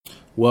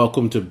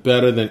Welcome to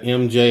Better Than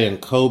MJ and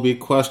Kobe, ?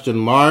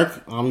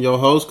 I'm your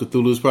host,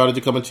 Cthulhu's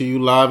Prodigy, coming to you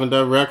live and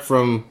direct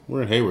from,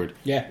 we're in Hayward.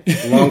 Yeah.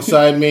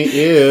 Alongside me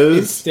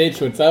is... It's Stitch,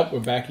 what's up?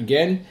 We're back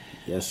again.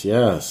 Yes.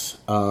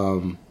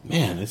 Man,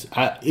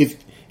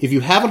 if you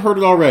haven't heard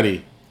it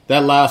already,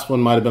 that last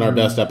one might have been our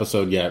best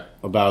episode yet,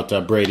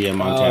 about Brady and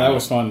Montana. Oh, that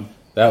was fun.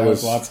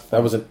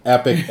 That was an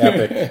epic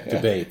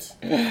debate.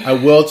 I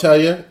will tell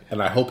you,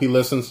 and I hope he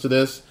listens to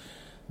this,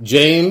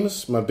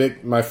 James,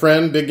 my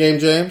friend, Big Game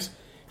James,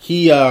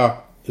 he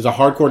is a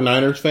hardcore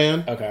Niners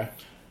fan. Okay.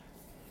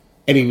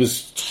 And he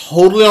was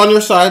totally on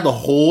your side the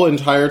whole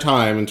entire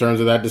time in terms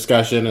of that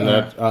discussion and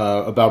that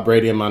about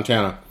Brady and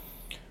Montana.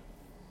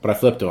 But I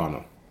flipped on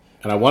him.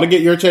 And I want to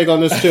get your take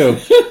on this too.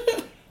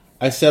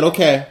 I said,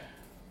 okay,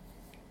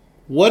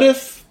 what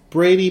if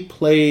Brady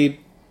played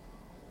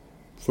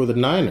for the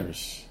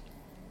Niners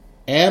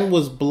and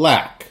was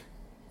black?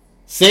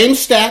 Same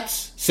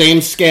stats,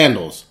 same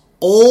scandals,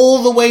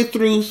 all the way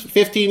through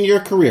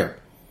 15-year career.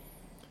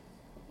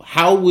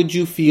 How would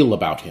you feel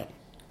about him?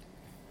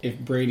 If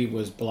Brady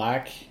was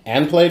black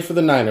and played for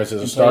the Niners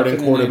as a starting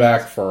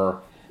quarterback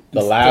for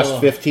the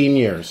last 15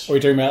 years. Are we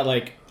talking about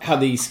like how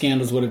the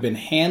scandals would have been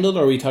handled,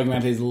 or are we talking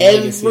about his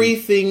legacy?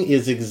 Everything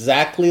is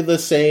exactly the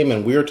same,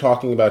 and we're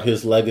talking about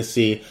his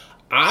legacy.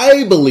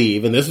 I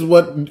believe, and this is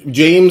what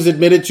James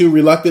admitted to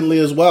reluctantly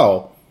as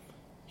well,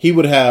 he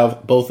would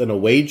have both an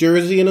away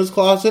jersey in his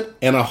closet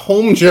and a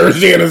home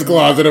jersey in his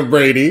closet of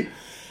Brady.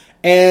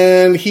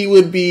 And he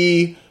would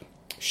be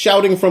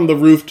shouting from the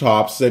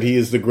rooftops that he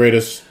is the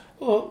greatest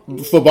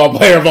football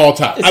player of all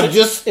time. I'm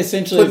just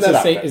essentially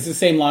it's the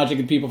same logic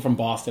that people from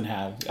Boston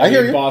have. I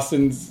hear you.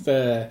 Boston's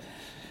I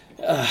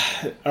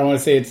don't want to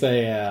say it's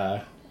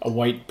a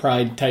white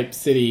pride type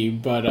city,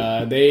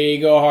 but they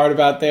go hard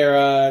about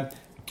their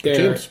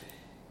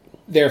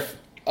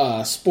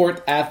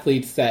sport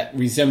athletes that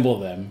resemble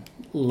them,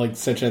 like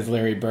such as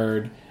Larry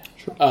Bird.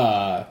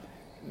 Sure.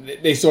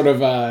 They sort of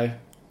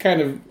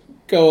kind of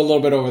go a little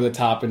bit over the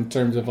top in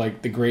terms of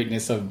like the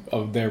greatness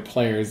of their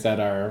players that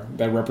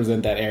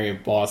represent that area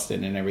of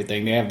Boston and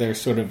everything. They have their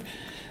sort of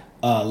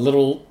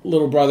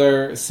little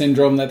brother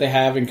syndrome that they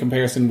have in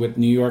comparison with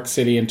New York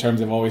City in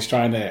terms of always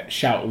trying to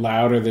shout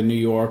louder than New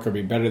York or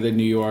be better than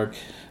New York.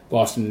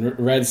 Boston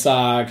Red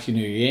Sox,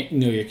 New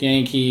York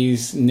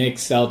Yankees,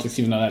 Knicks, Celtics,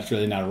 even though that's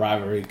really not a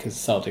rivalry because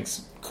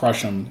Celtics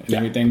crush them and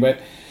everything.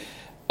 But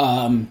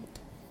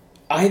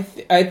I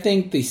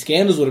think the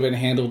scandals would have been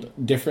handled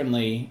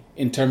differently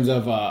in terms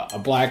of a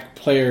black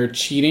player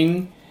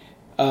cheating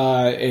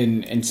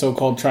and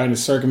so-called trying to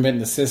circumvent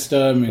the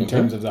system in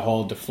terms of the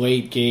whole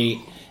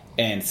Deflategate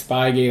and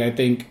Spygate. I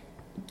think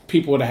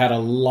people would have had a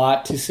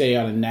lot to say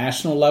on a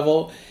national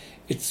level.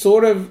 It's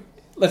sort of,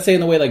 let's say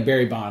in the way like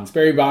Barry Bonds.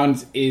 Barry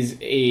Bonds is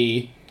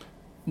a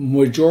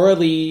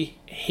majorly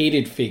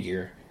hated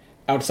figure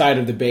outside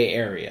of the Bay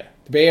Area.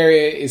 The Bay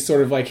Area is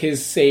sort of like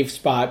his safe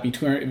spot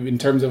in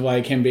terms of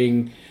like him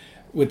being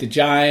with the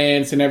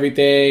Giants and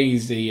everything.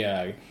 He's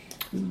the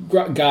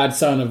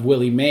godson of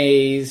Willie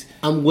Mays.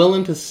 I'm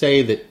willing to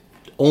say that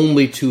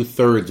only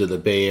 2/3 of the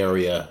Bay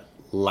Area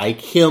like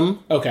him.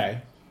 Okay.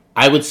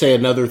 I would say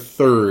another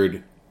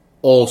third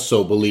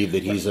also believe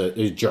that he's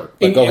a jerk.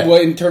 But go ahead. Well,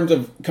 in terms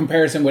of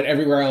comparison with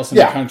everywhere else in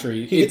the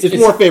country. It's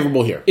more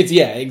favorable here.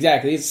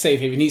 Exactly. It's a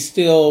safe haven. He's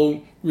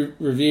still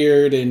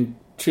revered and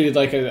treated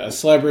like a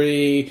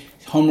celebrity,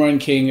 home run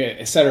king,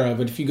 etc.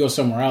 But if you go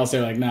somewhere else,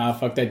 they're like, nah,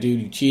 fuck that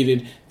dude, you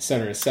cheated,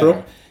 etc., etc.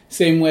 True.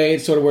 Same way,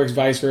 it sort of works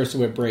vice versa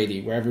with Brady,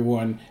 where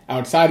everyone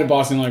outside of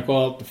Boston are like,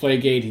 well,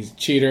 Deflategate, he's a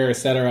cheater,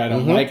 etc. I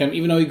don't like him,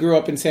 even though he grew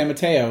up in San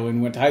Mateo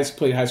and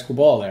played high school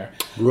ball there.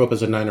 Grew up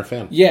as a Niner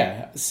fan.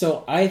 Yeah,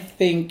 so I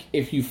think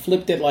if you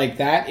flipped it like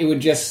that, it would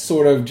just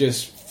sort of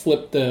just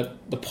flip the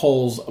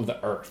poles of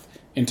the earth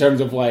in terms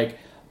of like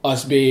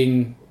us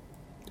being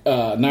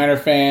Niner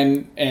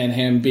fan and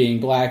him being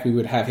black. We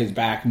would have his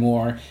back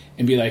more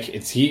and be like,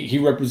 it's he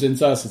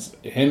represents us. It's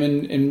him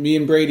and me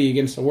and Brady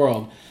against the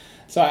world.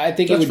 So I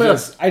think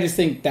I just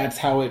think that's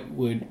how it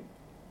would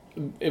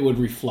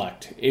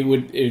reflect.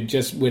 It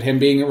just with him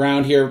being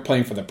around here,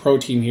 playing for the pro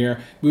team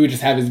here, we would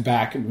just have his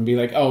back and be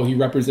like, oh, he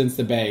represents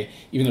the Bay,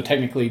 even though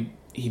technically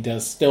he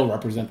does still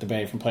represent the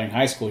Bay from playing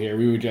high school here.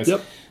 We would just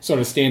sort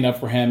of stand up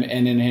for him,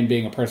 and in him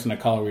being a person of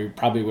color, we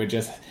probably would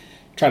just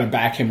try to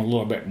back him a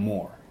little bit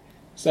more.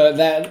 So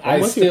that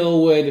I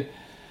still would,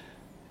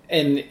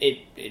 and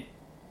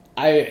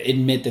I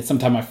admit that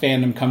sometimes my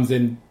fandom comes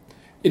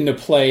into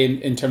play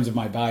in terms of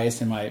my bias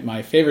and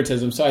my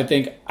favoritism. So I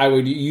think I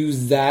would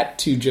use that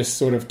to just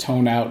sort of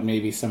tone out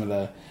maybe some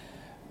of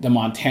the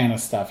Montana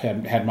stuff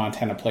had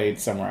Montana played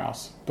somewhere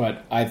else.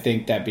 But I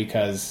think that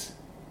because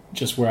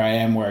just where I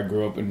am, where I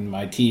grew up, and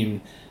my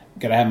team,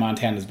 gotta have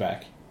Montana's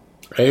back.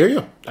 I hear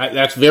you.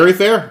 That's very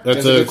fair.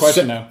 That's a good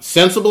question, though.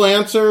 Sensible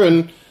answer,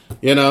 and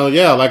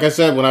like I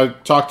said, when I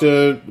talked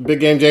to Big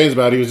Game James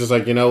about it, he was just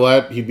like, you know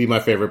what? He'd be my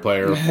favorite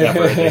player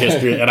ever in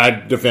history, and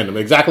I'd defend him.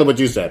 Exactly what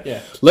you said. Yeah.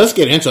 Let's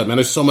get into it, man.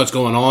 There's so much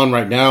going on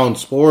right now in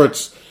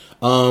sports.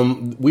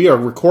 We are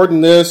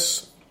recording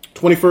this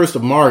 21st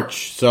of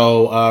March.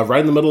 So right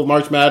in the middle of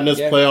March Madness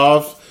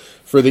playoffs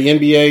for the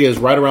NBA is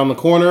right around the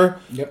corner.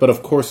 Yep. But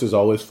of course, there's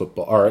always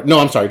football. All right. No,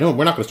 I'm sorry. No,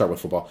 we're not going to start with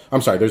football.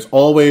 I'm sorry. There's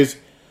always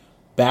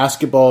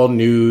basketball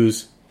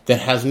news that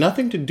has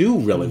nothing to do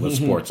really with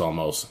sports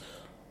almost.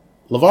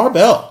 LeVar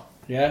Bell.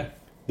 Yeah.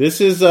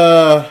 This is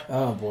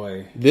oh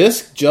boy.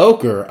 This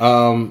Joker.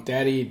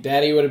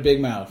 Daddy with a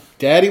big mouth.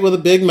 Daddy with a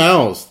big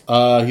mouth.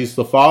 He's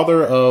the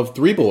father of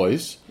 3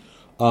 boys.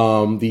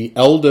 The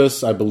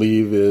eldest, I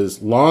believe,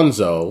 is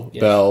Lonzo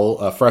Bell,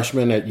 a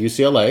freshman at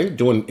UCLA,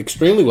 doing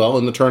extremely well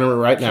in the tournament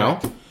right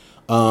now.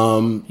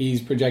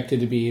 He's projected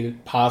to be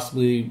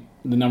possibly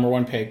the number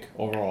 1 pick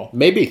overall.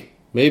 Maybe.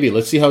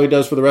 Let's see how he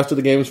does for the rest of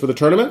the games for the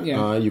tournament.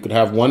 Yeah. You could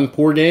have one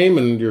poor game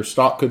and your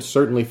stock could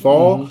certainly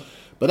fall. Mm-hmm.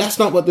 But that's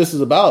not what this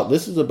is about.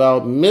 This is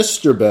about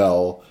Mr.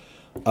 Bell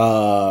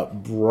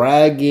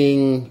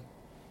bragging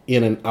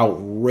in an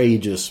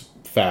outrageous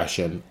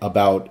fashion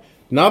about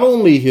not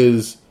only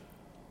his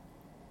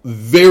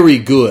very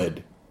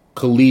good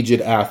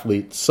collegiate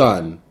athlete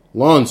son,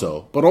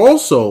 Lonzo, but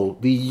also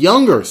the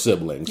younger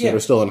siblings that are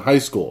still in high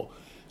school,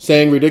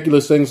 saying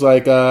ridiculous things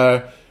like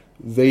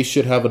they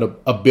should have a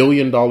 $1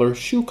 billion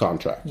shoe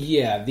contract.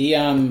 Yeah,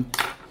 the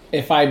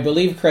if I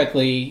believe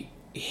correctly,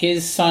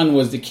 his son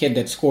was the kid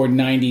that scored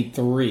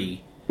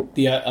 93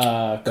 the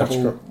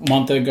couple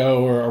months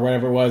ago or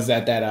whatever it was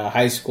at that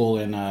high school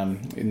in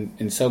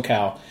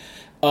SoCal.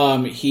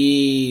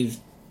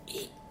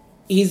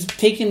 He's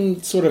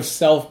taken sort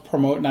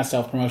of not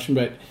self-promotion,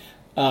 but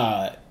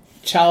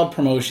child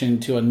promotion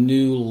to a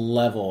new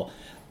level.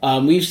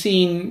 We've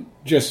seen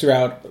just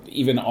throughout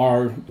even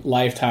our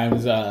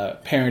lifetimes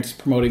parents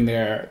promoting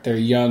their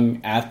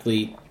young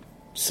athlete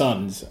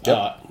sons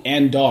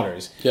and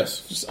daughters.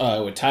 Yes.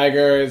 With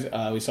Tigers,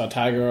 we saw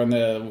Tiger on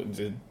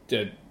the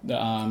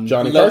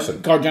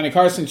Johnny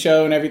Carson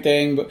show and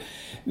everything, but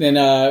then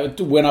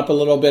went up a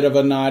little bit of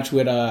a notch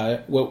with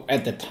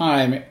at the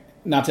time,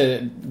 not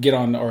to get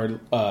on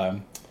or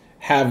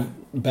have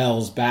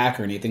Bell's back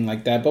or anything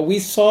like that, but we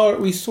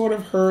sort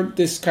of heard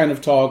this kind of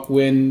talk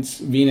when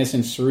Venus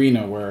and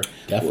Serena were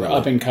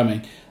up and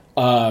coming.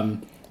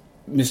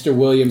 Mr.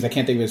 Williams, I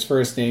can't think of his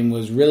first name,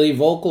 was really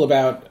vocal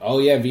about,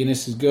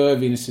 Venus is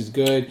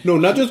good. No,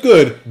 not just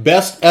good,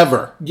 best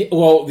ever. Yeah,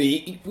 well,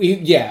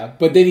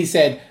 but then he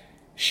said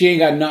she ain't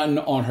got nothing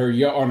on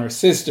her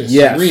sister,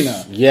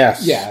 Serena.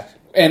 Yes. Yeah.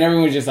 And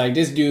everyone was just like,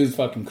 this dude's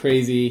fucking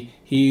crazy.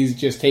 He's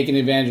just taking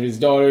advantage of his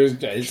daughters,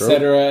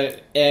 etc.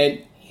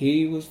 And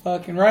he was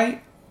fucking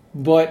right.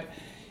 But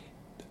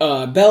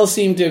Bell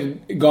seemed to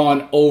have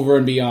gone over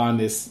and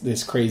beyond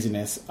this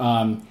craziness.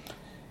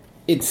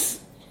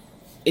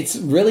 It's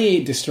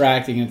really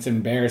distracting. It's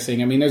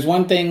embarrassing. I mean, there's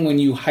one thing when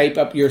you hype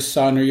up your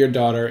son or your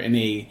daughter in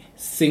a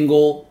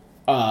single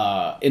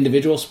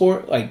individual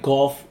sport like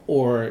golf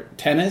or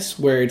tennis,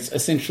 where it's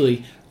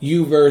essentially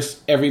you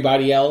versus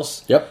everybody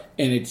else. Yep.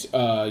 And it's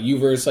you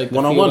versus like the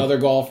one-on-one other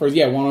golfers.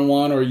 Yeah,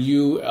 one-on-one, or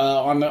you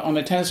on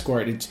the tennis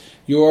court. It's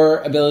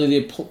your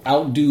ability to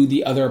outdo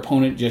the other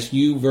opponent, just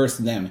you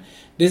versus them.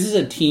 This is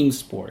a team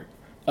sport.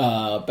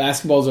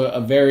 Basketball is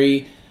a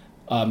very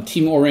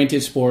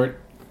team-oriented sport.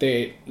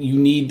 You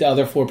need the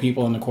other 4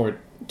 people on the court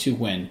to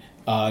win.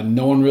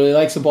 No one really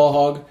likes a ball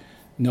hog.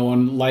 No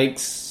one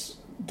likes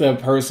the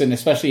person,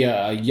 especially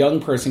a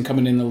young person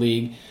coming in the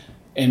league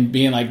and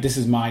being like, this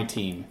is my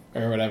team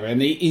or whatever.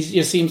 And he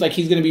just seems like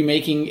he's going to be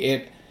making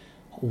it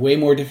way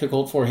more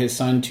difficult for his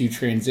son to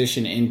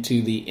transition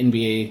into the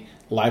NBA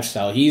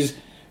lifestyle. He's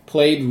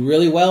played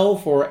really well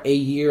for a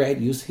year at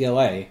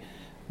UCLA,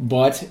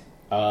 but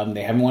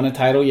they haven't won a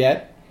title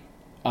yet.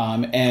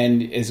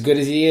 And as good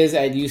as he is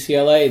at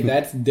UCLA,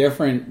 that's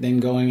different than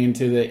going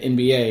into the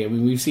NBA. I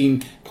mean, we've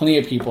seen plenty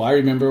of people. I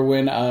remember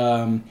when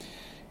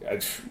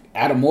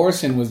Adam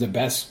Morrison was the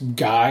best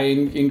guy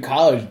in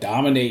college,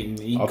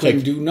 dominating. He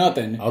couldn't do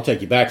nothing. I'll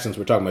take you back since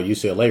we're talking about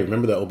UCLA.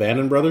 Remember the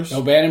O'Bannon brothers?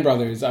 O'Bannon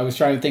brothers. I was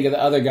trying to think of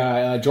the other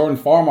guy. Jordan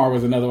Farmar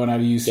was another one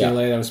out of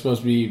UCLA that was supposed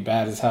to be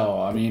bad as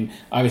hell. I mean,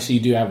 obviously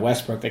you do have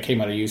Westbrook that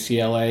came out of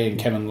UCLA and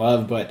Kevin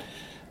Love, but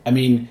I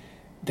mean,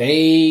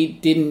 they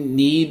didn't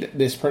need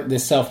this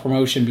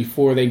self-promotion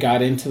before they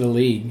got into the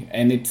league,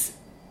 and it's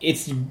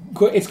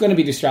going to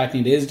be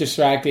distracting. It is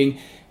distracting.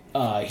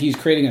 He's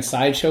creating a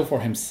sideshow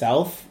for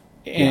himself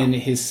and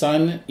his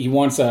son. He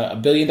wants a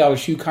 $1 billion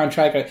shoe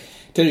contract.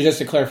 Just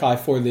to clarify,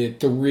 for the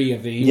 3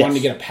 of them, he wanted to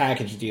get a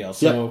package deal.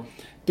 So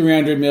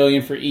 $300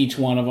 million for each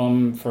one of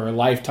them for a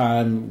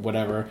lifetime,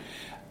 whatever.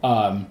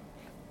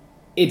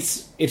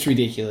 It's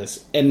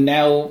ridiculous. And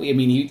now, I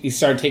mean, he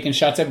started taking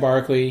shots at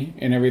Barkley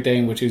and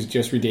everything, which is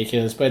just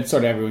ridiculous. But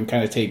sort of everyone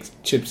kind of takes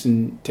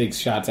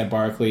shots at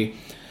Barkley.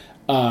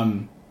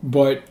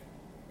 But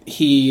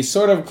he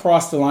sort of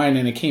crossed the line,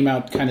 and it came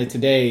out kind of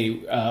today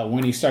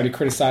when he started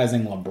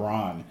criticizing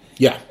LeBron.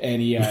 Yeah. And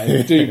he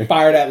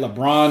fired at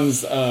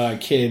LeBron's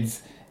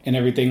kids and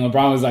everything.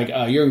 LeBron was like,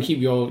 you're going to keep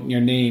your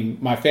name,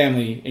 my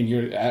family,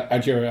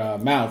 at your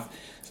mouth.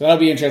 So that'll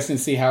be interesting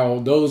to see how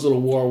those little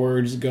war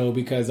words go,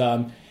 because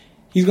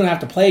he's going to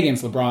have to play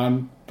against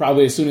LeBron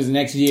probably as soon as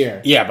next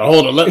year. Yeah, but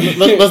hold on.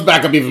 Let's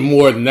back up even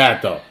more than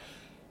that, though.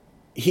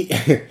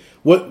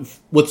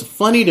 What's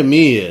funny to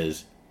me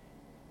is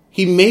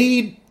he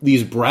made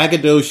these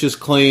braggadocious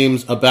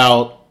claims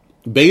about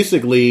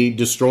basically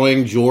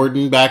destroying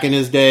Jordan back in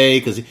his day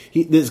because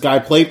this guy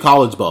played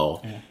college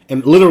ball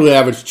and literally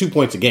averaged 2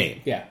 points a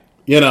game.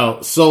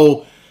 Yeah.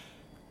 So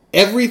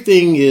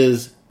everything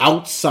is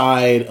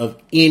outside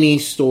of any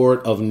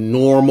sort of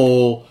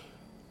normal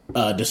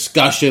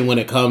discussion when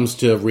it comes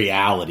to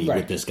reality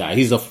with this guy.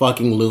 He's a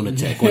fucking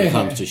lunatic when it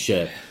comes to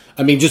shit.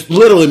 I mean, just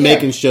literally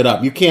making shit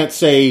up. You can't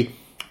say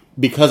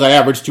because I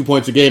averaged 2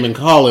 points a game in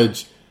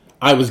college,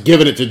 I was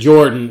giving it to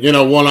Jordan,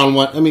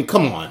 one-on-one. I mean,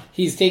 come on.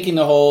 He's taking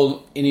the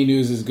whole any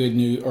news is good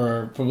news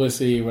or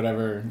publicity,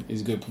 whatever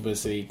is good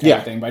publicity type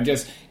of thing by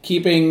just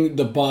keeping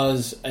the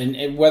buzz.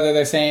 And whether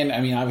they're saying,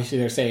 I mean, obviously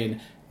they're saying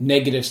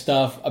negative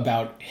stuff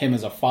about him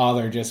as a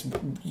father, just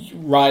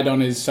ride on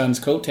his son's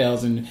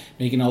coattails and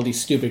making all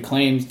these stupid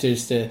claims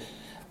just to,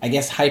 I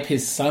guess, hype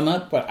his son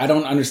up. But I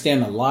don't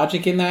understand the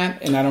logic in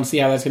that, and I don't see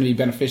how that's going to be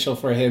beneficial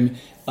for him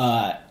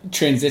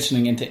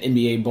transitioning into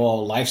NBA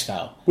ball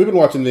lifestyle. We've been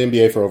watching the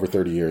NBA for over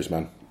 30 years,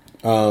 man.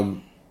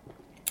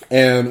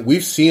 And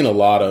we've seen a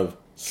lot of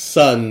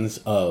sons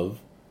of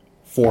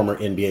former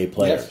NBA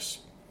players.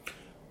 Yes.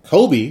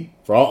 Kobe,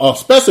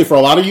 especially for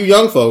a lot of you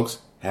young folks,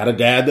 had a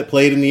dad that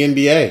played in the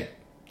NBA.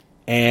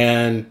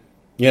 And,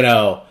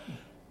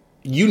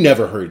 you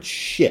never heard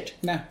shit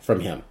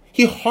from him.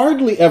 He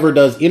hardly ever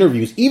does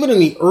interviews, even in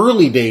the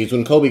early days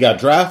when Kobe got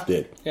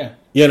drafted. Yeah.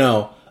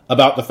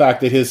 About the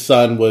fact that his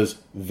son was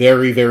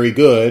very, very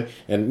good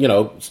and,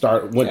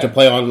 went to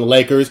play on the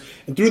Lakers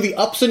and through the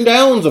ups and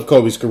downs of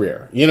Kobe's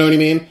career. You know what I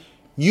mean?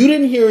 You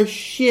didn't hear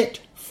shit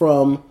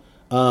from,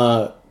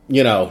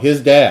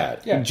 his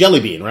dad. Yeah.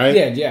 Jellybean,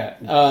 right? Yeah.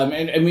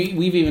 And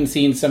we've even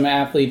seen some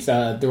athletes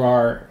through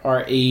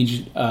our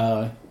age.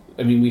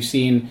 We've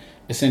seen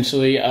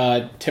essentially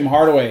Tim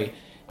Hardaway.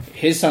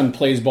 His son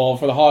plays ball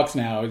for the Hawks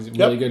now. He's a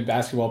really good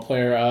basketball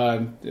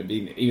player.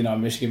 Even though I'm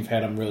a Michigan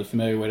fan, I'm really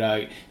familiar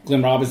with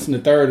Glenn Robinson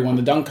III, who won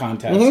the dunk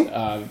contest.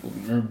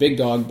 Remember Big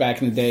Dog back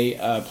in the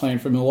day playing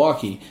for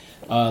Milwaukee.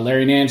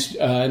 Larry Nance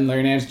and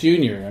Larry Nance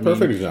Jr.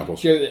 Perfect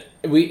examples.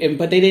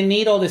 But they didn't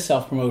need all this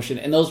self-promotion.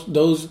 And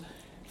those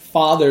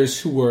fathers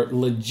who were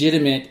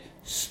legitimate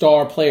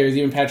star players,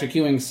 even Patrick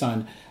Ewing's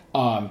son,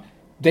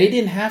 they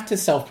didn't have to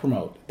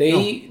self-promote.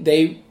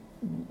 They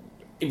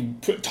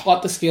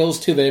taught the skills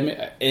to them,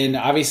 and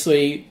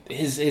obviously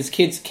his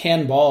kids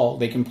can ball,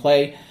 they can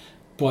play,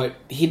 but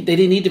they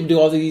didn't need to do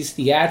all these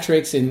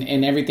theatrics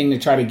and everything to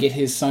try to get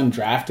his son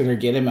drafted or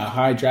get him a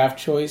high draft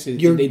choice. They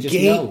just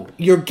know.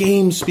 Your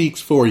game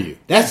speaks for you.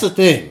 That's the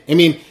thing. I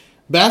mean,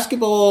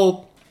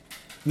 basketball,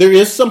 there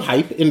is some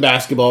hype in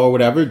basketball or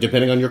whatever,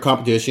 depending on your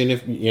competition,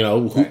 if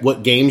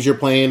what games you're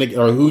playing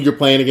or who you're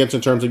playing against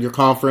in terms of your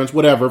conference,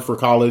 whatever, for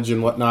college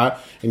and whatnot,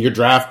 and your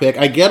draft pick.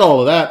 I get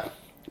all of that.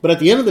 But at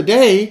the end of the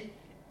day,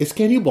 it's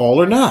can you ball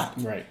or not?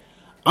 Right.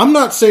 I'm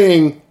not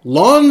saying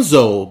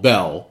Lonzo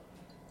Bell,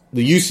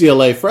 the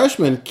UCLA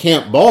freshman,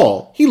 can't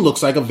ball. He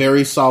looks like a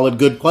very solid,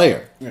 good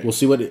player. Right. We'll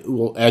see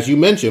as you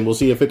mentioned, we'll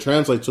see if it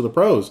translates to the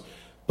pros.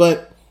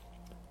 But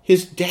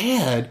his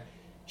dad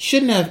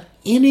shouldn't have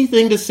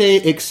anything to say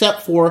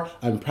except for,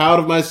 I'm proud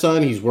of my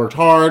son, he's worked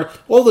hard,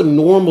 all the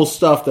normal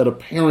stuff that a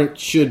parent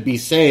should be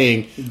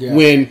saying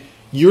when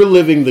you're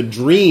living the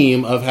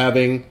dream of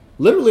having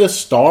literally a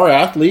star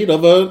athlete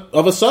of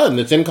a son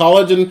that's in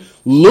college and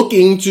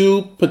looking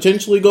to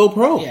potentially go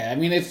pro. Yeah, I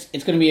mean, it's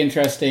going to be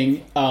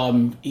interesting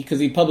because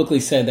he publicly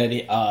said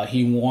that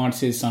he wants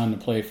his son to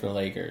play for the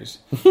Lakers.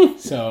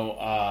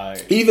 So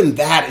even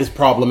that is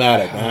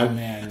problematic,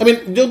 man. I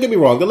mean, don't get me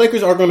wrong. The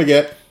Lakers are going to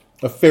get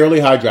a fairly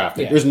high draft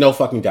pick. Yeah. There's no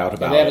fucking doubt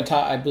about it. They have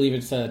I believe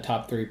it's a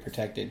top 3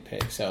 protected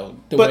pick. So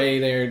the way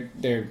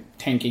they're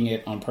tanking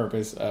it on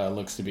purpose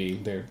looks to be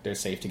they're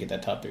safe to get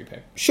that top 3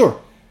 pick. Sure.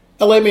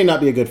 LA may not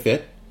be a good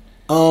fit.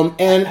 And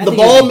the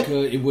ball,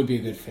 it would be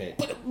a good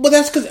fit. But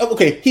that's because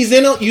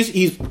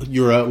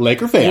you're a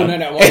Laker fan.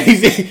 No.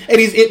 And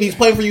he's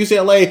playing for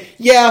UCLA.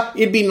 Yeah,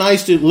 it'd be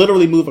nice to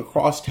literally move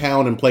across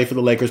town and play for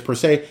the Lakers per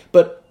se.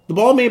 But the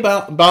ball may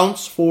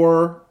bounce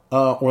for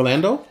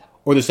Orlando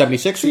or the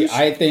 76ers. See,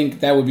 I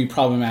think that would be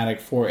problematic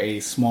for a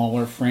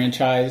smaller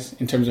franchise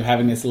in terms of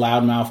having this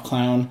loudmouth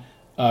clown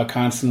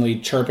constantly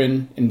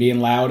chirping and being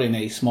loud in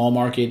a small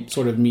market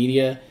sort of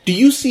media. Do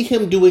you see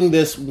him doing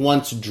this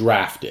once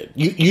drafted?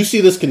 You see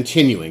this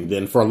continuing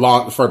then for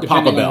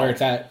Papa Bell? Where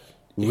it's at.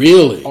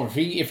 Really? Or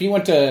if he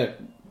went to,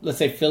 let's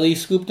say, Philly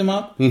scooped him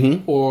up,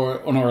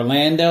 or on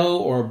Orlando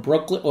or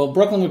Brooklyn. Well,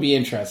 Brooklyn would be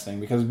interesting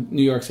because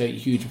New York's a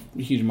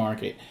huge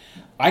market.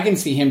 I can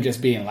see him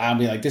just being loud,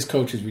 be like, "This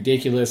coach is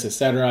ridiculous,"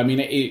 etc. I mean,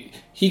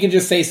 he could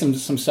just say some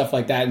stuff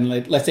like that, and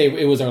let's say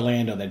it was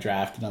Orlando that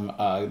drafted him,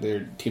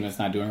 their team that's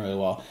not doing really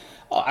well.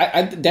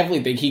 I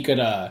definitely think he could.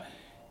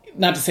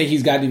 Not to say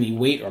he's got any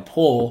weight or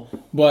pull,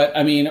 but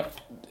I mean,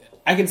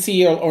 I can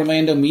see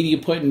Orlando media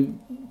putting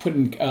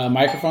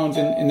microphones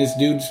in this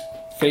dude's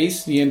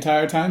face the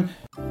entire time.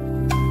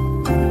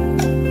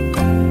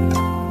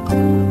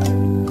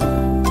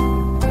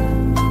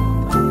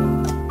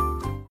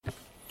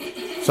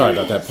 Sorry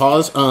about that.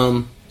 Pause.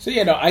 So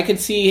yeah, no, I could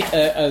see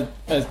a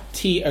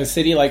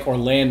city like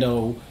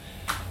Orlando,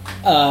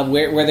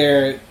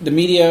 where the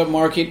media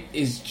market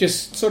is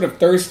just sort of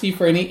thirsty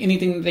for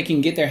anything that they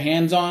can get their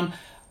hands on.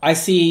 I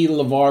see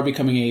LeVar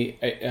becoming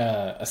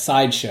a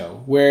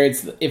sideshow, where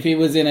if it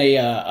was in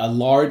a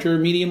larger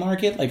media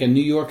market, like a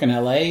New York and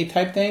LA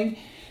type thing,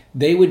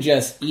 they would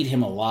just eat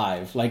him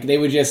alive. Like, they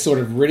would just sort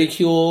of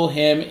ridicule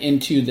him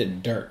into the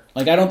dirt.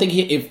 Like, I don't think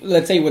if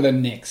let's say with the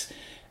Knicks,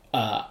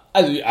 I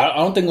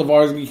don't think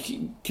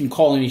LeVar can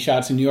call any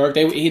shots in New York.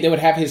 They would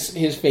have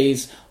his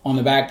face on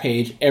the back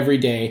page every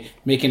day,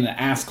 making an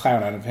ass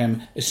clown out of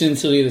him,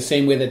 essentially the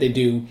same way that they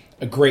do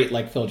a great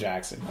like Phil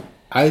Jackson.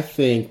 I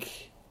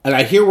think, and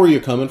I hear where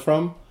you're coming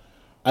from.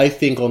 I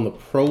think on the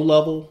pro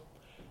level,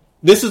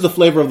 this is the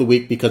flavor of the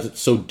week because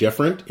it's so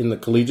different in the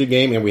collegiate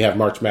game, and we have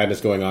March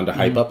Madness going on to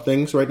hype up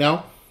things right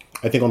now.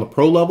 I think on the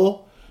pro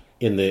level,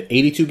 in the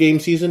 82-game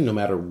season, no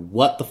matter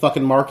what the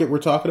fucking market we're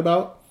talking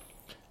about,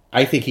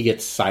 I think he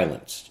gets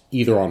silenced,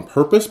 either on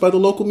purpose by the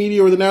local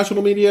media or the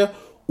national media,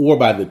 or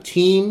by the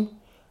team.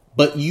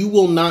 But you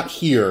will not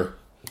hear...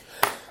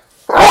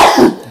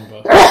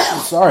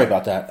 Sorry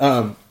about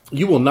that.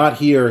 You will not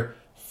hear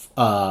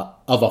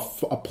of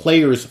a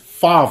player's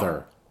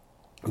father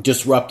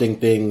disrupting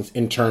things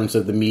in terms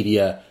of the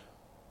media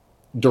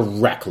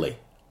directly.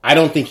 I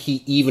don't think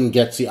he even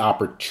gets the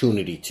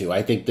opportunity to.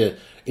 I think that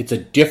it's a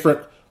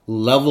different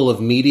level of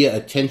media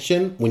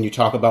attention when you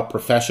talk about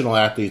professional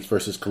athletes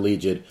versus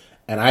collegiate,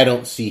 and I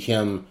don't see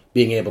him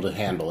being able to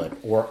handle it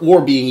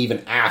or being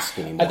even asked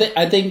anymore.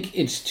 I think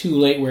it's too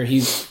late where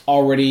he's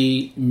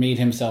already made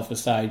himself a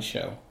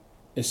sideshow.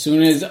 As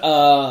soon as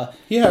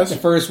the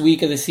first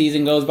week of the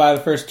season goes by,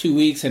 the first 2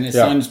 weeks, and his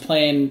son's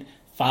playing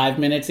 5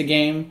 minutes a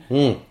game,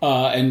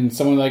 and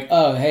someone's like,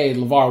 "Oh, hey,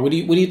 LeVar, what do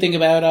you think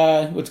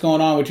about what's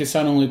going on with your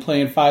son only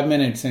playing 5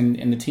 minutes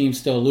and the team's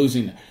still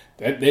losing?"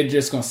 They're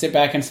just gonna sit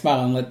back and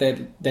smile and let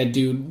that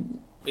dude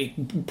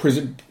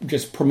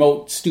just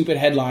promote stupid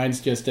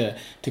headlines just to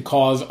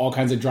cause all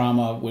kinds of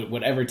drama with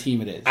whatever team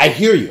it is. I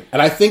hear you,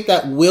 and I think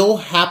that will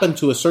happen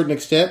to a certain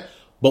extent.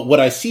 But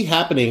what I see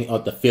happening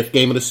at the 5th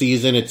game of the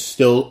season, it's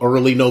still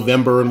early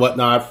November and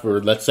whatnot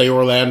for, let's say,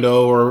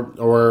 Orlando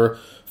or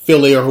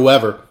Philly or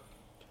whoever.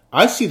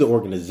 I see the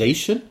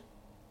organization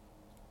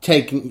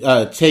taking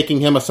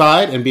him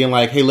aside and being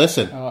like, "Hey,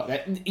 listen,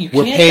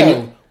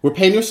 we're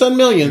paying your son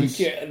millions."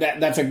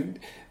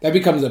 That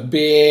becomes a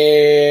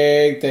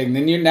big thing.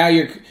 Then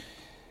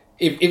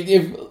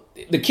if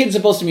the kid's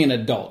supposed to be an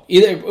adult,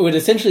 either what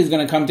essentially is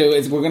going to come to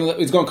it's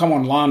going to come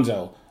on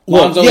Lonzo.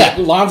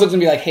 Lonzo's gonna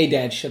be like, "Hey,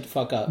 Dad, shut the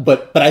fuck up."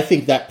 But I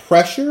think that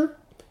pressure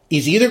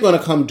is either going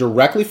to come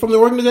directly from the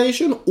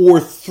organization or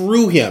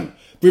through him.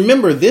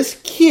 Remember, this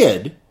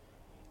kid,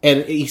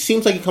 and he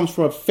seems like he comes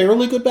from a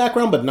fairly good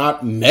background, but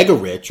not mega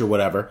rich or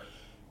whatever.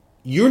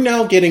 You're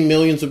now getting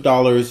millions of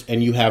dollars,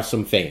 and you have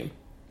some fame,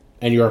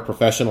 and you're a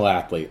professional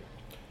athlete.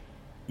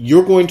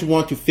 You're going to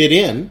want to fit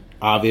in,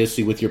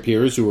 obviously, with your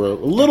peers who are a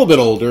little bit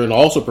older and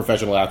also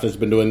professional athletes,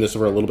 been doing this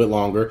for a little bit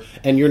longer,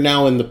 and you're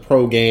now in the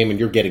pro game and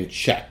you're getting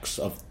checks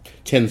of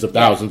tens of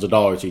thousands of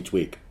dollars each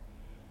week.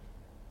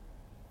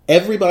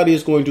 Everybody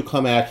is going to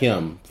come at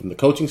him, from the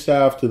coaching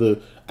staff to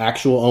the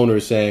actual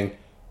owners, saying,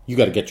 "You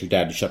got to get your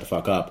dad to shut the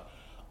fuck up.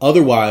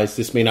 Otherwise,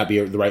 this may not be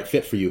the right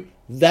fit for you."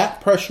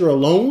 That pressure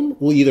alone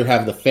will either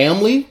have the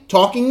family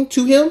talking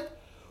to him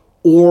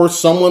or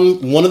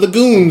one of the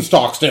goons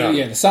talks to him.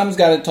 Yeah, the son's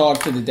got to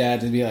talk to the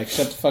dad to be like,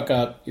 "Shut the fuck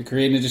up. You're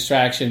creating a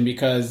distraction,"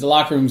 because the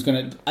locker room's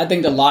going to... I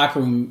think the locker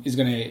room is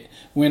going to...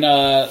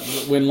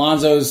 When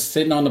Lonzo's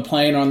sitting on the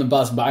plane or on the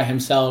bus by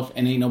himself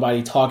and ain't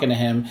nobody talking to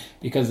him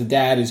because the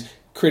dad is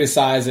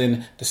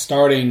criticizing the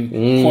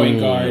starting point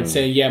guard,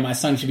 saying, "Yeah, my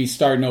son should be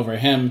starting over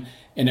him,"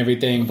 and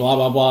everything, blah,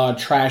 blah, blah,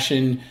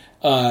 trashing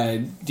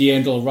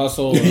D'Angelo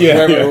Russell or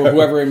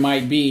whoever it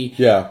might be.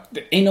 Yeah.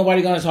 Ain't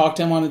nobody going to talk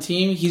to him on the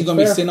team. He's going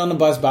to be sitting on the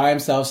bus by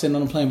himself, sitting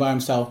on the plane by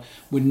himself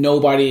with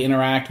nobody to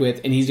interact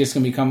with, and he's just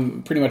going to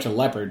become pretty much a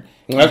leopard.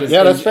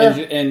 That's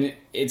fair. And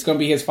it's going to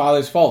be his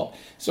father's fault.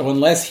 So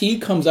unless he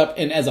comes up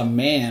and as a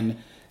man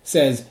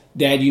says,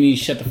 "Dad, you need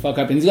to shut the fuck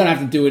up," and he's going to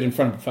have to do it in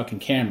front of a fucking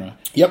camera.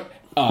 Yep.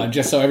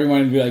 Just so everyone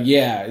would be like,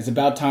 "Yeah, it's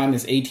about time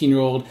this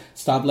 18-year-old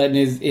stop letting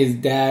his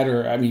dad,"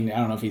 or I don't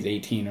know if he's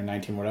 18 or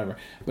 19, whatever,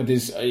 but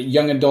this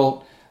young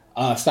adult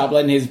stop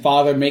letting his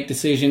father make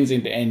decisions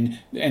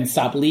and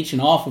stop leeching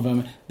off of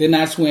him. Then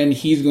that's when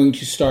he's going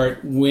to start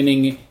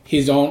winning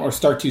his own, or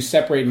start to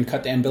separate and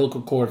cut the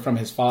umbilical cord from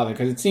his father.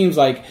 Because it seems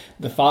like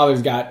the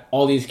father's got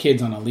all these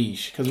kids on a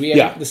leash. Because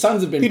the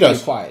sons have been pretty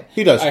quiet.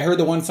 He does. I heard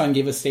the one son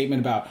give a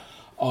statement about.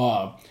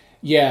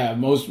 Yeah,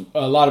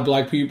 a lot of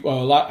black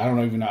people. I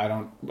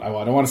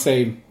don't want to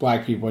say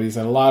black people. He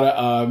said a lot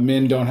of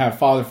men don't have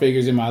father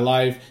figures in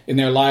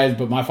their lives,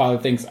 but my father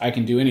thinks I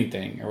can do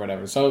anything or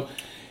whatever. So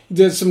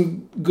there's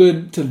some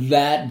good to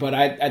that, but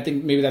I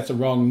think maybe that's a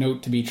wrong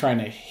note to be trying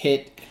to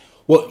hit.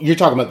 Well, you're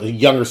talking about the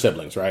younger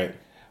siblings, right?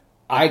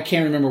 I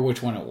can't remember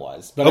which one it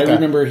was, but okay. I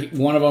remember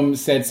one of them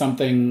said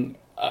something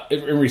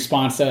in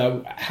response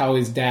to how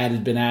his dad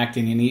had been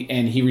acting,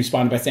 and he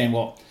responded by saying,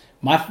 "Well,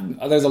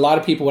 there's a lot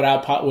of people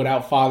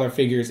without father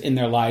figures in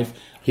their life.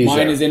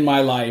 Mine is in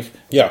my life,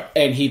 Yeah,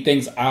 and he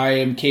thinks I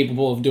am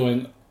capable of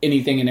doing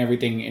anything and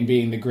everything and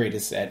being the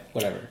greatest at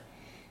whatever."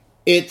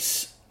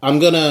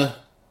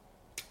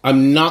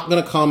 I'm not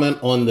gonna comment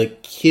on the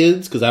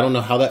kids because I don't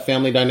know how that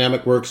family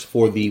dynamic works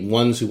for the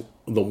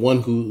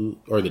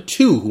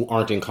two who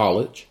aren't in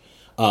college,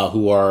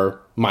 who are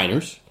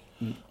minors.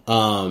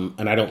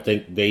 And I don't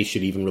think they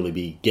should even really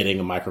be getting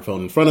a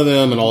microphone in front of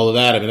them and all of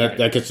that. I mean,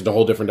 that gets into a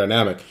whole different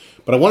dynamic.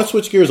 But I want to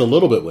switch gears a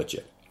little bit with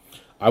you.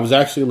 I was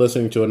actually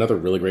listening to another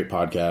really great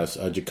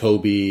podcast,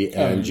 Jacoby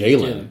and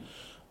Jalen.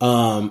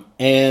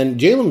 And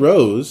Jalen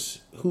Rose,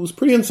 who's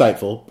pretty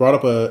insightful, brought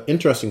up an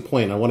interesting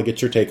point. I want to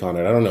get your take on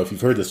it. I don't know if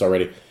you've heard this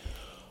already.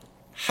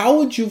 How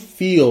would you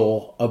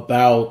feel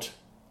about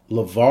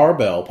LeVar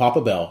Bell,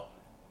 Papa Bell,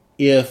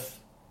 if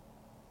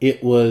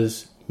it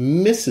was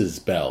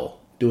Mrs. Bell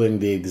doing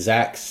the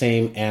exact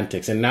same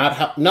antics? And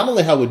not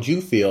only how would you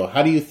feel,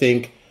 how do you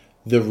think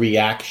the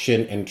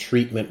reaction and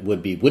treatment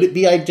would be? Would it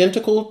be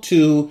identical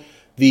to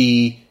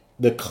the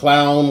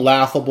clown,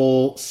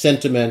 laughable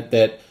sentiment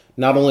that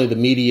not only the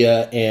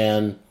media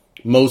and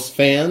most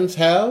fans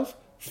have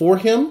for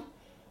him,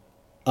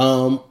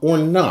 or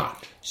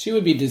not? She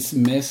would be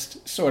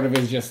dismissed sort of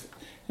as just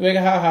like,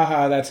 ha ha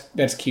ha,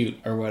 that's cute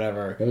or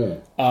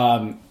whatever.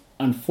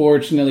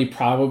 Unfortunately,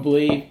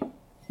 probably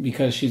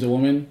because she's a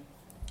woman,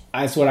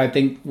 that's what I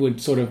think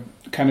would sort of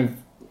kind of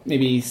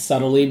maybe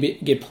subtly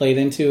get played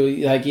into.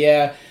 Like,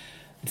 yeah,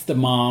 it's the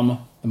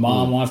mom. The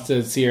mom wants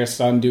to see her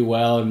son do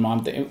well, and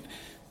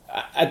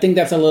I think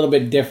that's a little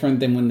bit different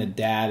than when the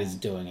dad is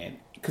doing it,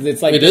 because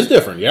it's like it is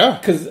different, yeah.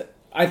 Because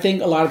I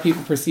think a lot of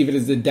people perceive it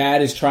as the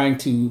dad is trying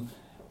to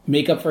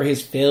make up for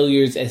his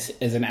failures as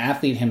an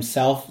athlete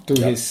himself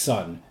through his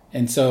son,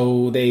 and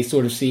so they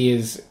sort of see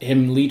as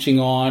him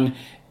leeching on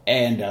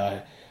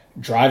and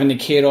driving the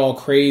kid all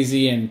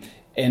crazy and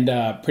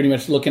pretty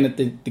much looking at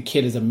the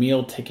kid as a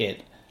meal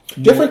ticket.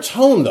 Different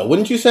tone, though,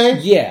 wouldn't you say?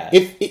 Yeah.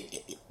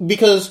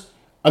 Because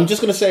I'm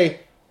just going to say,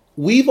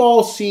 we've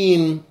all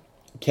seen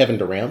Kevin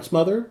Durant's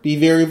mother be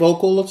very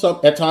vocal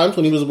at times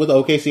when he was with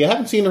OKC. I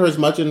haven't seen her as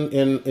much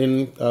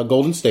in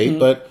Golden State,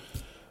 but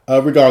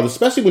regardless,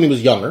 especially when he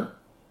was younger,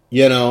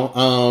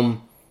 a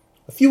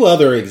few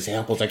other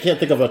examples I can't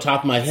think of off the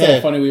top of my head.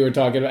 So funny we were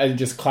talking. It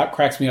just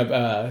cracks me up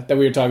that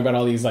we were talking about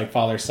all these like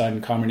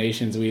father-son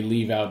combinations. We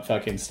leave out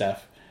fucking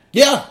Steph.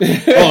 Yeah.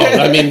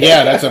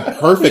 That's a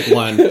perfect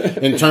one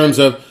in terms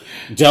of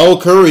Del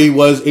Curry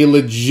was a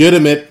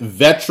legitimate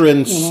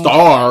veteran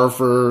star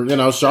for,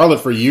 Charlotte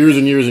for years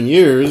and years and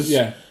years.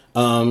 Yeah.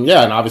 And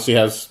obviously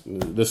has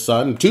this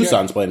son, two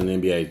sons playing in the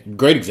NBA.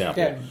 Great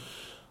example. Yeah.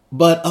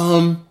 But,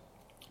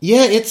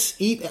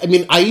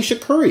 Ayesha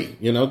Curry,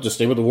 just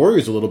stay with the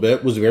Warriors a little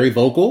bit, was very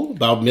vocal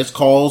about missed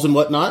calls and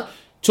whatnot.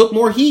 Took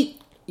more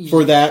heat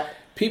for that.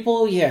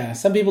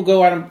 Some people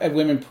go at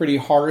women pretty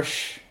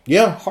harsh.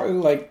 Yeah.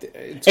 And weird.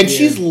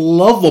 She's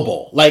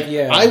lovable.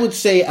 I would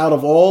say out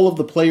of all of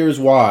the players'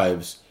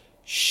 wives,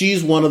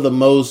 she's one of the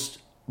most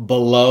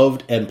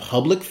beloved and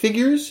public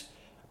figures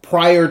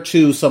prior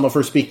to some of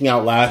her speaking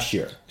out last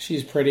year.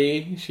 She's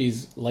pretty.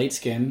 She's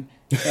light-skinned.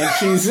 And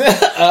she's...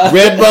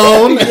 red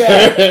bone.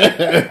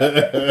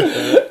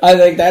 I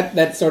think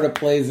that sort of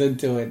plays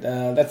into it.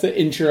 That's an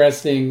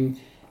interesting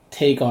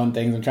take on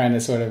things. I'm trying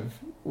to sort of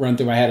run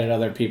through my head at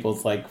other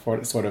people's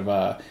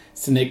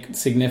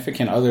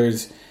significant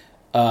others.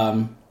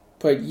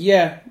 But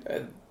yeah,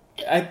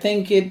 I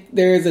think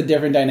there is a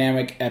different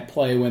dynamic at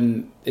play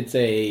when it's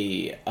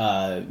a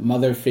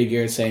mother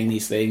figure saying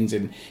these things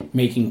and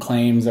making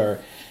claims or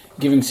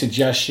giving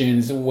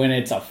suggestions when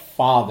it's a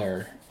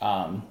father.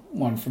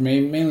 One for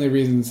me, mainly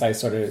reasons I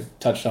sort of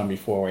touched on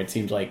before, where it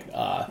seems like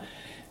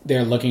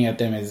they're looking at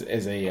them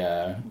as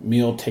a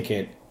meal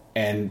ticket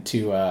and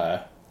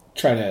to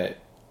try to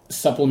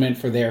supplement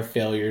for their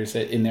failures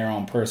in their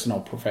own personal,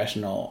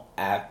 professional,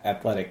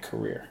 athletic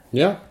career.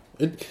 Yeah.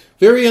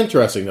 Very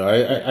interesting, though.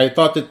 I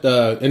thought that,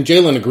 and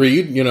Jalen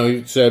agreed,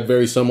 he said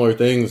very similar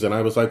things, and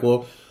I was like,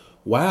 well,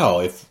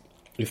 wow,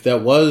 if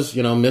that was,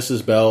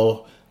 Mrs.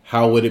 Bell,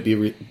 how would it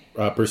be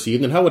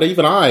perceived, and how would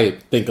even I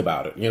think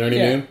about it? You know what I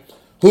mean?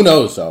 Who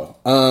knows, though?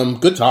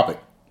 Good topic.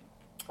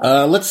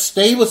 Let's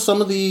stay with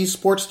some of the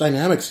sports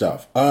dynamic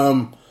stuff.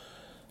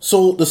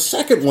 So the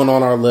second one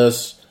on our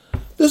list,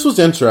 this was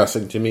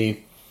interesting to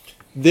me.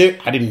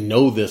 I didn't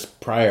know this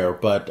prior,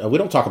 but we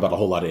don't talk about a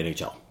whole lot of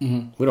NHL.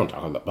 Mm-hmm. We don't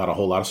talk about a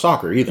whole lot of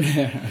soccer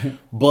either.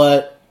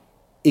 But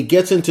it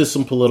gets into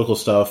some political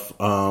stuff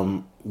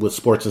with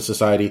sports and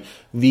society.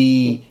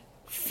 The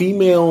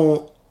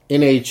female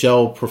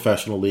NHL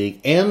professional league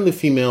and the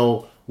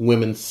female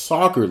women's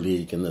soccer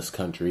league in this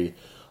country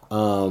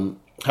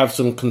have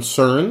some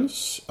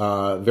concerns,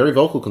 very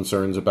vocal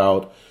concerns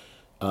about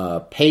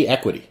pay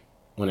equity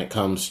when it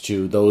comes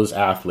to those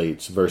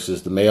athletes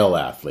versus the male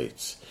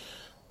athletes.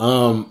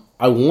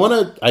 I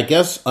want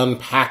to,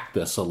 unpack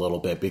this a little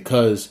bit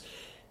because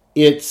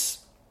it's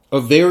a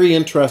very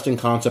interesting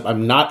concept.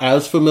 I'm not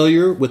as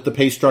familiar with the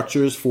pay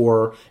structures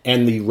for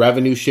and the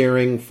revenue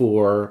sharing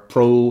for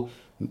pro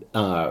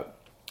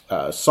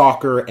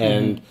soccer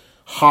and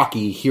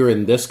hockey here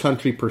in this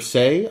country per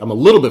se. I'm a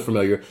little bit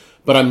familiar,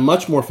 but I'm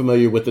much more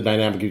familiar with the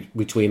dynamic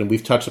between, and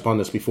we've touched upon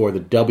this before, the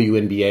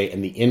WNBA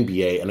and the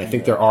NBA, and I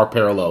think there are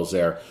parallels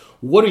there.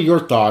 What are your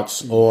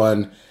thoughts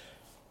on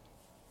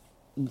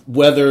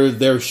whether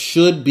there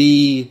should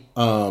be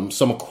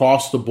some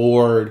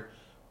across-the-board,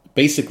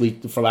 basically,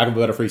 for lack of a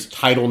better phrase,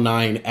 Title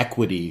IX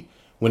equity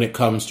when it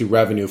comes to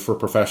revenue for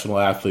professional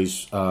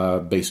athletes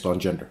based on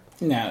gender?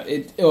 No,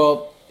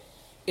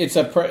 it's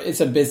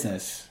a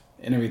business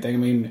and everything. I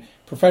mean,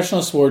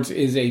 professional sports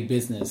is a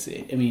business.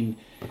 I mean,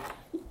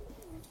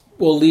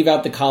 we'll leave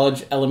out the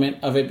college element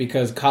of it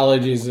because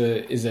college is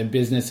a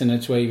business in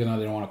its way, even though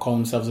they don't want to call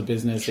themselves a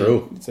business.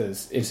 True. It's an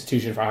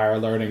institution for higher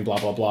learning, blah,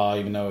 blah, blah,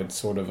 even though it's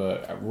sort of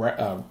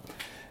a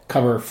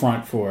cover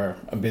front for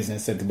a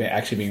business that's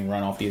actually being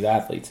run off these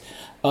athletes.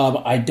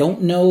 I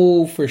don't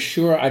know for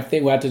sure. I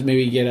think we'll have to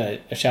maybe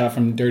get a shout out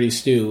from Dirty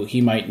Stu.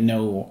 He might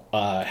know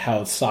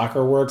how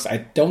soccer works. I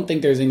don't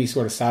think there's any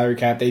sort of salary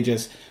cap.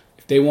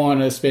 If they want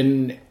to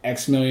spend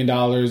X million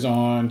dollars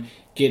on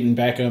getting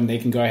Beckham, they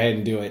can go ahead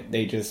and do it.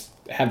 They just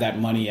have that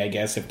money, I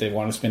guess. If they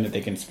want to spend it,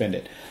 they can spend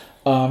it.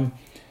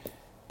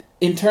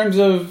 In terms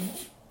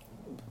of,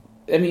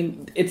 I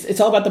mean, it's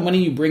all about the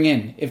money you bring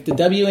in. If the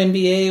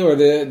WNBA or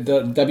the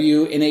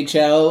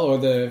WNHL or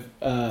the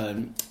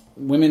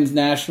women's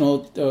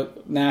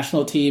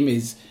national team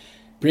is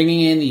bringing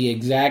in the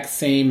exact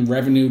same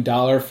revenue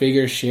dollar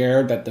figure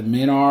share that the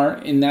men are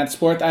in that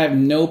sport, I have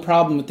no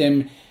problem with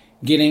them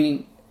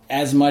getting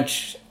as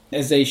much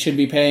as they should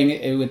be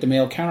paying with the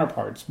male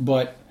counterparts,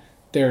 but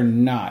they're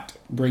not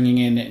bringing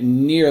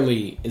in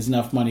nearly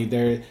enough money.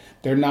 They're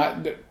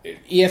not.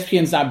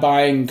 ESPN's not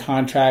buying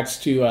contracts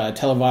to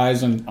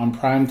televise on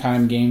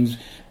primetime games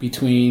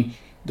between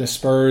the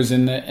Spurs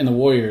and the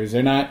Warriors.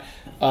 They're not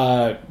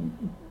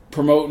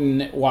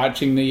promoting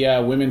watching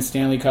the Women's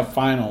Stanley Cup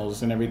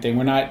Finals and everything.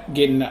 We're not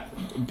getting a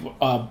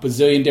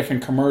bazillion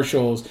different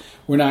commercials.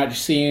 We're not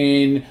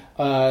seeing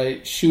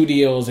shoe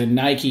deals and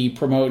Nike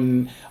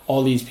promoting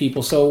all these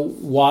people. So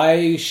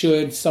why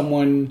should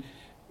someone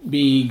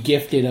be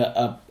gifted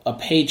a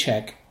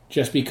paycheck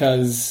just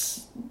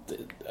because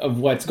of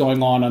what's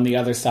going on the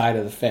other side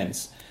of the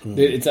fence?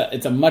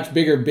 It's a much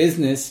bigger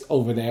business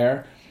over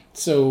there.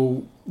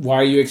 So why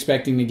are you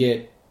expecting to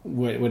get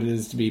what it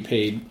is to be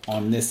paid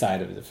on this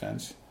side of the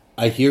fence?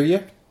 I hear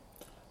you.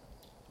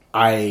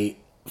 I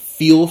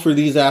feel for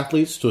these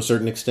athletes to a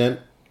certain extent.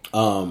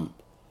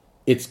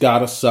 It's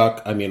gotta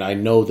suck. I mean, I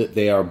know that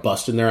they are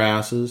busting their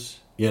asses,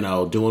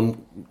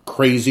 doing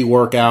crazy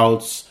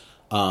workouts,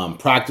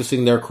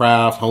 practicing their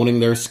craft, honing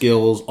their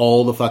skills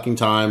all the fucking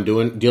time,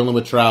 dealing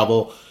with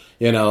travel,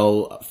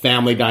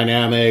 family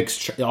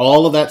dynamics,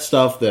 all of that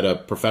stuff that a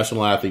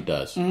professional athlete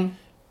does. Mm-hmm.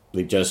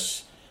 They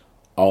just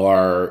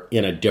are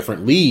in a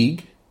different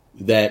league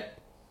that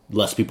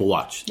less people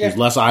watch. Yeah. There's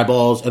less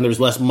eyeballs and there's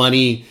less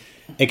money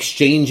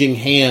exchanging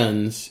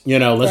hands,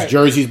 less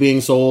jerseys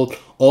being sold,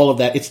 all of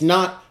that. It's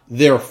not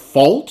their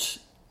fault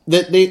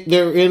that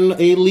they're in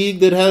a league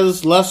that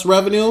has less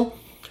revenue,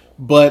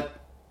 but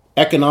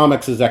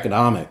economics is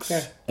economics.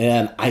 Yeah.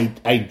 And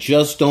I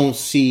just don't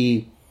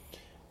see,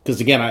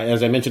 because again,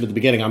 as I mentioned at the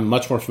beginning, I'm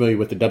much more familiar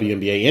with the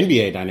WNBA,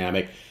 NBA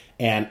dynamic.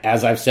 And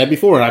as I've said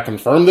before, and I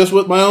confirmed this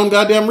with my own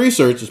goddamn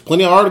research, there's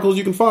plenty of articles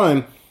you can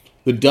find,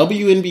 the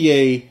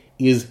WNBA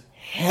is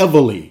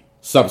heavily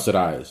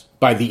subsidized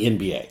by the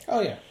NBA.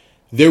 Oh, yeah.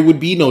 There would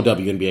be no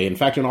WNBA. In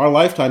fact, in our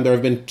lifetime, there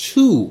have been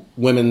 2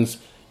 women's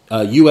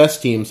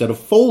U.S. teams that have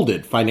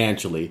folded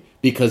financially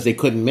because they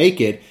couldn't make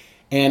it.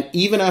 And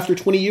even after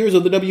 20 years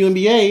of the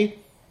WNBA,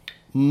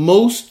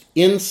 most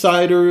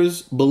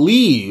insiders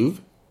believe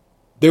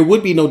there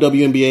would be no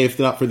WNBA if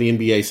not for the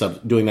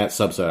NBA doing that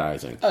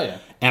subsidizing. Oh, yeah.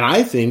 And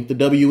I think the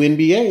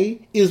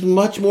WNBA is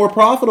much more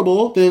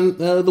profitable than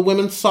the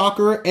women's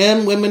soccer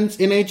and women's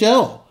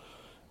NHL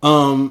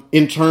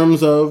in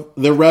terms of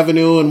their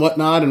revenue and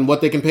whatnot and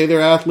what they can pay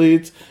their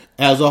athletes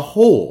as a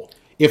whole.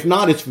 If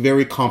not, it's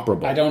very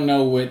comparable. I don't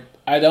know what...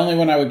 the only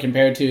one I would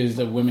compare it to is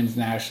the women's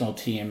national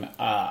team.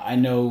 I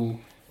know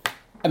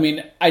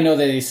that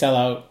they sell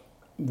out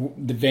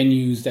the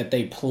venues that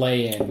they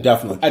play in.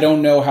 Definitely. I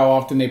don't know how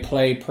often they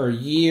play per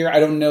year. I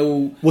don't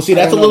know. Well, see,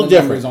 that's a little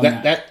different.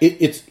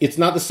 It's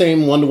not the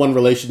same one-to-one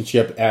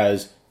relationship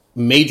as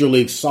Major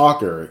League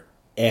Soccer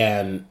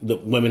and the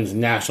women's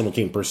national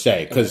team per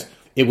se, because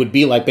it would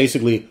be like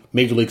basically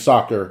Major League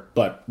Soccer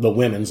but the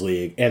women's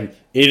league, and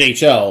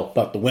NHL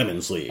but the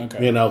women's league.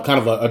 Okay. Kind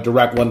of a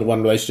direct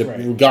one-to-one relationship,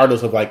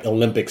 regardless of like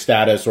Olympic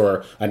status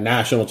or a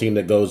national team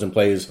that goes and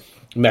plays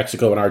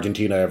Mexico and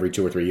Argentina every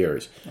 2 or 3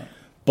 years. Right.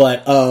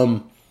 But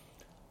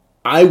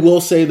I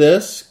will say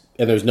this,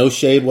 and there's no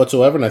shade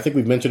whatsoever, and I think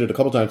we've mentioned it a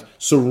couple times.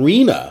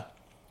 Serena,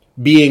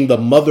 being the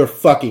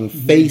motherfucking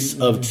face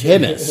of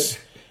tennis,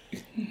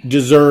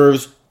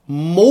 deserves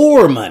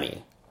more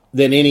money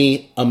than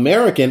any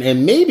American,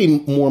 and maybe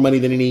more money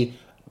than any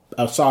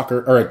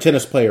soccer or a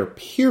tennis player,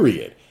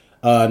 period.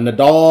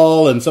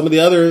 Nadal and some of the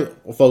other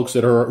folks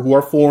who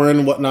are foreign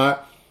and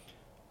whatnot,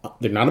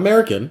 they're not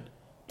American.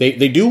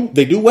 They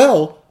do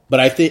well, but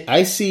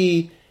I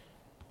see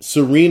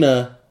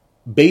Serena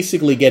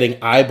basically getting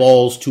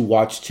eyeballs to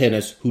watch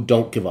tennis who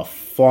don't give a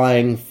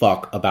flying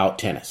fuck about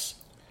tennis.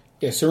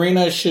 Yeah,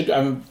 Serena should.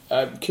 I'm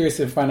curious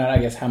to find out, I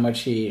guess, how much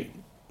she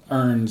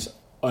earns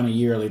on a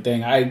yearly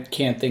thing. I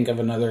can't think of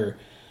another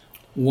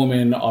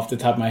woman off the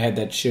top of my head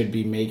that should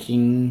be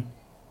making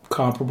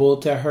comparable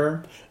to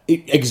her.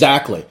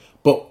 Exactly.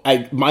 But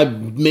my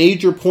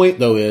major point,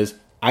 though, is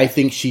I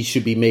think she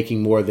should be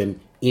making more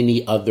than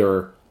any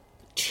other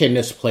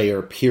tennis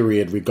player,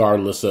 period,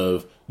 regardless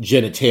of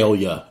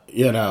genitalia,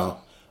 Yeah.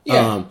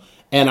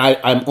 And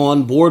I'm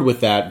on board with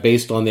that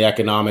based on the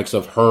economics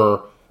of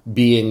her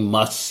being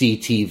must-see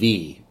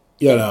TV,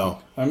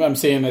 I'm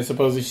saying that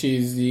supposedly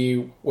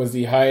she was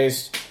the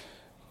highest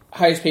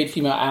paid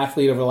female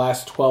athlete over the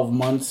last 12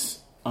 months,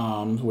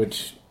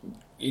 which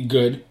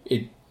good.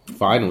 It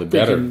finally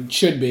better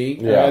should be.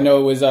 Yeah. I know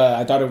it was.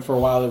 I thought for a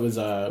while it was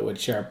not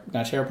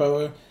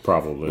Sharapova,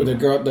 probably with the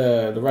girl,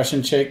 the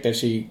Russian chick that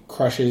she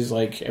crushes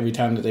like every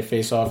time that they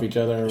face off each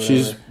other. Or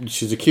she's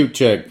a cute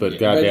chick, but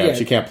goddamn,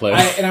 she can't play.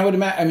 I would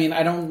imagine. I mean,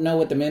 I don't know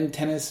what the men's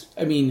tennis.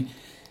 I mean,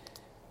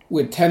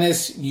 with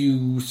tennis,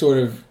 you sort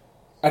of.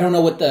 I don't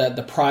know what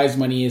the prize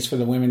money is for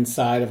the women's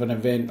side of an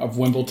event of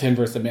Wimbledon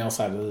versus the male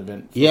side of the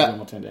event.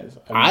 Wimbledon is.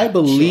 I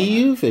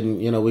believe, and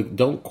we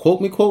don't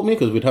quote me,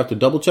 because we'd have to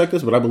double check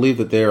this, but I believe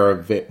that they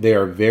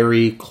are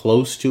very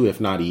close to,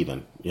 if not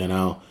even.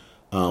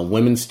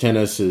 Women's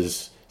tennis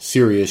is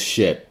serious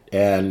shit,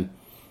 and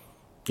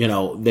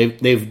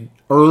they've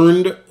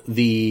earned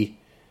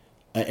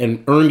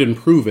and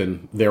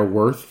proven their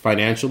worth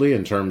financially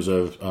in terms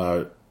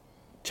of.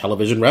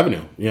 Television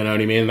revenue, you know what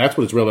I mean? And that's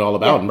what it's really all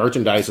about. Yeah.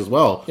 Merchandise as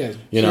well. Yeah,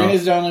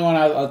 Serena's the only one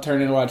I'll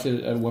turn in to watch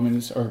a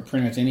women's or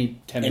pretty much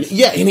any tennis.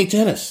 Any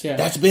tennis. Yeah.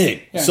 That's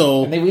big. Yeah.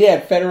 So and then we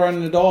had Federer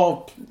and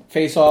Nadal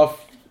face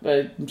off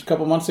a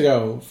couple months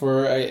ago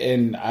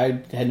and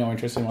I had no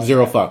interest in watching.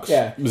 Zero fucks.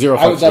 Yeah, zero.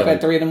 I was up at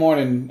 3 a.m.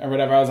 or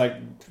whatever. I was like,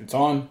 it's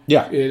on.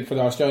 Yeah, for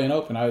the Australian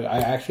Open. I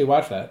actually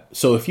watched that.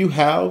 So if you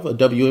have a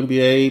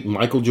WNBA,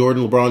 Michael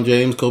Jordan, LeBron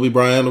James, Kobe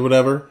Bryant, or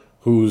whatever,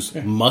 who's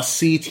must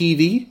see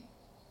TV.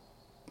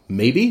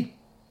 Maybe.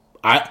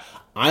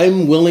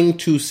 I'm willing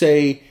to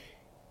say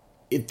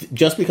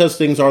just because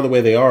things are the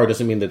way they are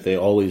doesn't mean that they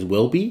always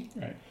will be.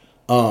 Right.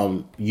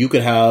 You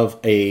could have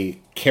a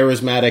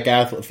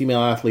charismatic female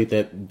athlete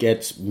that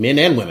gets men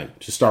and women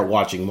to start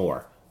watching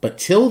more. But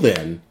till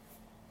then,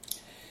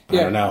 I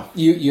don't know.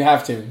 You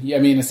have to. I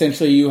mean,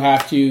 essentially you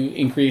have to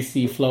increase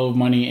the flow of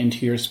money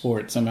into your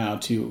sport somehow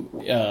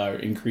to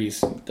increase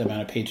the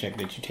amount of paycheck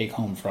that you take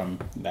home from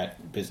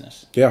that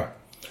business. Yeah.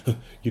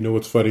 You know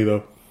what's funny,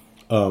 though?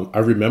 I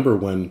remember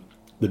when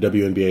the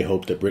WNBA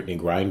hoped that Brittany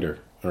Griner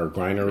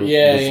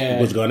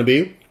was going to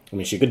be. I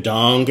mean, she could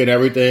dunk and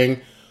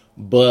everything,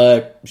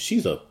 but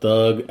she's a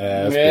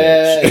thug-ass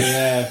bitch.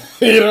 Yeah.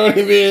 You know what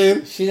I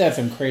mean? She's had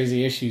some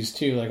crazy issues,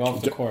 too, like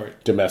off the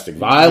court. Domestic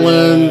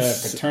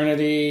violence.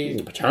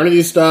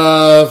 Paternity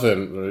stuff,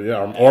 and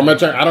or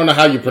maternity. I don't know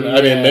how you pronounce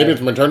it. I mean, maybe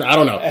it's maternity. I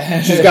don't know.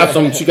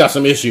 She got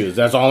some issues.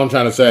 That's all I'm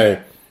trying to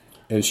say.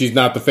 And she's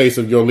not the face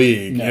of your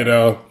league,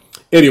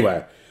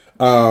 Anyway.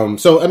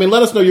 So, I mean,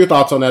 let us know your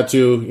thoughts on that,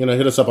 too.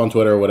 Hit us up on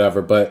Twitter or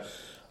whatever. But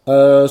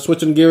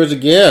switching gears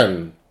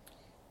again,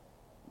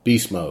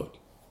 Beast Mode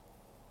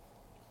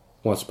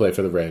wants to play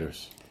for the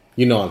Raiders.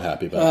 I'm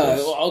happy about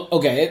this.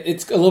 Okay,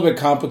 it's a little bit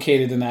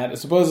complicated than that.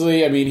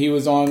 Supposedly, I mean,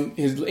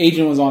 his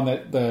agent was on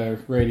the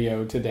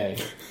radio today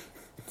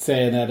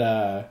saying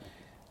that,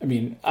 I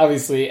mean,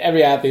 obviously,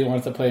 every athlete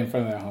wants to play in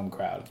front of their home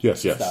crowd.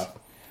 Yes. Stuff.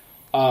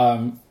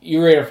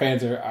 You Raider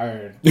fans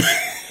are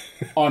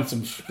on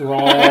some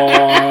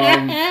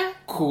strong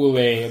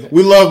Kool-Aid.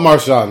 We love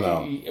Marshawn,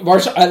 though.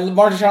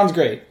 Marshawn's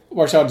great.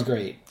 Marshawn's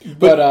great.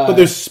 But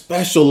there's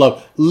special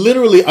love.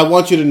 Literally, I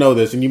want you to know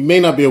this, and you may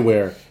not be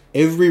aware,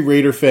 every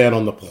Raider fan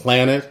on the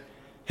planet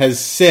has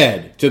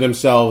said to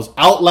themselves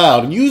out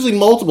loud, and usually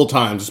multiple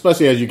times,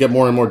 especially as you get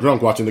more and more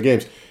drunk watching the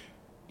games,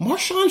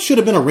 Marshawn should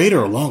have been a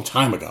Raider a long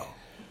time ago.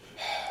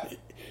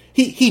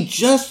 He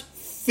just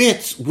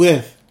fits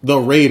with the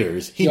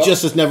Raiders. He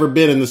just has never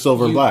been in the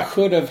silver and black. You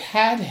could have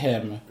had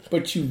him,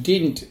 but you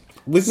didn't.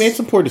 We've made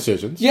some poor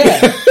decisions.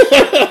 Yeah.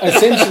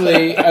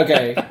 Essentially,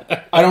 okay.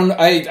 I don't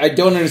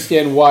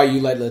understand why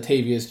you let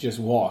Latavius just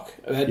walk.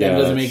 That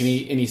doesn't make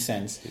any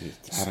sense.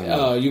 I don't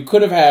know. You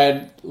could have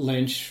had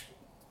Lynch.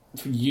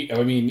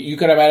 I mean, you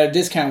could have had a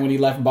discount when he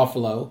left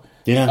Buffalo.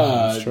 Yeah,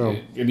 that's true.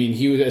 I mean,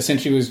 he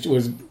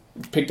was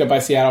picked up by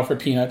Seattle for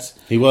peanuts.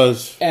 He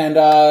was. And,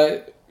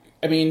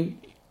 I mean,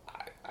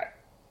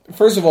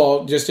 first of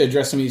all, just to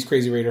address some of these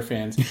crazy Raider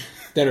fans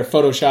that are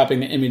photoshopping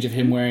the image of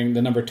him wearing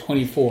the number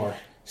 24.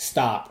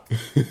 Stop.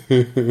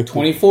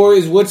 24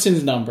 is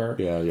Woodson's number.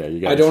 Yeah, you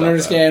got. I don't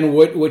understand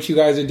what you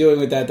guys are doing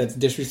with that. That's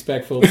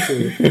disrespectful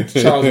to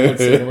Charles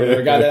Woodson, or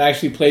whatever, a guy that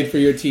actually played for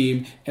your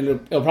team, and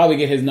it'll probably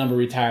get his number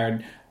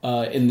retired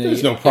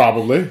There's no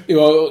probably.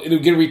 It'll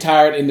get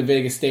retired in the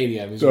Vegas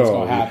Stadium. Is what's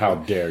going to happen. How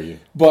dare you?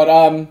 But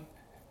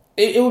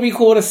it would be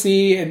cool to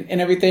see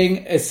and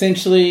everything.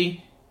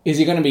 Essentially, is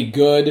he going to be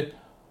good?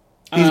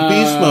 He's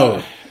beast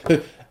mode.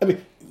 I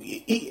mean,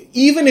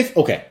 even if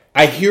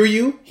I hear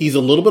you. He's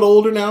a little bit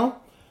older now,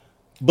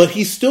 but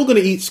he's still going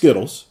to eat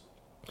Skittles.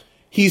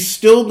 He's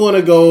still going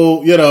to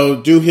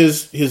go, do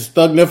his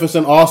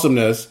thugnificent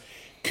awesomeness.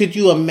 Could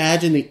you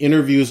imagine the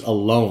interviews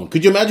alone?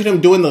 Could you imagine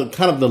him doing the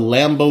kind of the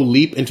Lambo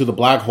leap into the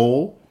black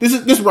hole?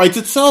 This writes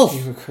itself.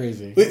 You're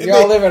crazy. You're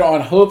all living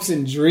on hopes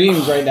and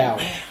dreams right now.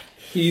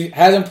 He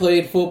hasn't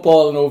played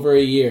football in over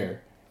a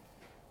year.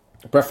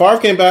 Brett Favre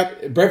came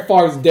back. Brett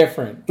Favre's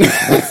different.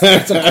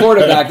 It's a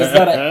quarterback. It's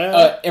not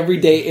a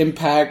everyday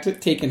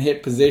impact, take and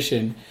hit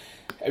position.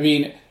 I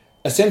mean,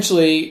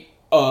 essentially,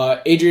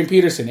 Adrian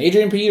Peterson.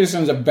 Adrian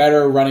Peterson's a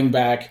better running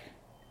back.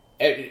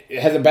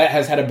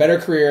 Has had a better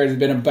career, has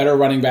been a better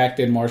running back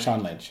than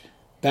Marshawn Lynch.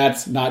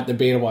 That's not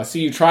debatable. I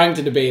see you trying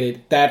to debate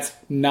it. That's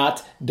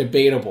not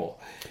debatable.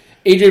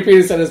 Adrian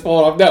Peterson has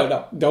fallen off.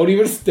 No, don't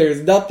even.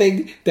 There's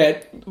nothing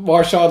that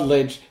Marshawn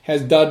Lynch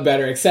has done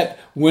better except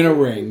win a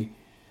ring.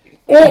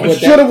 Oh,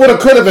 shoulda, woulda,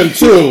 coulda been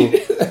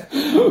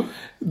too.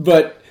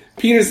 But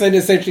Peterson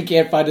essentially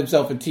can't find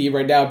himself a team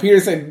right now.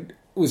 Peterson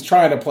was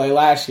trying to play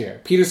last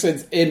year.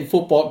 Peterson's in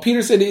football.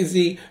 Peterson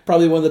is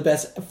probably one of the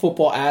best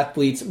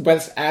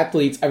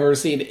athletes I've ever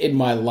seen in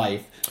my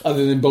life,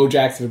 other than Bo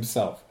Jackson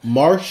himself.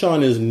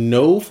 Marshawn is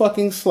no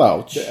fucking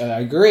slouch. I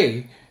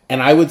agree.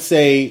 And I would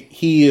say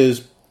he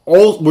is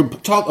all.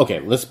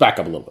 Let's back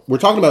up a little bit. We're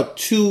talking about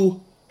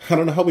two. I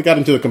don't know how we got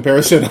into the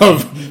comparison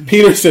of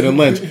Peterson and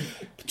Lynch.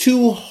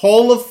 Two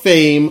Hall of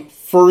Fame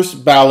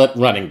first ballot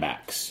running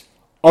backs.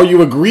 Are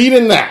you agreed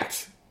in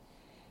that?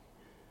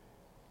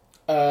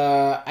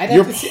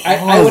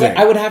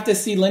 I would have to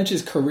see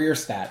Lynch's career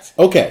stats.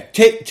 Okay,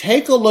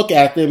 take a look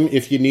at them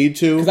if you need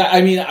to. Because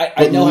I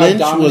know how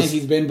dominant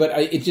he's been, but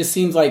it just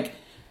seems like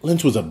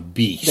Lynch was a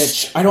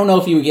beast. I don't know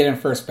if he would get in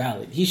first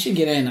ballot. He should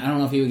get in. I don't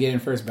know if he would get in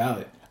first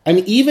ballot. I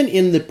mean, even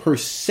in the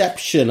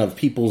perception of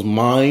people's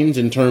minds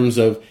in terms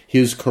of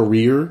his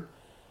career,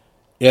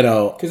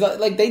 because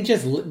they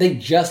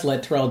just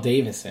let Terrell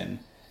Davis in.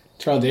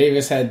 Terrell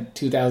Davis had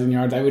 2,000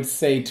 yards. I would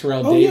say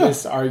Terrell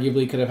Davis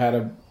arguably could have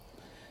had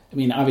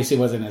obviously it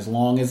wasn't as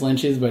long as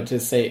Lynch's, but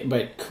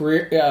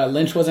career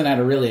Lynch wasn't at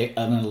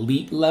an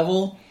elite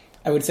level,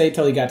 I would say,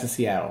 till he got to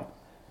Seattle.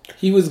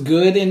 He was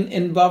good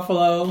in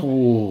Buffalo.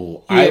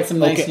 Ooh, he had some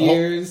nice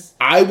years.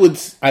 I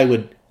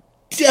would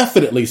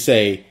definitely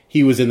say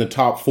he was in the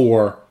top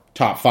 4,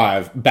 top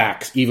 5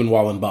 backs even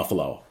while in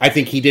Buffalo. I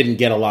think he didn't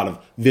get a lot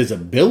of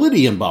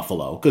visibility in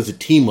Buffalo because the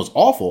team was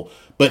awful,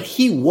 but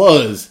he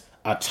was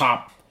a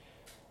top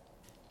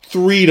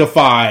 3 to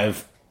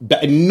 5,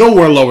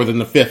 nowhere lower than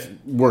the 5th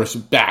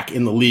worst back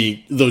in the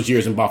league those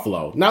years in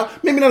Buffalo. Now,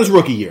 maybe not his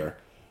rookie year,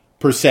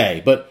 per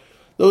se, but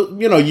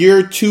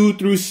year 2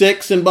 through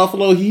 6 in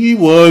Buffalo, he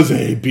was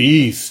a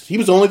beast. He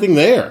was the only thing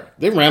there.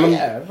 They ran him.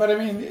 Yeah, but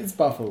it's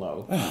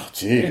Buffalo. Oh,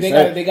 jeez.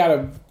 They got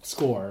to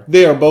score.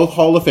 They are both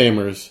Hall of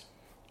Famers.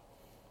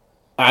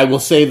 I will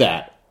say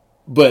that.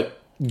 But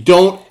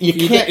if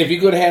you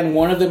could have had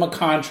one of them a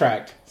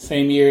contract,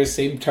 same years,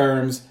 same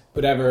terms,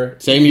 whatever.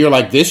 Same year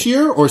like this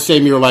year, or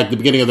same year like the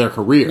beginning of their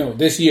career? No,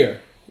 this year.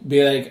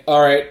 Be like,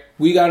 all right,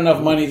 we got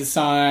enough money to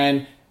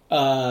sign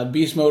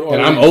Beast Mode.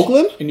 And I'm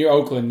Oakland? And you're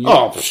Oakland.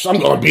 I'm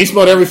going Beast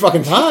Mode every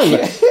fucking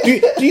time.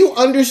 do you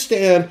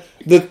understand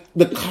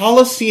the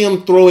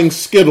Coliseum throwing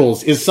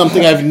Skittles is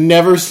something I've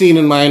never seen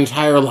in my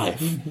entire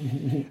life.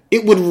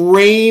 It would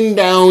rain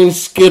down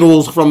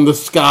Skittles from the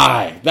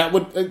sky.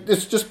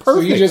 It's just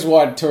perfect. So you just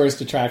want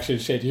tourist attraction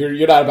shit.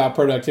 You're not about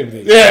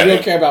productivity. Yeah. You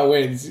don't care about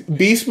wins.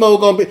 Beast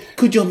Mode gonna be.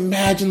 Could you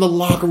imagine the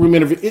locker room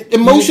interview?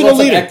 Emotional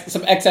leader.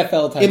 Some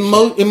XFL type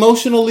shit.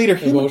 Emotional leader.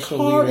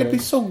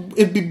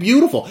 It'd be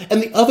beautiful.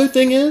 And the other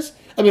thing is,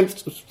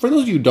 for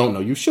those of you who don't know,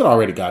 you should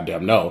already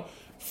goddamn know.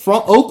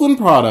 From Oakland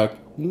product,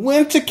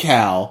 went to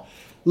Cal,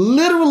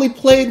 literally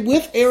played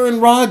with Aaron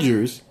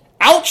Rodgers,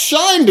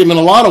 outshined him in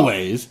a lot of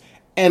ways,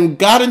 and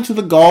got into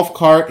the golf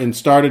cart and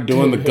started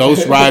doing the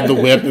ghost ride the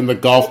whip in the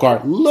golf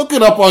cart. Look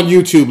it up on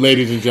YouTube,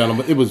 ladies and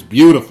gentlemen. It was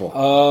beautiful.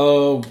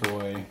 Oh,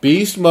 boy.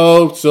 Beast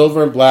Mode,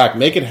 silver and black.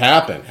 Make it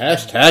happen.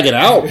 Hashtag it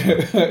out.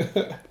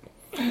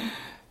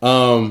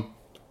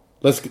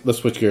 Let's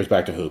switch gears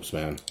back to hoops,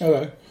 man.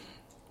 Okay.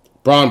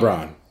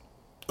 Bron,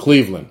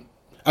 Cleveland.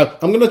 I'm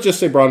going to just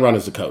say Bron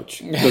is the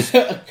coach. Because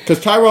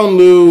Tyronn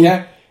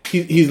Lue,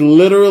 he's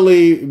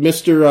literally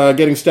Mr.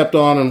 Getting stepped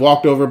on and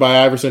walked over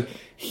by Iverson.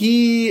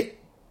 He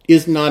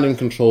is not in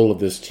control of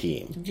this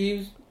team.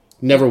 Jeez.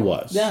 Never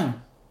was. Yeah.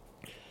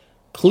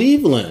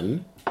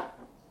 Cleveland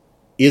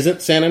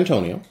isn't San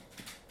Antonio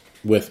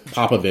with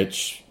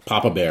Popovich,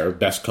 Papa Bear,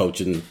 best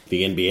coach in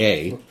the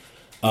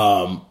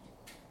NBA,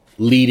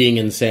 leading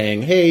and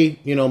saying, hey,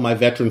 my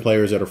veteran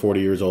players that are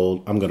 40 years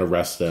old, I'm going to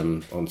rest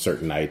them on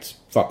certain nights.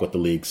 Fuck what the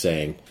league's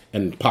saying.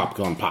 And pop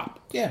gone pop.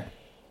 Yeah.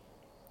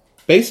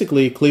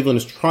 Basically, Cleveland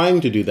is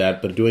trying to do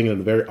that, but doing it in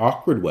a very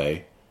awkward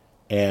way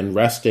and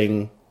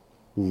resting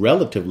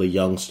relatively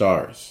young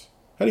stars.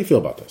 How do you feel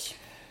about this?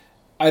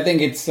 I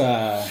think it's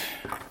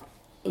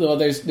well.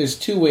 There's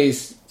two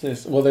ways.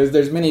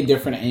 There's many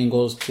different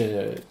angles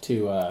to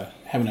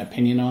have an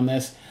opinion on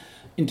this.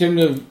 In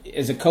terms of,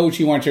 as a coach,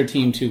 you want your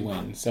team to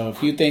win. So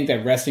if you think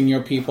that resting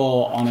your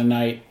people on a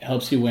night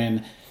helps you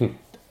win,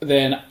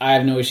 then I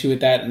have no issue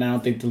with that, and I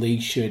don't think the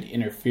league should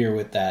interfere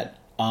with that.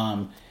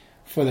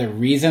 For the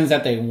reasons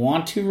that they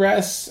want to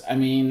rest, I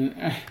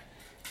mean,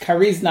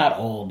 Kyrie's not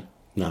old.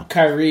 No.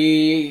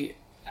 Kyrie,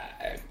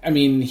 I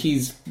mean,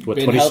 he's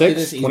been healthy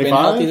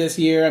this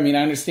year. I mean,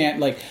 I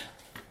understand,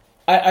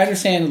 I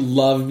understand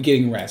Love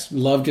getting rest.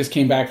 Love just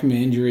came back from an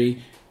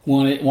injury.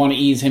 Want to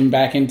ease him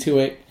back into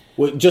it.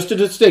 Well, just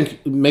to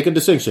make a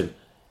distinction.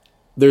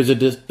 There's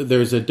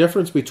a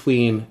difference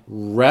between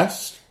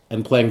rest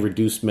and playing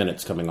reduced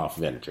minutes coming off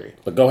of injury.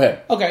 But go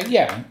ahead. Okay,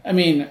 yeah. I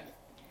mean,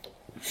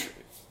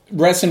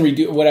 rest and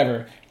reduce,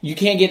 whatever. You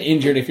can't get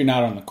injured if you're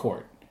not on the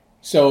court.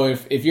 So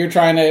if you're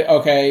trying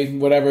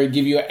to,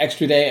 give you an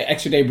extra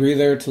day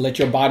breather to let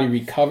your body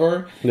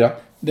recover,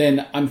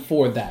 then I'm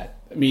for that.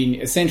 I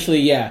mean,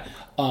 essentially,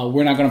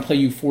 we're not going to play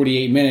you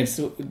 48 minutes.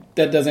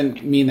 That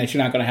doesn't mean that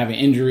you're not going to have an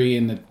injury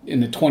in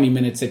the 20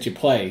 minutes that you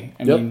play.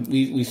 I mean,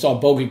 we saw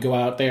Bogut go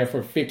out there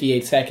for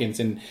 58 seconds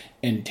and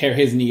tear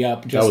his knee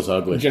up. That was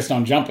ugly. Just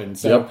on jumping.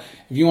 So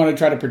if you want to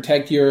try to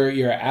protect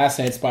your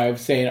assets by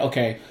saying,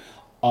 okay,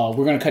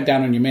 we're going to cut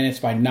down on your minutes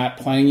by not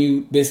playing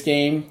you this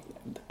game,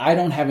 I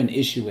don't have an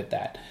issue with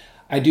that.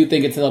 I do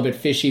think it's a little bit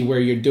fishy where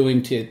you're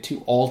doing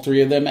to all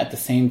three of them at the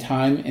same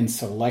time in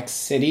select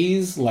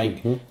cities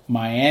like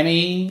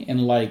Miami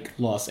and like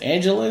Los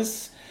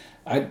Angeles.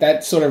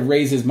 That sort of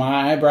raises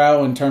my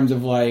eyebrow in terms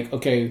of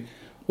okay,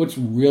 what's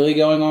really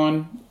going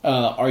on?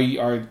 Are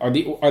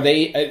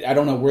they? I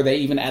don't know. Were they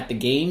even at the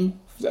game?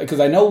 Because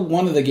I know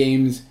one of the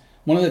times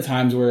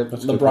where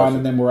LeBron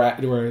and them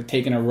were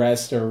taking a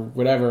rest or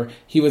whatever,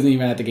 he wasn't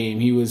even at the game.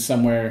 He was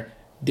somewhere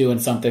doing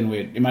something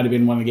with. It might have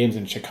been one of the games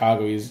in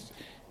Chicago. He's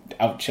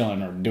out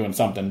chilling or doing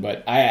something,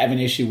 but I have an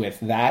issue with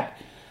that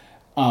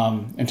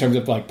in terms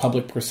of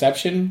public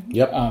perception.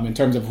 In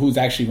terms of who's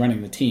actually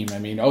running the team. I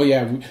mean,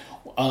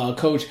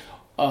 coach,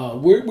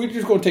 we're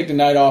just going to take the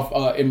night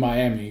off in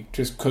Miami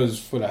just because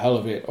for the hell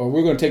of it, or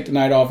we're going to take the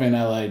night off in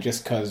LA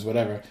just because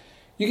whatever.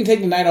 You can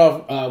take the night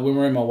off when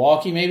we're in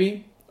Milwaukee,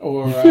 maybe,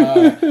 or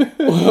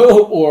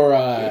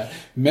or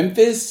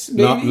Memphis,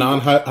 maybe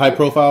non-high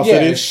profile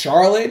cities,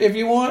 Charlotte if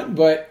you want,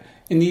 but.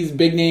 In these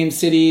big name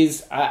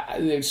cities,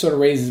 it sort of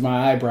raises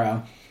my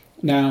eyebrow.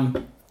 Now,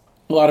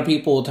 a lot of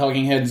people,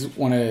 talking heads,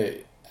 want to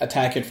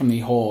attack it from the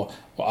whole,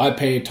 I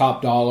pay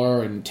top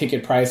dollar and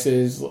ticket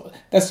prices.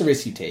 That's the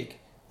risk you take.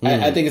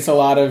 I think it's a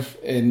lot of,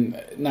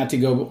 and not to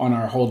go on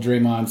our whole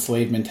Draymond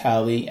slave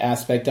mentality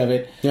aspect of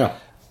it. Yeah.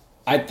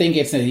 I think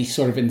it's a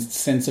sort of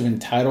sense of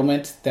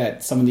entitlement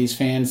that some of these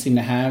fans seem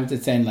to have.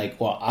 That's saying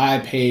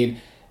I paid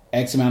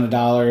X amount of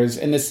dollars,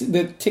 and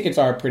the tickets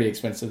are pretty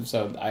expensive.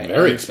 So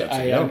very expensive.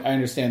 I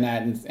understand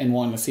that and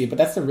want to see it, but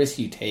that's the risk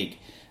you take.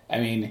 I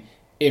mean,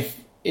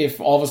 if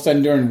all of a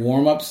sudden during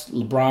warm-ups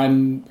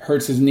LeBron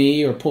hurts his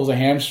knee or pulls a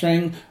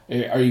hamstring,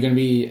 are you going to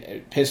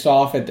be pissed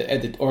off at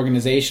the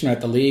organization or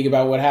at the league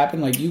about what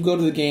happened? You go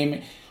to the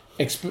game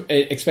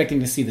expecting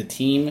to see the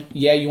team.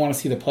 Yeah, you want to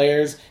see the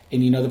players,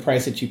 and you know the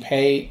price that you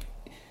pay.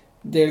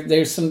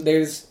 There's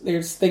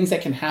things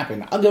that can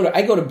happen.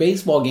 I go to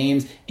baseball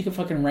games. It could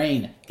fucking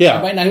rain.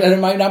 Yeah, it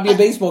might not be a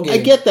baseball game. I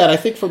get that. I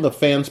think from the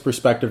fans'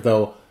 perspective,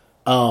 though,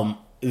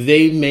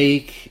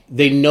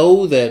 they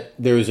know that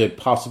there's a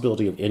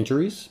possibility of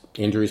injuries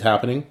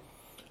happening,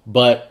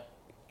 but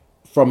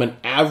from an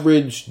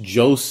average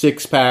Joe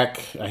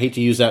Sixpack, I hate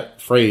to use that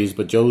phrase,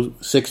 but Joe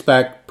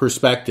Sixpack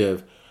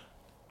perspective,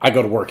 I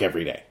go to work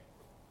every day.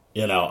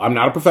 I'm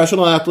not a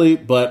professional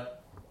athlete, but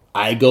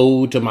I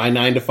go to my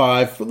 9 to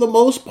 5 for the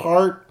most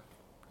part,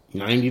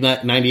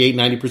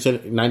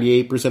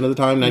 98% of the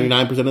time,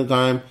 99% of the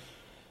time.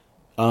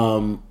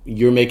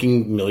 You're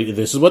making millions.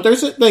 This is what they're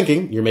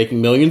thinking. You're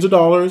making millions of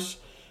dollars.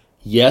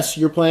 Yes,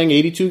 you're playing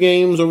 82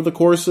 games over the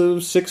course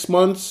of 6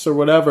 months or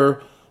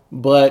whatever,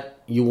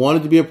 but you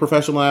wanted to be a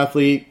professional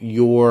athlete.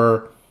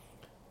 You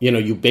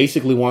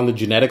basically won the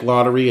genetic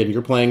lottery and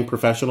you're playing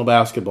professional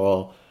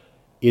basketball.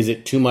 Is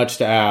it too much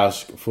to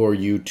ask for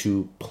you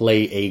to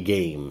play a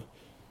game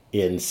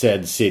in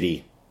said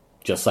city,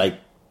 just like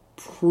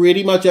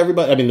pretty much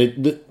everybody? I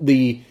mean,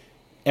 the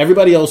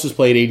everybody else has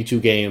played 82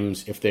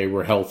 games if they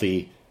were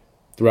healthy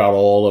throughout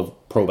all of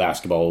pro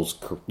basketball's,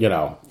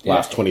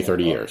 last 20,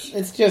 30 years.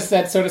 It's just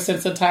that sort of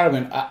sense of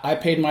entitlement. I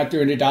paid my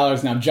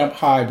 $300. Now jump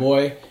high,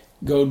 boy.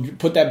 Go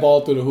put that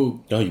ball through the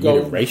hoop. No, you go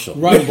made it racial.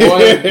 Run,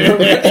 boy.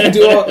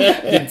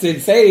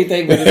 Didn't say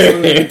anything, but it's sort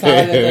of the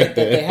entitlement that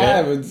they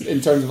have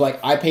in terms of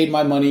I paid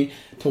my money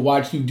to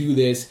watch you do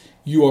this.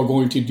 You are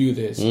going to do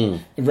this.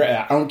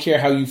 I don't care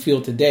how you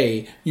feel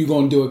today. You're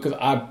going to do it because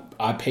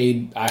I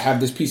paid. I have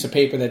this piece of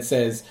paper that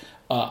says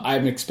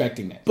I'm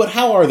expecting it. But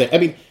how are they? I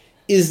mean,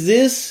 is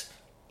this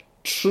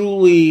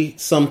truly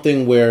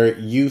something where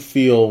you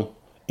feel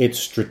it's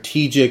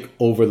strategic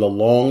over the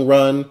long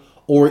run,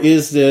 or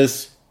is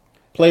this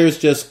players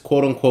just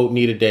quote unquote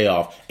need a day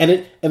off.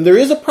 And there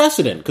is a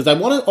precedent, because I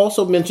want to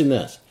also mention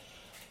this.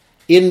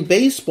 In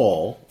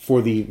baseball,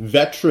 for the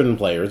veteran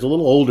players, the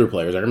little older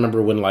players, I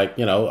remember when,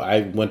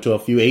 I went to a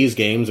few A's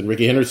games and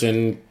Ricky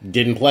Henderson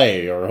didn't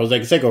play, or Jose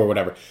Canseco or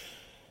whatever.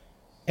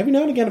 Every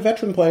now and again, a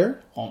veteran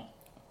player,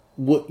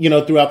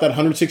 throughout that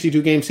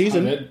 162 game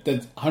season.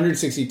 That's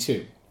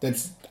 162.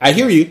 I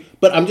hear you,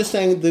 but I'm just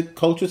saying the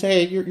coach would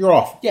say, hey, you're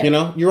off.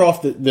 Yeah. You're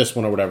off this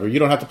one or whatever. You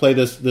don't have to play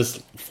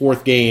this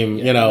fourth game,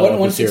 of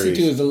the series.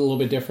 162 is a little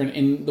bit different,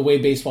 and the way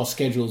baseball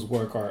schedules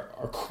work are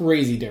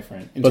crazy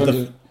different. And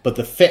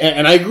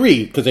I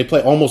agree, because they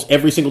play almost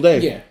every single day.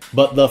 Yeah.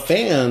 But the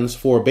fans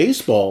for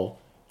baseball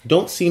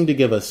don't seem to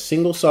give a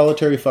single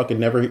solitary fucking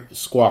never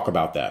squawk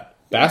about that.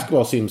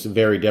 Basketball seems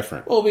very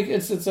different. Well,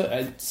 because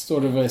it's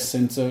sort of a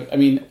sense of,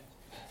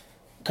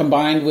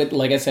 combined with,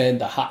 like I said,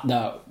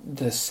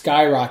 the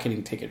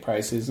skyrocketing ticket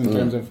prices in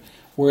terms of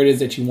where it is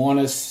that you want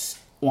to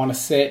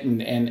sit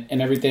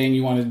and everything.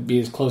 You want to be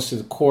as close to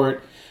the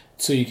court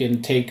so you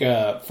can take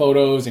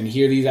photos and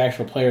hear these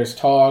actual players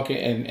talk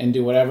and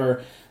do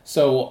whatever.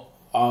 So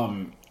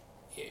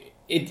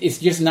it's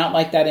just not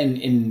like that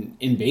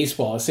in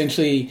baseball.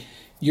 Essentially,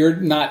 you're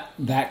not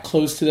that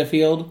close to the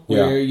field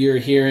where you're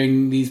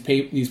hearing these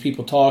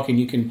people talk, and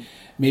you can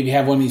maybe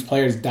have one of these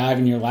players dive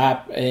in your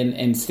lap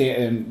and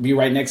stay and be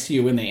right next to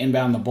you when they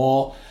inbound the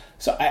ball.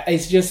 So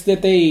it's just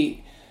that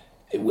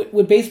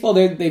with baseball,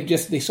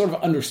 they sort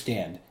of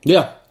understand.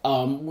 Yeah.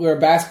 Where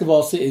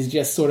basketball is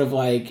just sort of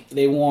like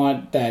they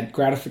want that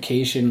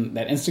gratification,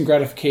 that instant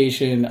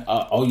gratification.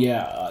 I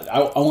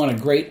want a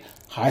great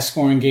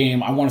high-scoring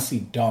game. I want to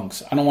see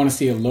dunks. I don't want to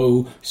see a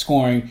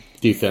low-scoring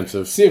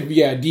defensive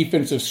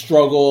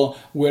struggle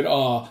with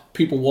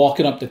people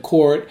walking up the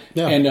court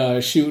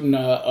and shooting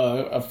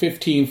a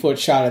 15-foot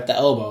shot at the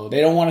elbow.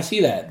 They don't want to see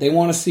that. They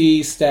want to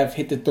see Steph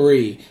hit the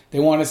three. They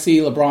want to see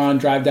LeBron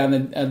drive down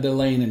the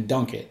lane and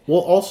dunk it.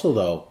 Well, also,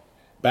 though,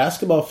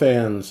 basketball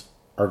fans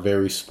are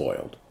very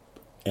spoiled.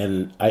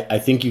 And I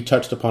think you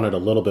touched upon it a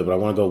little bit, but I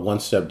want to go one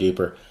step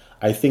deeper.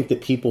 I think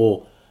that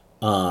people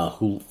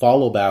who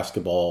follow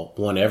basketball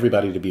want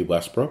everybody to be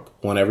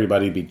Westbrook, want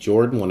everybody to be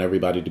Jordan, want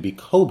everybody to be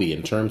Kobe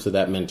in terms of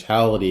that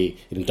mentality,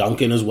 and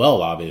Duncan as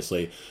well,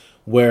 obviously,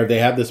 where they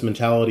have this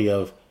mentality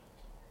of,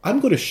 I'm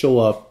going to show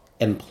up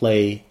and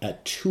play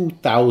at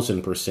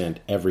 2,000%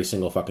 every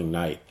single fucking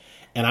night.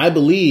 And I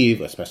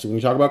believe, especially when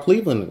you talk about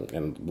Cleveland,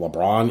 and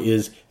LeBron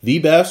is the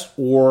best,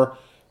 or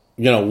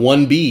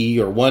 1B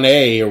or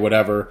 1A or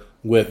whatever,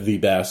 with the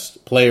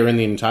best player in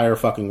the entire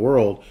fucking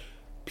world,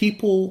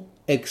 people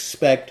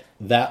expect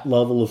that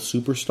level of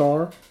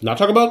superstar, not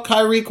talking about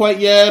Kyrie quite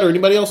yet or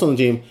anybody else on the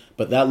team,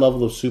 but that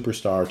level of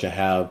superstar to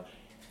have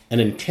an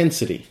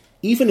intensity,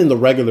 even in the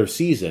regular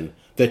season,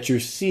 that you're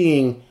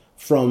seeing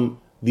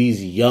from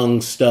these young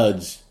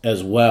studs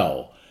as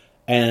well.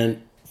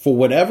 And for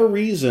whatever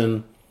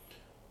reason,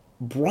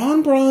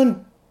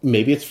 Bron,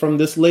 maybe it's from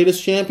this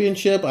latest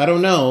championship, I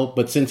don't know,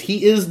 but since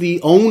he is the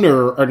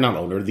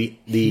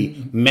the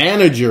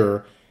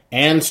manager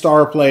and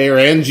star player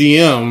and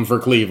GM for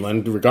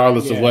Cleveland,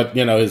 regardless of what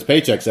his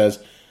paycheck says,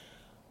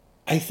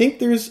 I think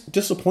there's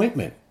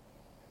disappointment,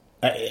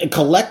 a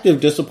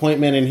collective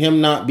disappointment in him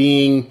not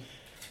being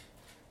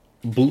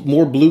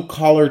more blue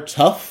collar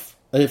tough,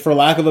 for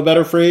lack of a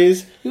better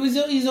phrase.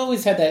 He's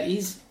always had that.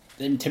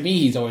 To me,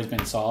 he's always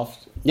been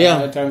soft.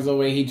 Yeah, in terms of the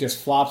way he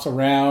just flops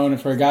around.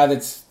 And for a guy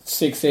that's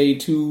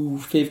 6'8",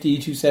 250,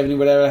 270,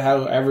 whatever,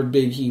 however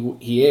big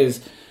he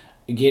is,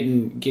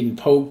 getting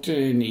poked,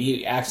 and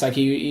he acts like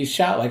he's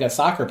shot like a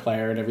soccer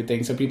player and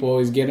everything. So people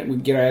always get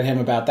at him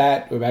about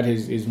that, about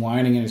his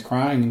whining and his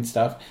crying and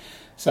stuff.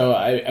 So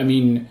I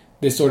mean,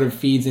 this sort of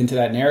feeds into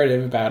that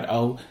narrative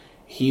about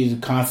he's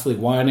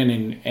constantly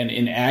whining and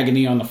in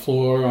agony on the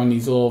floor on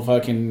these little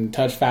fucking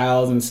touch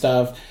fouls and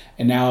stuff.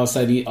 And now all of a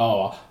sudden,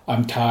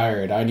 I'm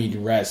tired, I need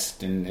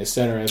rest, and et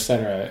cetera, et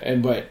cetera.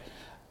 But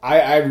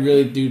I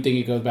really do think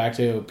it goes back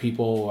to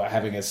people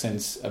having a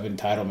sense of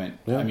entitlement.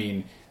 Yeah. I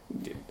mean,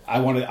 I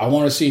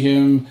want to see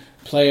him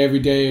play every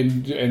day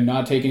and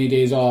not take any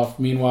days off.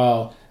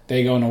 Meanwhile,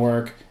 they going to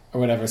work or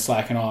whatever,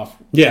 slacking off.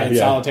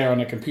 Solitaire on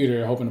the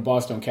computer, hoping the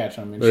boss don't catch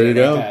them and shit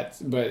like that.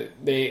 But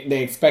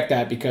they expect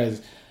that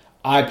because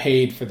I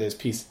paid for this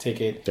piece of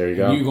ticket. There you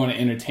go. You're going to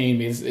entertain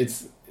me.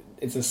 It's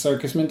a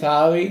circus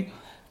mentality.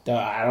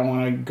 I don't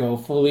want to go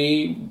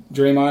fully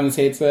Draymond and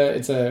say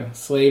it's a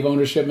slave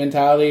ownership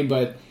mentality,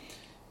 but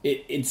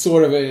it's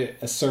sort of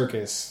a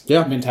circus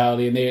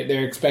mentality, and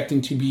they're expecting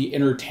to be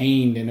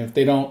entertained, and if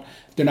they're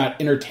not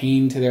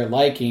entertained to their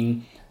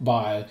liking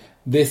by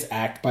this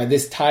act, by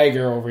this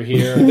tiger over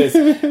here,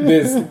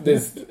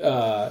 this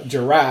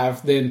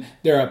giraffe, then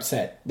they're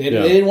upset. They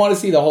didn't want to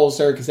see the whole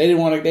circus. They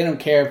don't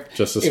care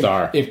just a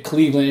star. If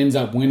Cleveland ends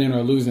up winning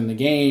or losing the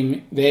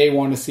game, they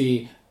want to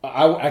see.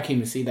 I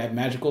came to see that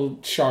magical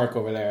shark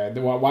over there.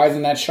 Why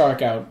isn't that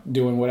shark out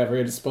doing whatever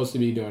it is supposed to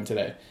be doing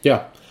today?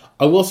 Yeah,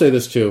 I will say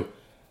this too.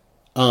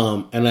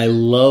 And I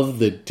love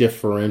the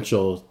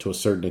differential to a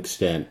certain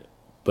extent,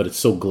 but it's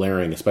so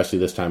glaring, especially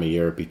this time of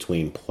year,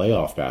 between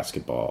playoff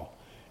basketball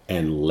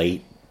and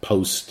late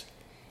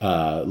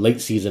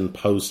season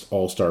post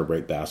All-Star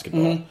break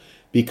basketball,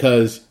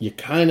 because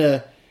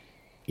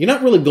you're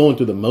not really going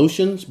through the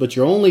motions, but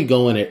you're only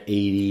going at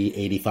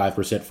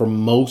 80-85% for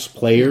most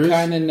players. You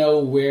kind of know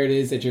where it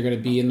is that you're going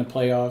to be in the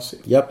playoffs.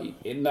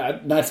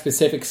 Yep. Not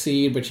specific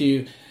seed, but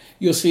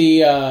you'll see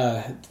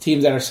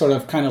teams that are sort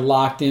of kind of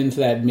locked into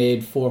that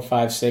mid 4,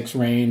 5, 6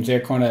 range.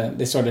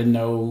 They sort of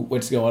know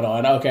what's going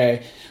on.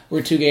 Okay,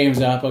 we're 2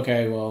 games up.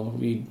 Okay, well,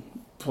 we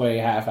play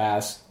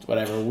half-assed,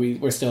 whatever.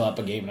 We're still up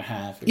a game and a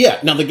half. Yeah.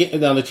 Now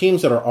the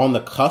teams that are on the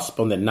cusp,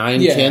 on the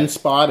 9-10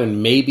 spot,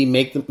 and maybe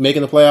making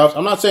the playoffs.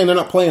 I'm not saying they're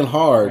not playing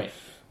hard, right,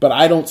 but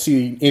I don't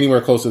see anywhere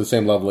close to the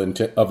same level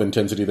of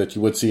intensity that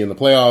you would see in the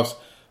playoffs.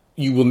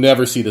 You will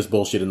never see this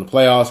bullshit in the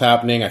playoffs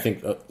happening. I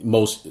think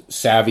most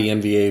savvy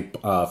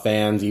NBA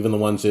fans, even the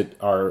ones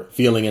that are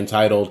feeling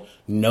entitled,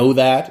 know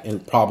that,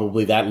 and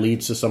probably that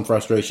leads to some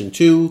frustration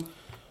too.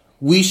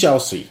 We shall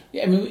see.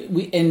 Yeah, I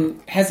mean,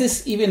 and has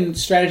this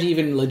strategy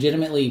even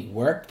legitimately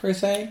worked per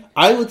se?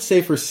 I would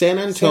say for San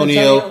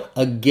Antonio,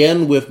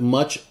 again with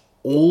much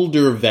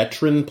older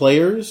veteran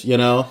players,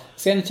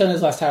 San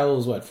Antonio's last title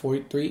was what, 4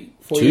 2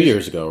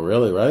 years ago,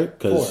 really, right?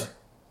 4.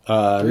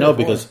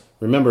 Because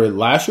remember,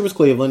 last year was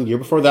Cleveland. Year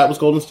before that was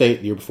Golden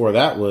State. The year before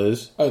that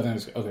was so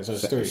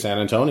it's 3. San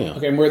Antonio.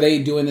 Okay, and were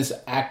they doing this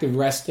active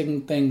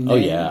resting thing? Oh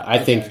yeah, I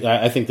think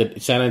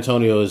that San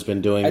Antonio has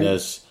been doing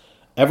this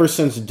ever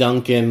since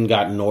Duncan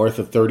got north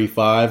of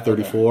 35,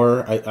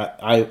 34. Okay.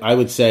 I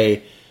would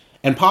say,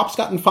 and Pop's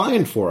gotten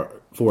fined for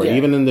it,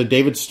 even in the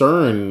David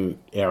Stern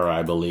era,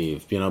 I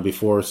believe.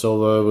 Before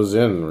Silver was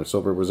in.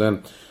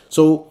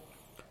 So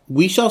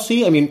we shall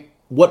see. I mean,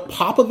 what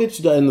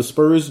Popovich and the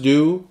Spurs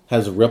do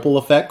has ripple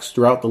effects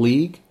throughout the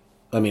league.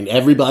 I mean,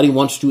 everybody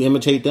wants to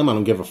imitate them. I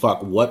don't give a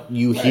fuck what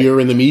you hear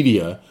in the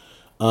media.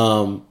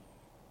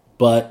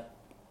 But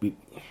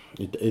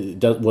it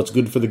does, what's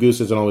good for the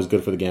goose isn't always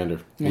good for the gander.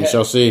 We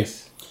shall see.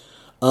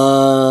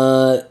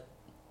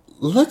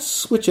 Let's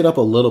switch it up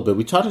a little bit.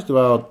 We talked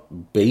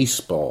about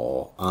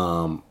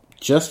baseball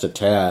just a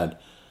tad.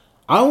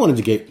 I wanted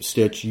to get,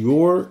 Stitch,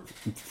 your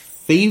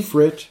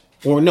favorite,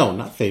 or no,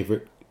 not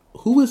favorite,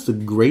 who is the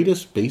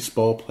greatest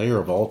baseball player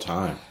of all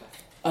time?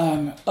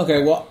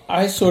 Okay, well,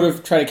 I sort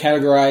of try to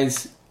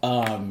categorize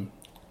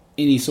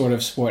any sort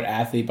of sport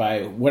athlete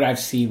by what I've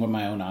seen with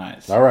my own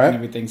eyes. All right. And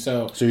everything.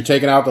 So you're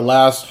taking out the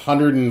last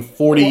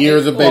 140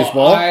 years of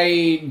baseball?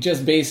 I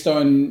just based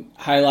on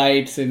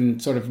highlights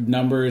and sort of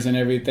numbers and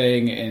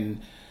everything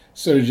and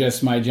sort of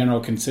just my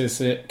general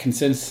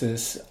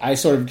consensus, I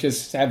sort of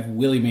just have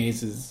Willie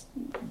Mays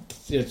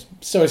it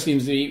sort of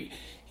seems to be,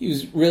 he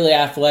was really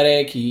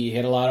athletic. He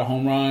hit a lot of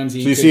home runs.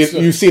 You've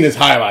seen his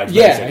highlights.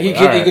 Yeah,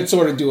 he could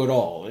sort of do it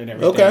all and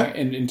everything. Okay.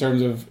 In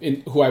terms of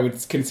who I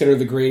would consider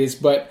the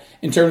greatest, but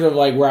in terms of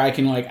like where I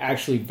can like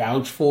actually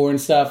vouch for and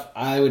stuff,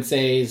 I would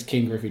say is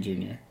King Griffey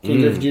Jr.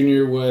 King Griffey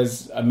Jr.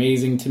 was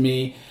amazing to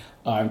me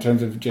in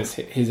terms of just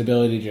his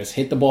ability to just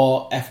hit the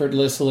ball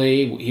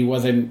effortlessly. He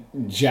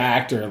wasn't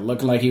jacked or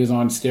looking like he was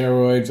on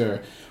steroids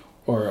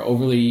or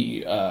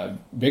overly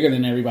bigger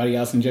than everybody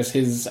else, and just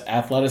his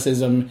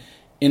athleticism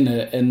in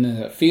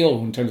the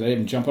field in terms of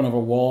him jumping over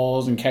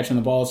walls and catching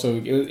the ball. So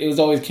it was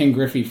always King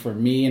Griffey for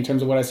me in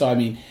terms of what I saw. I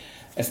mean,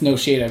 that's no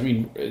shade. I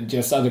mean,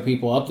 just other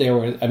people up there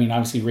were, I mean,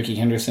 obviously Ricky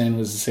Henderson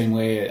was the same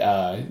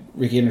way.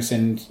 Ricky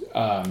Henderson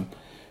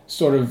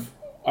sort of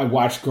I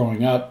watched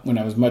growing up when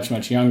I was much,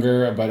 much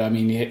younger. But, I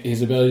mean,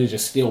 his ability to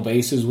just steal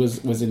bases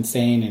was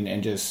insane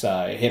and just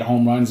hit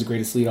home runs, the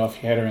greatest leadoff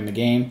hitter in the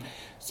game.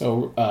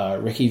 So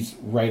Ricky's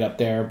right up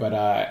there.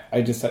 But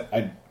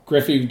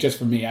Griffey, just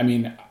for me, I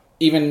mean,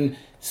 even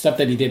stuff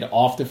that he did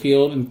off the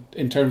field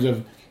in terms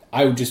of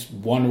I would just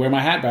want to wear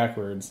my hat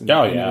backwards and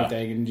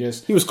everything, and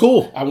just he was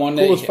cool. I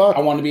wanted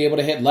to be able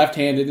to hit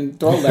left-handed and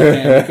throw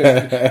left-handed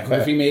because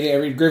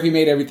Griffey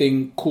made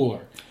everything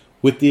cooler.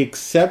 With the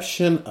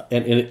exception,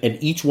 and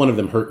each one of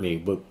them hurt me,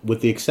 but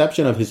with the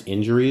exception of his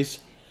injuries,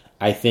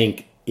 I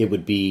think it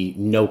would be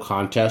no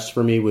contest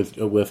for me with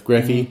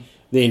Griffey. Mm-hmm.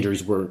 The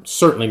injuries were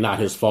certainly not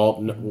his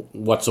fault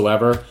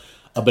whatsoever,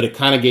 but it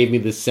kind of gave me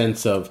this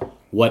sense of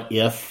what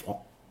if,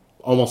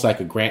 almost like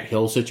a Grant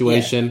Hill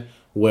situation,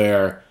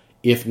 where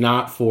if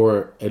not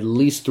for at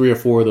least 3 or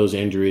 4 of those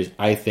injuries,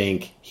 I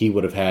think he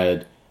would have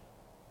had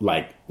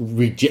like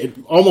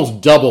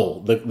almost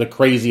double the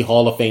crazy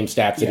Hall of Fame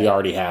stats that he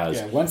already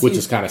has, which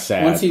is kind of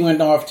sad. Once he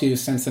went off to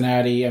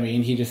Cincinnati, I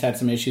mean, he just had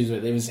some issues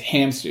with it. Was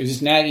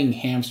just nagging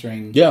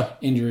hamstring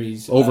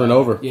injuries over and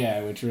over.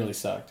 Yeah, which really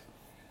sucked.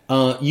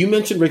 You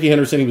mentioned Ricky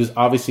Henderson. He was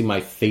obviously my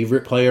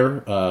favorite player,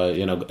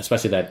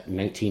 especially that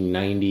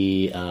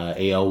 1990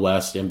 AL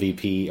West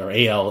MVP or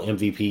AL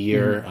MVP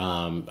year.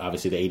 Mm-hmm.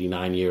 Obviously, the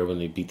 89 year when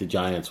they beat the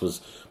Giants was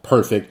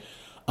perfect.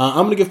 I'm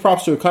going to give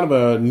props to kind of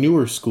a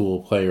newer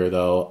school player,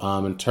 though,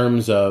 in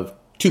terms of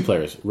 2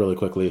 players, really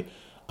quickly.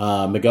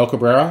 Miguel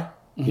Cabrera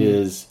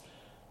is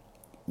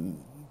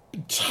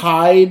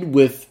tied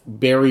with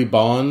Barry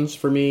Bonds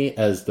for me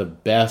as the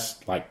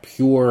best, like,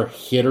 pure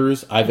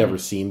hitters I've ever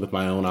seen with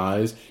my own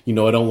eyes. I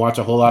don't watch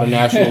a whole lot of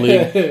National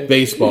League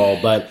baseball,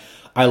 but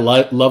I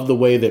love the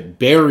way that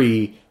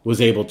Barry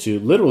was able to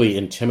literally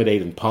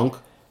intimidate and punk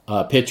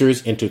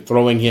pitchers into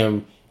throwing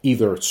him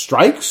either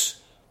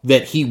strikes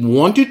that he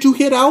wanted to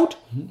hit out,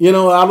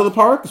 out of the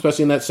park,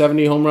 especially in that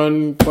 70 home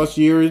run plus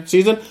year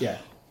season. Yeah.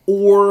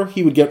 Or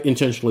he would get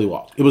intentionally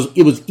walked. It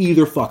was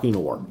either fucking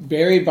or.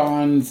 Barry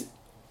Bonds,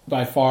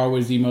 by far,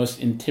 was the most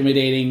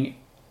intimidating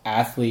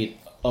athlete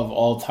of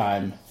all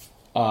time.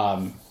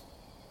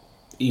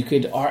 You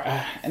could,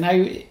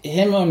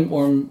 him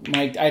or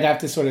Mike, I'd have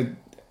to sort of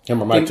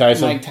him or Mike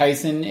Tyson, Mike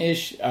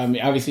Tyson-ish.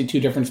 Obviously, two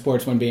different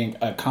sports. One being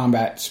a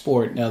combat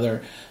sport, and the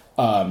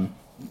other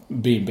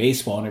being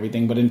baseball and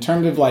everything. But in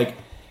terms of like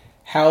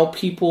how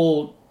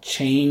people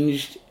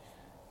changed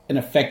and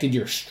affected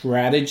your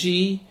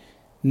strategy,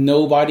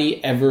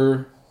 nobody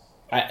ever.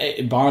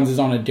 Bonds is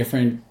on a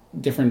different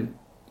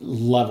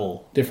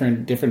level,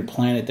 different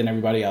planet than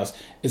everybody else.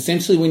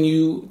 Essentially, when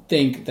you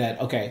think that,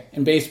 okay,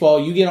 in baseball,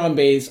 you get on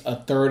base a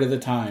third of the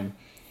time.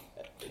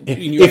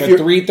 You have a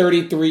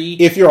 333.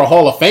 If you're a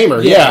Hall of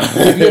Famer, yeah.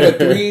 If you have a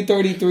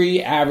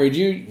 333 average,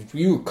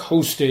 you're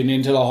coasting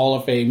into the Hall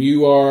of Fame.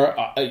 You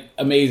are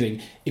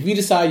amazing. If you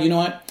decide, you know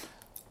what,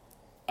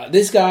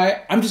 this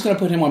guy, I'm just going to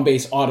put him on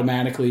base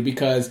automatically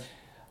because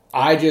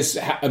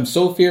I'm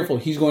so fearful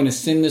he's going to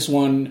send this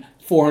one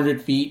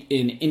 400 feet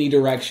in any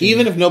direction.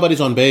 Even if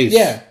nobody's on base.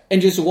 Yeah,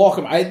 and just walk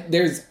him.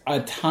 There's a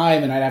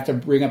time, and I'd have to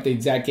bring up the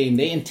exact game,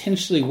 they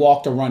intentionally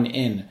walked a run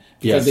in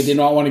because they did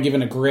not want to give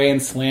in a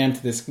grand slam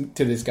to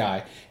this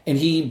guy. And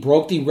he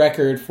broke the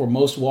record for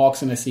most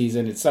walks in a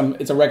season. It's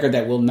a record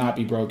that will not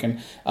be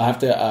broken. I'll have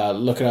to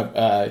look it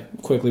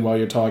up quickly while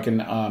you're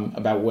talking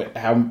about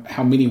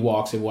how many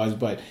walks it was,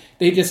 but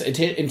they just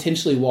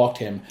intentionally walked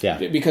him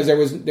because there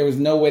was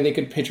no way they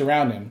could pitch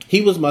around him. He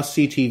was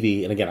must-see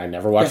TV, and again, I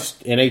never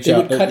watched NHL. They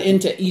would cut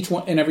into each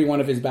one and every one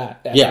of his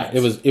bats.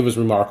 It was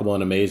remarkable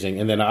and amazing.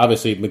 And then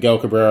obviously Miguel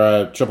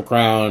Cabrera, Triple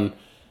Crown,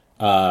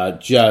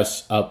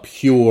 just a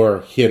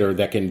pure hitter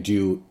that can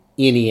do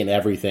any and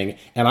everything.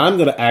 And I'm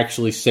going to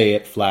actually say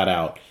it flat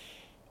out.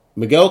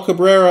 Miguel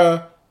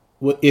Cabrera,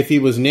 if he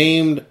was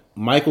named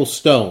Michael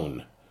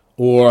Stone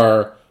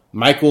or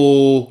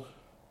Michael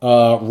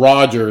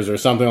Rogers or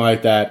something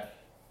like that,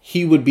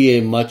 he would be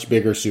a much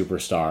bigger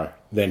superstar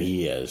than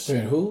he is.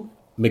 Wait, who?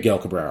 Miguel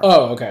Cabrera.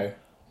 Oh, okay.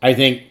 I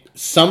think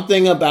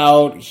something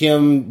about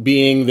him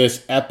being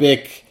this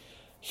epic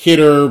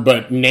hitter,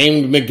 but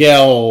named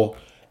Miguel,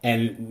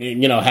 and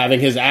having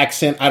his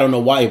accent, I don't know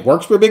why it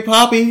works for Big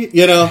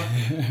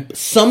Papi.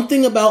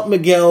 Something about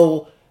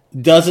Miguel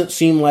doesn't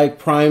seem like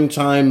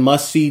primetime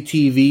must-see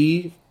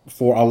TV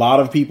for a lot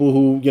of people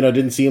who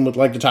didn't see him with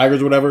like the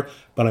Tigers or whatever.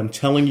 But I'm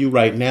telling you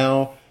right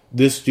now,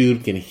 this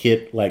dude can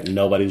hit like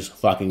nobody's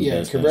fucking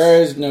business. Cabrera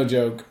is no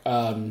joke.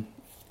 Those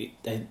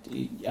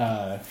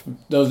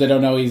that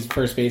don't know, he's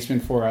first baseman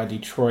for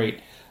Detroit.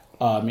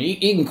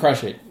 He can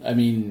crush it. I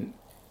mean,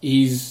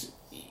 he's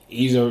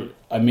a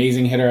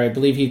amazing hitter. I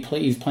believe he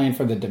was playing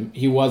for the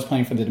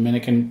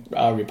Dominican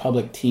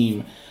Republic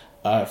team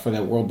for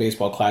that World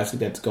Baseball Classic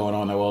that's going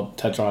on. I will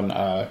touch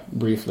on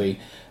briefly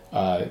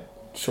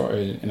short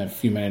in a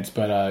few minutes.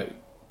 But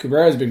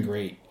Cabrera's been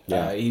great.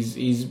 Yeah.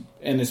 He's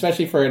and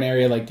especially for an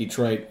area like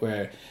Detroit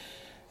where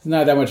there's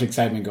not that much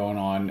excitement going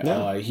on.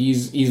 No.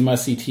 He's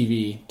must see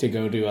TV to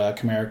go to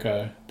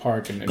Comerica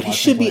Park and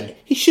watch him play.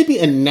 He should be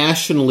a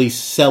nationally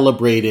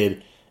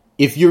celebrated.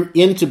 If you're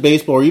into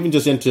baseball or even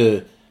just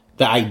into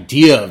the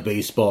idea of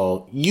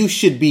baseball, you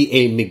should be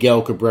a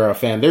Miguel Cabrera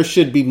fan. There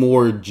should be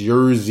more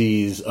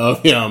jerseys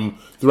of him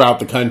throughout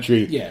the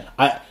country.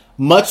 Yeah.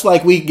 Much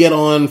like we get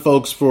on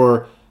folks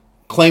for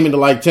claiming to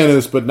like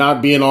tennis but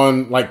not being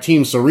on like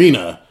Team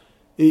Serena.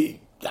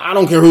 I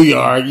don't care who you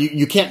are.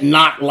 You can't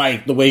not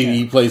like the way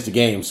he plays the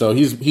game. So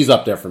he's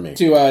up there for me.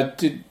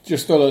 To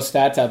just throw those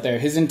stats out there,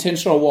 his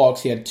intentional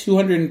walks, he had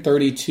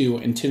 232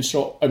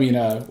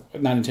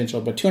 not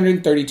intentional, but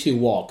 232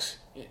 walks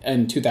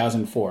in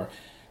 2004.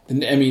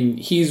 I mean,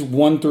 he's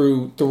 1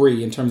 through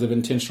 3 in terms of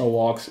intentional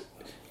walks.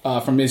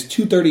 From his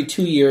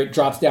 232 year, it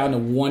drops down to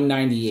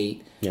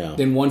 198. Yeah.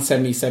 Then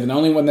 177. The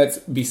only one that's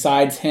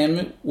besides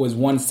him was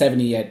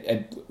 170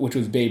 at which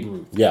was Babe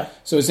Ruth. Yeah.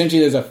 So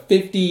essentially, there's a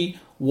 50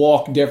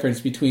 walk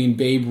difference between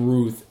Babe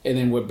Ruth and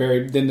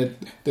then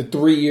the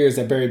 3 years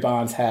that Barry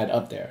Bonds had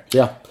up there.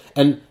 Yeah,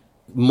 and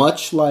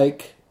much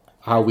like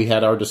how we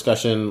had our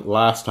discussion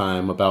last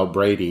time about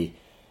Brady,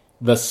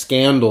 the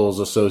scandals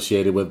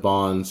associated with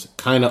Bonds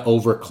kind of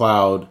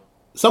overcloud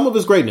some of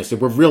his greatness, if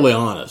we're really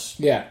honest.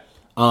 Yeah.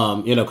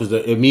 Because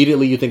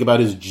immediately you think about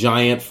his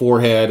giant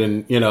forehead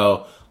and,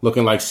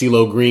 looking like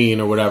CeeLo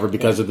Green or whatever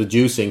because of the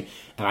juicing.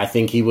 And I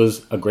think he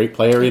was a great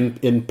player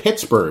in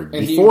Pittsburgh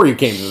before he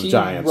came to the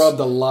Giants. He rubbed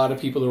a lot of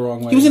people the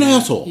wrong way. He was an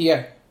asshole.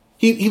 Yeah.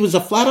 He was a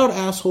flat-out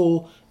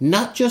asshole,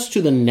 not just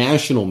to the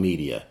national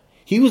media.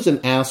 He was an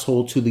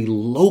asshole to the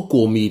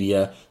local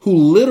media who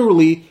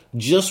literally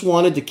just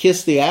wanted to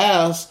kiss the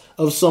ass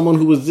of someone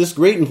who was this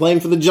great and playing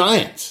for the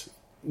Giants.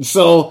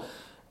 So,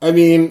 I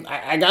mean,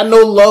 I got no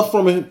love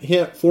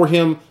for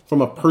him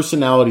from a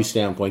personality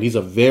standpoint. He's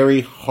a very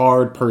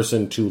hard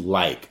person to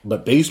like.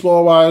 But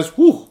baseball-wise,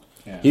 whew.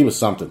 He was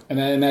something. And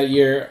then in that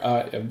year,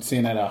 I'm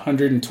seeing that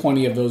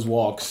 120 of those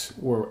walks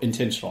were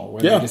intentional,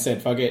 where they just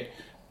said, fuck it.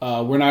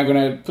 We're not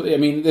going to... I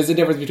mean, there's a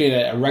difference between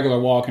a regular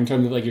walk in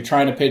terms of, like, you're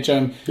trying to pitch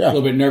them, a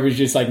little bit nervous,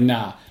 just like,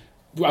 nah.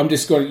 I'm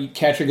just going to...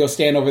 Catcher, go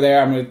stand over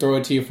there. I'm going to throw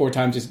it to you 4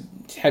 times. Just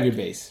have your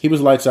base. He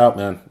was lights out,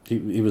 man.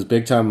 He was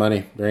big-time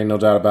money. There ain't no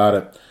doubt about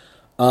it.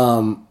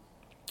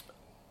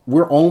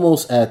 We're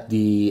almost at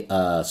the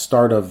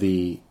start of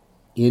the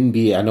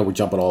NBA. I know we're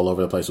jumping all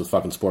over the place with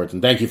fucking sports,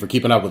 and thank you for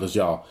keeping up with us,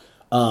 y'all.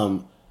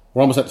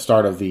 We're almost at the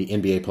start of the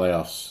NBA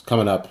playoffs,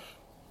 coming up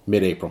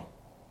mid-April,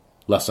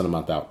 less than a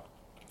month out.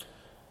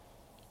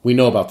 We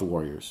know about the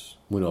Warriors.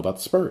 We know about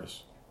the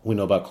Spurs. We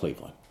know about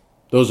Cleveland.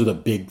 Those are the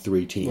big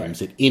 3 teams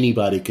that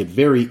anybody could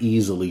very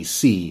easily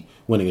see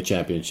winning a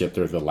championship.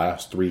 They're the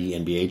last 3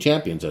 NBA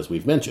champions, as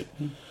we've mentioned.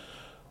 Mm-hmm.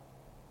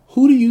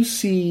 Who do you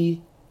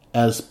see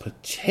as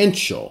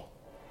potential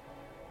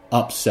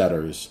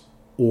upsetters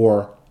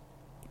or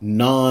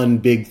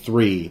non-big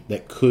 3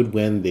 that could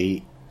win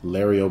the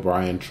Larry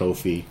O'Brien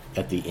Trophy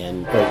at the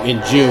end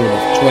in June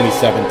of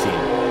 2017?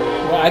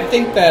 Well, I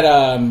think that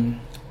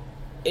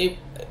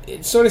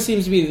it sort of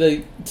seems to be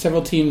the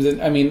several teams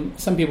that, I mean,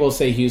 some people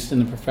say Houston.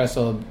 The professor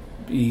will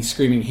be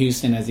screaming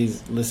Houston as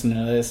he's listening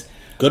to this.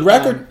 Good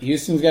record.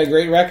 Houston's got a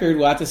great record.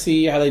 We'll have to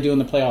see how they do in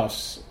the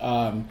playoffs.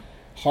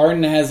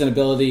 Harden has an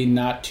ability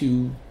not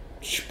to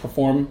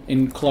perform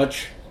in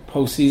clutch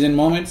postseason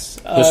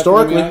moments.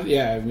 Historically.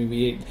 I mean,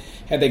 we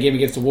had that game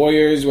against the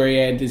Warriors where he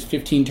had his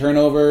 15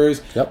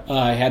 turnovers. Yep.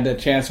 Had the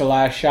chance for the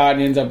last shot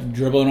and ends up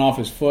dribbling off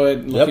his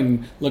foot,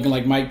 looking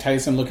like Mike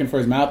Tyson, looking for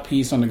his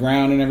mouthpiece on the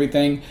ground and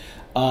everything.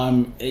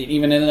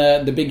 Even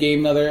in the big game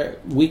another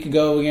week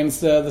ago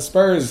against the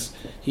Spurs,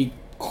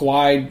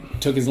 Kawhi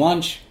took his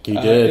lunch. He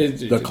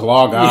did. The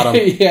claw got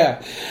him.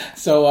 Yeah.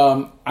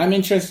 So I'm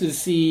interested to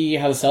see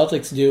how the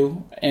Celtics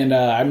do, and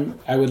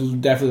I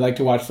would definitely like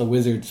to watch the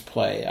Wizards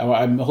play.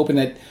 I'm hoping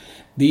that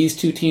these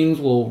 2 teams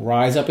will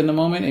rise up in the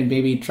moment and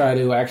maybe try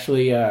to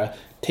actually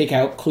take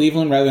out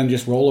Cleveland rather than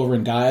just roll over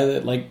and die,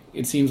 like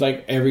it seems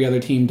like every other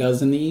team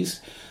does in the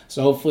East.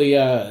 So hopefully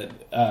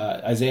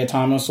Isaiah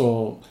Thomas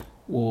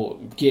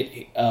will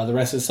get the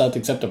rest of the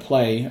Celtics up to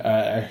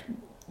play.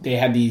 They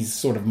had these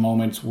sort of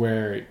moments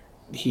where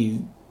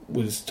he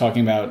was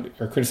talking about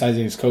or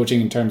criticizing his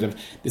coaching in terms of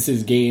this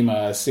is game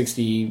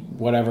 60,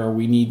 whatever.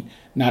 We need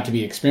not to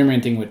be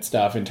experimenting with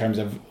stuff in terms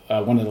of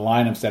one of the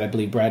lineups that I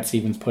believe Brad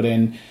Stevens put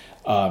in.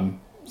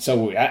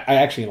 So I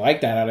actually like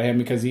that out of him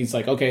because he's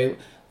like, okay,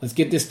 let's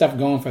get this stuff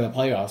going for the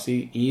playoffs.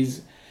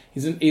 He's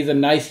a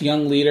nice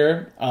young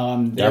leader.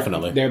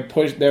 Definitely.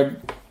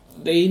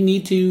 They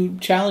need to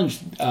challenge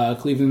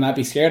Cleveland, not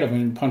be scared of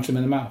him, and punch him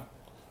in the mouth.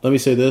 Let me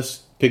say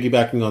this,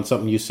 piggybacking on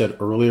something you said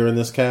earlier in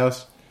this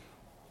cast.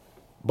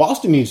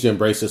 Boston needs to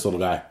embrace this little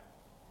guy.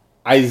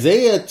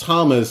 Isaiah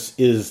Thomas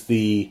is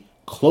the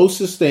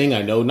closest thing,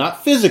 I know,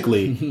 not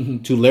physically,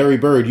 to Larry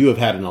Bird you have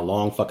had in a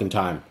long fucking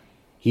time.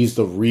 He's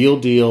the real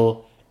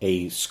deal,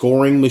 a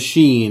scoring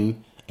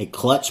machine, a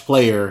clutch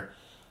player.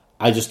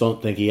 I just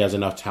don't think he has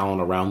enough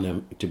talent around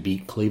them to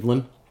beat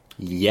Cleveland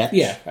yet.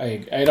 Yeah,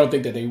 I don't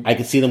think that they... I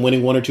could see them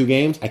winning 1 or 2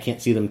 games. I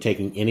can't see them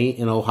taking any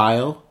in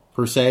Ohio,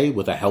 per se,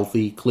 with a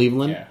healthy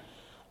Cleveland.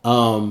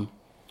 Yeah.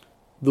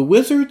 The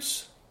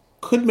Wizards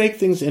could make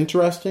things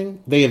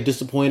interesting. They have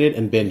disappointed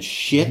and been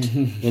shit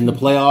in the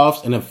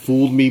playoffs and have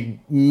fooled me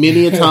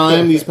many a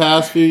time these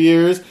past few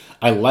years.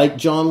 I like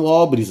John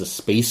Wall, but he's a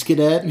space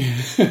cadet.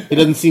 He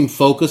doesn't seem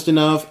focused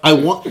enough. You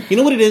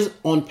know what it is?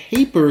 On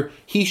paper,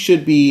 he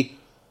should be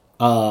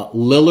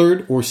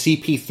Lillard or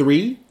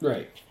CP3.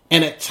 Right.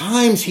 And at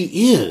times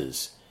he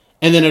is.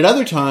 And then at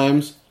other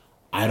times,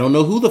 I don't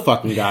know who the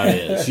fucking guy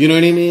is. You know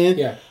what I mean?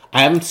 Yeah.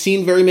 I haven't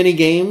seen very many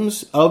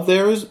games of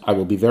theirs. I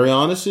will be very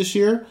honest this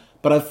year.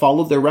 But I've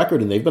followed their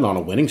record, and they've been on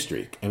a winning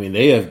streak. I mean,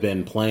 they have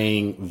been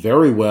playing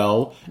very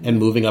well and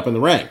moving up in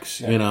the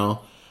ranks, you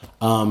know.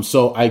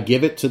 So I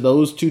give it to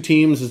those 2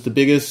 teams as the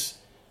biggest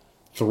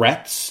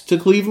threats to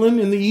Cleveland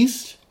in the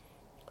East.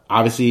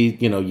 Obviously,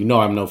 you know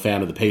I'm no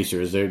fan of the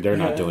Pacers. They're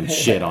not doing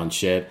shit on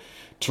shit.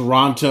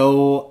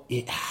 Toronto,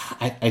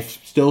 I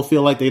still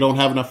feel like they don't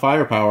have enough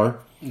firepower.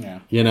 Yeah.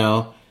 You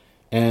know,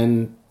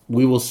 and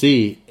we will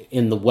see.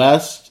 In the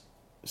West,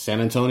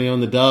 San Antonio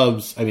and the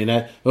Dubs, I mean,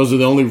 those are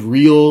the only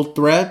real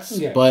threats.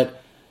 Yeah.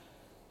 But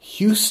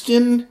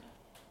Houston,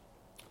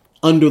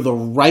 under the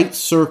right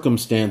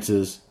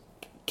circumstances,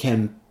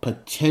 can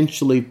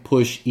potentially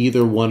push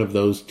either one of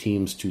those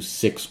teams to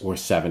 6 or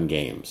 7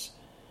 games.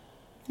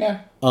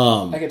 Yeah,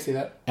 I can see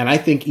that. And I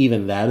think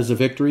even that is a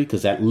victory,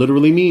 because that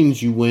literally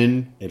means you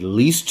win at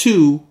least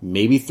 2,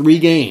 maybe 3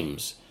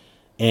 games,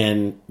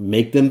 and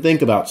make them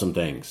think about some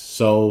things.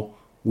 So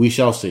we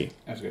shall see.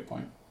 That's a good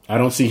point. I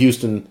don't see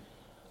Houston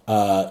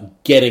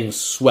getting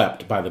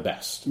swept by the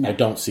best. No. I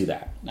don't see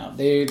that. No,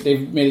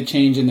 they've made a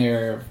change in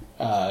their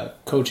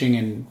coaching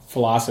and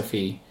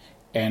philosophy,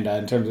 and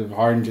in terms of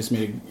Harden, just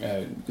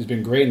has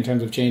been great in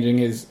terms of changing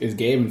his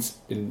game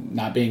and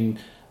not being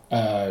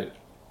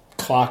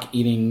clock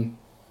eating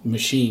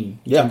machine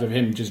in terms of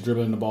him just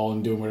dribbling the ball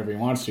and doing whatever he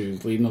wants to.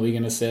 He's leading the league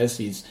in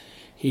assists.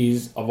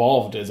 he's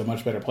evolved as a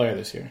much better player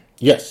this year.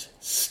 Yes,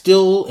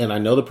 still, and I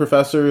know the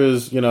professor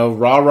is,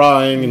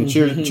 rah-rahing and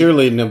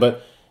cheerleading him,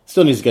 but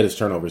still needs to get his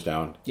turnovers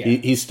down. Yeah.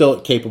 He's still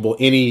capable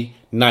any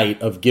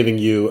night of giving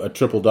you a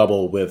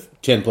triple-double with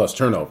 10-plus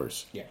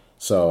turnovers. Yeah.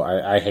 So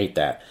I hate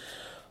that.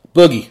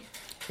 Boogie.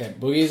 Yeah,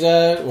 Boogie's,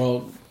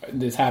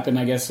 this happened,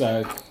 I guess,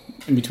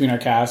 in between our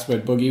casts,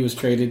 but Boogie was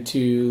traded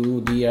to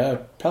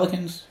the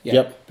Pelicans. Yeah,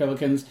 Yep.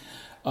 Pelicans.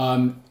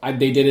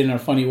 They did it in a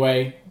funny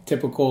way.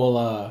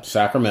 Typical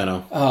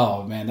Sacramento.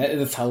 Oh man,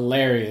 that's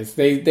hilarious.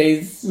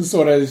 They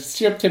sort of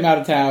shipped him out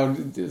of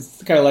town.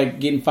 It's kind of like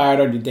getting fired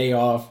on your day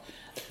off.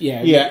 Yeah,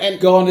 and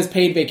go on this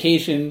paid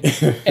vacation,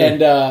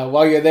 and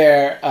while you're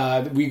there,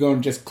 we gonna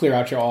just clear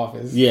out your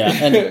office. Yeah,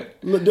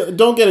 and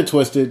don't get it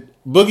twisted.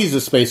 Boogie's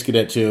a space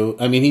cadet too.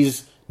 I mean,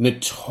 he's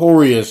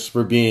notorious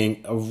for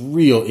being a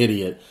real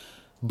idiot,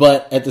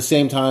 but at the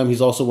same time, he's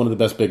also one of the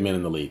best big men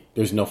in the league.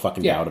 There's no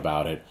fucking doubt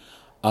about it.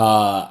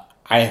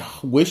 I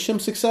wish him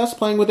success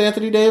playing with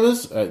Anthony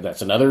Davis.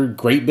 That's another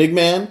great big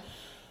man.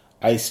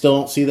 I still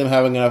don't see them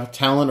having enough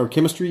talent or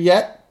chemistry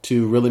yet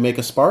to really make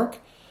a spark,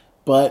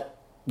 but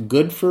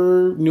good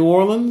for New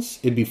Orleans.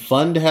 It'd be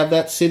fun to have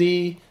that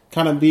city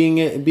kind of being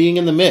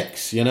in the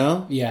mix,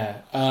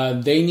 Yeah,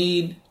 they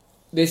need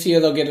this year.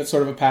 They'll get it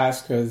sort of a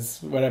pass because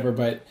whatever,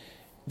 but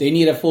they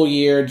need a full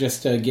year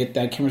just to get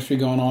that chemistry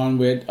going on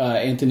with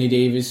Anthony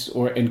Davis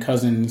and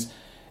Cousins.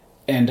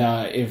 And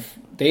if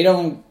they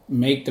don't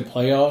make the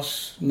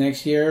playoffs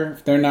next year,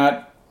 if they're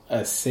not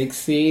a 6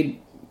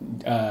 seed,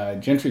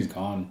 Gentry's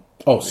gone.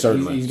 Oh,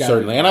 certainly.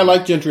 Certainly. And I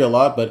like Gentry a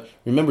lot, but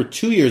remember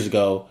 2 years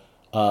ago,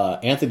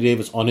 Anthony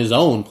Davis on his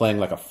own playing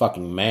like a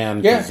fucking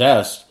man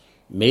possessed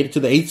made it to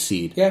the 8th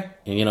seed. Yeah.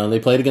 And, they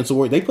played against the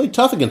Warriors. They played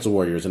tough against the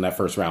Warriors in that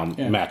first round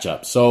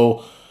matchup.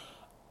 So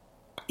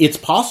it's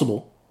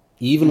possible,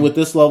 even with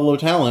this level of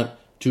talent,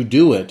 to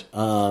do it,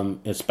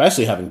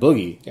 especially having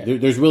Boogie. Yeah.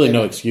 There's really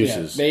no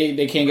excuses. Yeah.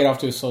 They can't get off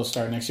to a slow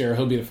start next year.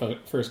 He'll be the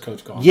first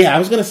coach gone. Yeah, I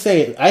was going to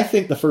say, I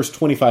think the first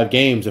 25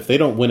 games, if they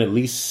don't win at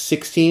least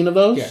 16 of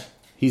those,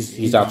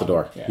 he's out the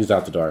door. Yeah. He's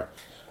out the door.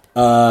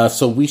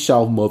 So we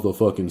shall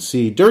motherfucking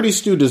see. Dirty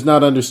Stu does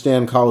not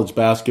understand college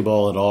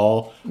basketball at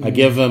all. I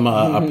give him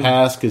a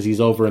pass because he's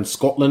over in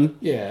Scotland.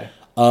 Yeah.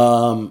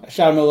 I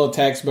shot him a little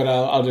text, but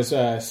I'll just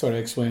sort of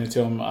explain it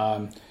to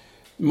him.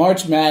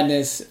 March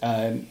Madness,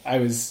 I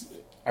was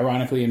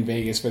ironically in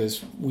Vegas for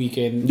this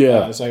weekend.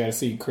 Yeah. So I got to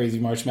see crazy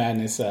March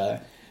Madness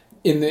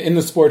in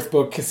the sports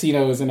book,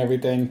 casinos and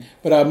everything.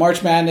 But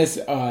March Madness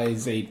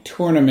is a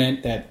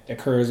tournament that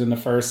occurs in the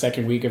first,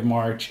 second week of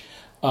March,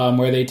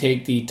 where they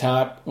take the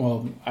top.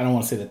 Well, I don't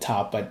want to say the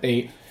top, but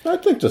I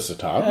think just the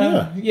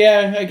top.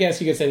 Yeah, I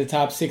guess you could say the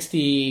top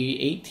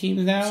 68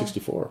 teams now.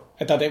 64.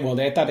 I thought they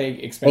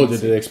expanded. Oh,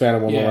 did they expand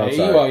it one more round?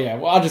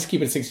 Well, I'll just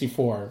keep it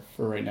 64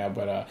 for right now,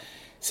 but.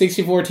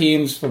 64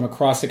 teams from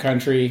across the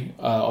country,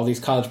 all these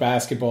college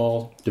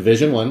basketball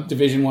Division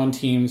I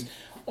teams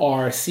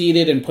are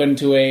seeded and put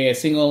into a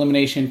single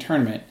elimination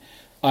tournament.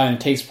 And it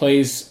takes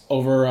place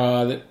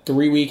over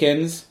 3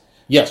 weekends.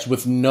 Yes,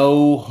 with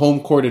no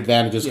home court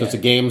advantages because the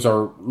games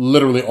are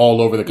literally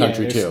all over the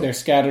country too. They're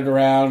scattered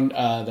around.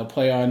 They'll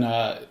play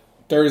on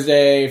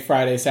Thursday,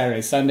 Friday,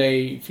 Saturday,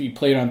 Sunday. If you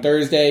played on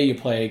Thursday, you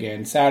play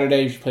again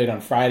Saturday. If you played on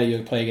Friday,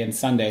 you'll play again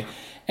Sunday.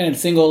 And in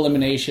single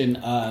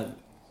elimination,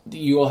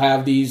 you will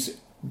have these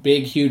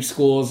big, huge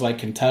schools like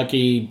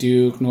Kentucky,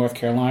 Duke, North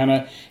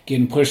Carolina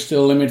getting pushed to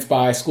the limits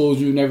by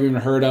schools you've never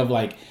even heard of,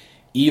 like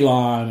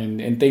Elon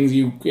and things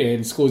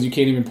and schools you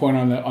can't even point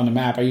on the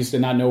map. I used to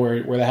not know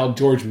where the hell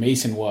George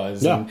Mason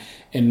was,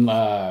 and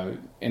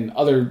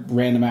other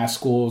random ass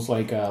schools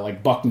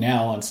like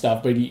Bucknell and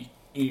stuff. But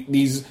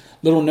these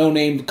little no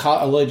name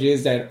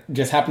colleges that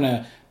just happen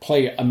to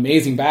play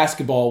amazing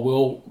basketball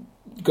will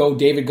go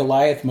David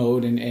Goliath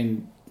mode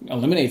and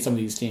eliminate some of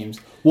these teams.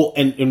 Well,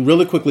 and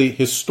really quickly,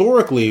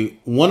 historically,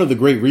 one of the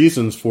great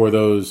reasons for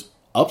those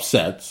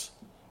upsets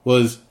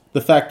was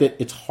the fact that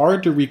it's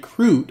hard to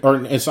recruit,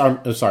 it's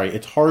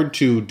hard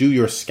to do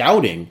your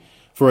scouting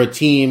for a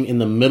team in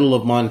the middle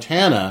of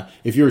Montana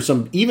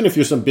even if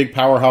you're some big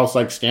powerhouse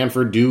like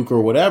Stanford, Duke,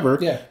 or whatever,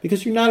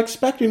 because you're not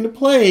expecting to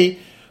play,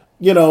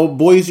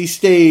 Boise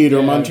State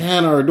or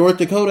Montana or North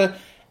Dakota.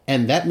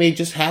 And that may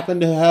just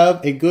happen to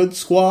have a good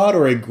squad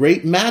or a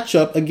great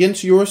matchup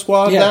against your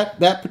squad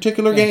that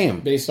particular game.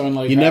 Based on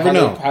you never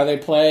know how they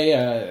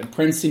play.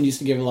 Princeton used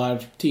to give a lot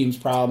of teams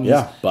problems.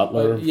 Yeah,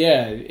 Butler.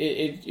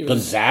 It was,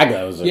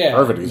 Gonzaga was a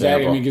perfect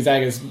example. I mean,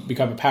 Gonzaga's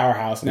become a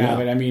powerhouse now,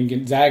 but I mean,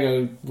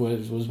 Gonzaga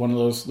was one of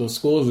those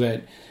schools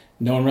that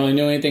no one really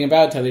knew anything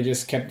about until they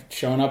just kept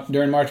showing up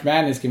during March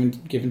Madness,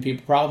 giving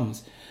people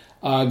problems.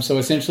 So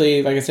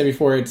essentially, like I said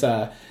before, it's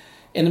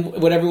and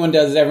what everyone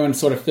does is everyone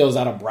sort of fills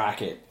out a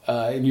bracket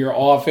in your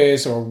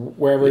office or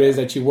wherever it is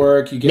that you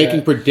work. You get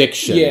making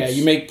predictions. Yeah,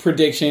 you make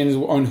predictions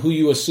on who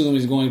you assume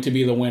is going to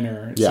be the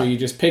winner. Yeah. So you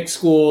just pick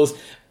schools.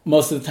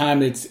 most of the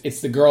time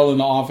it's the girl in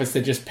the office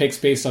that just picks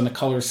based on the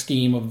color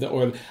scheme of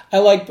or I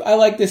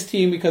like this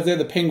team because they're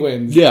the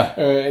Penguins. Yeah.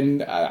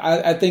 And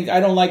I think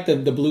I don't like the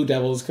Blue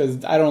Devils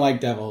because I don't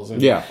like Devils.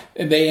 And, Yeah.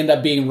 And they end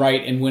up being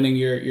right and winning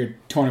your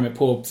tournament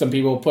pool. Some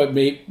people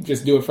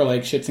just do it for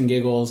like shits and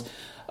giggles.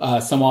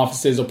 Some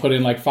offices will put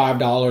in like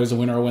 $5, the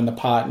winner will win the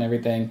pot and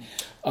everything.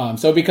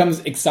 So it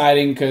becomes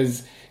exciting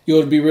because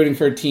you'll be rooting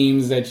for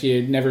teams that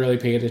you never really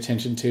paid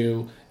attention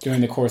to during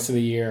the course of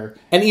the year.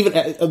 And even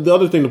the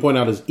other thing to point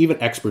out is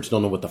even experts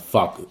don't know what the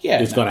fuck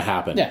is going to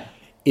happen. Yeah.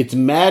 It's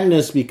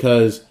madness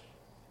because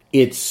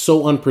it's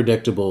so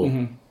unpredictable.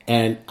 Mm-hmm.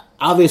 And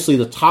obviously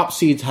the top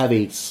seeds have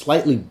a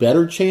slightly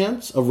better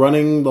chance of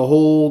running the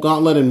whole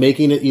gauntlet and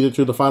making it either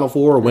through the Final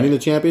Four or winning the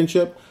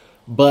championship.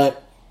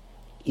 But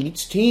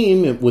each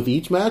team with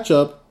each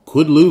matchup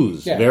could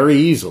lose very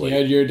easily. You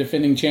had your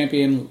defending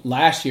champion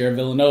last year,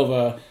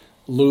 Villanova,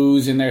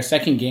 lose in their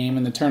second game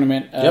in the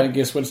tournament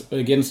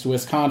against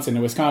Wisconsin.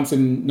 And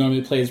Wisconsin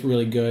normally plays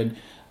really good.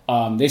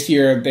 This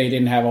year, they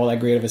didn't have all that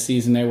great of a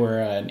season. They were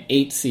an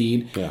 8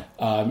 seed. Yeah.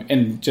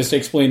 And just to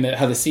explain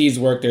how the seeds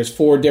work, there's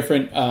 4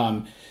 different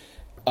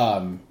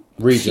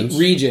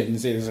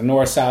regions. There's a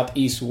north, south,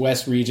 east,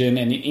 west region,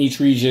 and in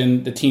each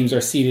region, the teams are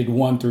seeded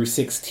 1 through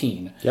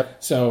 16. Yep.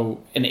 So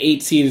an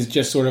 8 seed is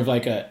just sort of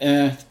like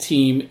a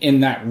team in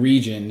that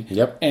region.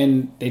 Yep.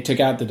 And they took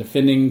out the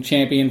defending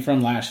champion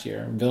from last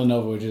year,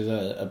 Villanova, which is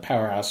a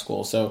powerhouse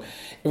school. So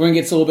everyone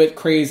gets a little bit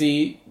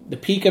crazy. The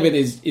peak of it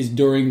is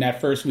during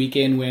that first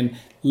weekend when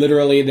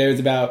literally there's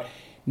about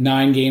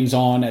 9 games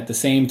on at the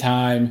same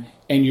time,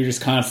 and you're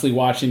just constantly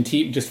watching,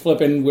 just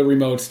flipping with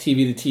remotes,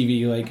 TV to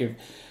TV, like if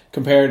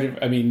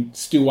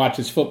Stu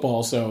watches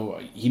football, so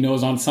he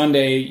knows on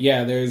Sunday,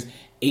 there's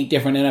 8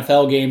 different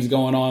NFL games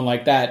going on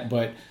like that,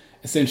 but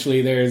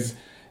essentially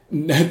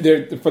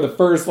for the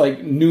first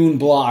like noon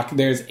block,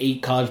 there's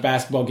 8 college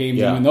basketball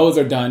games, and when those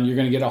are done, you're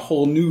going to get a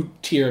whole new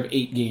tier of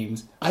 8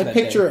 games. I like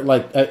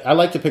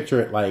to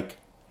picture it like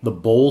the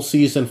bowl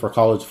season for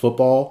college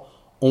football,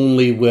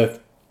 only with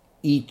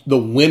the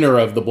winner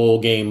of the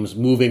bowl games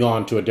moving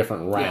on to a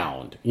different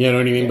round. You know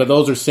what I mean? Yeah. But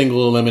those are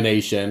single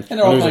elimination. And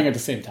they're all playing at the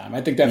same time.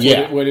 I think that's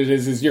what it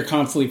is you're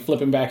constantly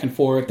flipping back and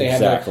forth. They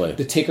have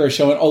the ticker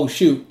showing, oh,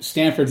 shoot,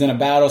 Stanford's in a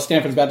battle.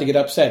 Stanford's about to get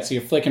upset. So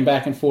you're flicking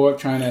back and forth,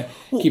 trying to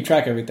keep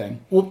track of everything.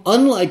 Well,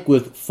 unlike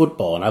with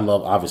football, and I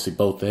love, obviously,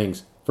 both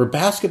things, for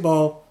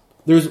basketball,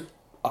 there's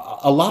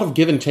a lot of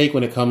give and take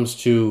when it comes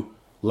to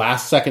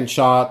last-second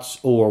shots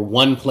or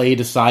one play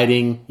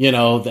deciding,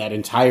 that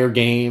entire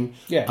game.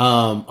 Yeah.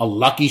 A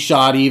lucky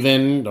shot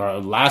even, or a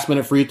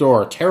last-minute free throw,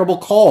 or a terrible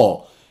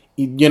call,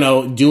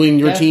 doing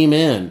your team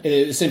in.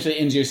 It essentially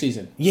ends your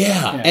season.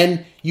 Yeah.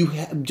 And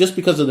just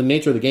because of the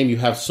nature of the game, you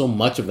have so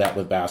much of that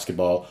with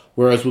basketball.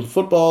 Whereas with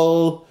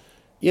football,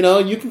 you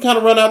can kind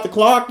of run out the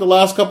clock the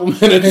last couple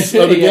minutes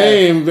of the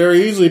game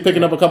very easily,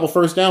 picking up a couple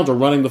first downs or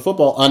running the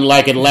football,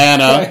 unlike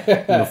Atlanta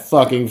and the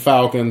fucking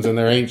Falcons and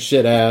their ain't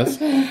shit ass.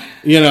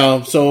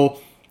 So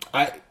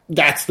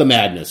that's the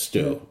madness,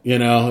 too.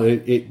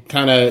 It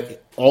kind of,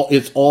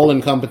 it's all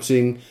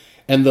encompassing.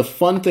 And the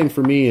fun thing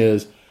for me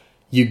is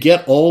you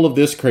get all of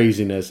this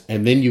craziness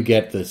and then you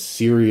get the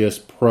serious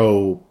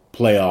pro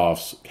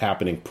playoffs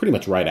happening pretty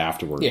much right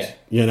afterwards.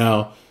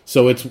 Yeah.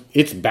 So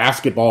it's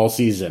basketball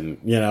season,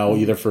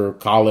 either for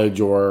college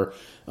or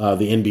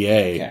the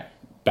NBA,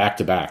 back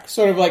to back.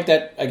 Sort of like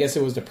that. I guess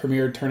it was the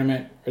premier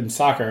tournament in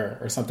soccer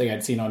or something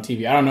I'd seen on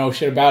TV. I don't know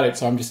shit about it,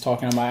 so I'm just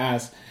talking on my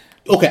ass.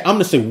 Okay, I'm going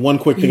to say one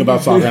quick thing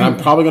about soccer, and I'm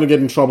probably going to get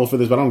in trouble for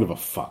this, but I don't give a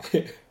fuck.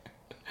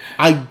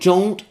 I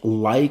don't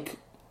like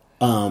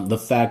the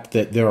fact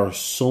that there are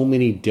so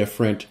many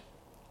different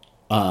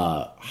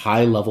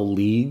high-level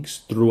leagues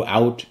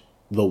throughout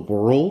the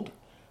world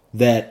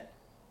that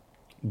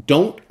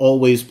don't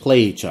always play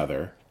each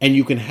other, and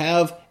you can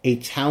have a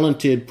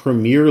talented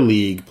Premier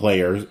League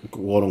player,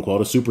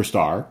 quote-unquote, a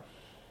superstar,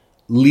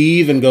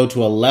 leave and go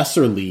to a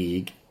lesser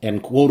league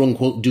and,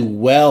 quote-unquote, do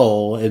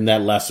well in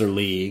that lesser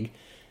league,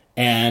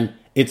 and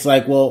it's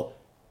like, well,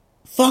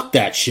 fuck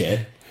that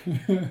shit.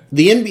 The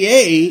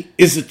NBA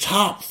is the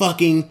top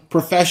fucking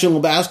professional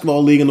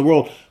basketball league in the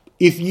world.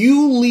 If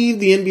you leave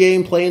the NBA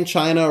and play in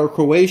China or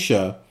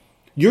Croatia,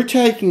 you're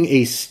taking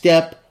a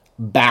step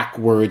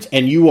backwards,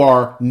 and you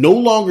are no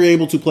longer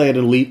able to play at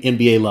an elite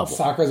NBA level.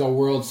 Soccer's a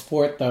world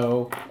sport,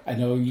 though. I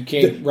know you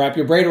can't wrap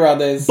your brain around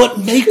this. But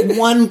make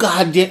one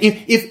goddamn...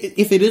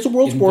 If it is a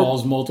world sport... It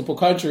involves multiple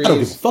countries. I don't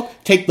give a fuck.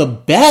 Take the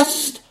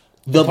best...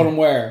 Put them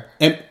where?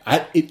 And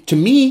to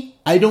me,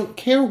 I don't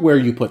care where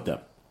you put them.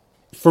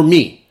 For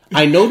me.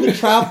 I know that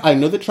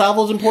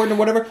travel is important or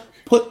whatever.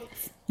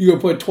 You gonna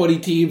put 20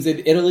 teams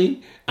in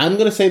Italy? I'm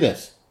going to say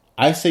this.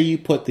 I say you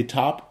put the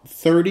top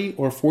 30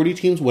 or 40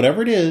 teams,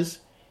 whatever it is,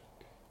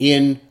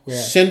 in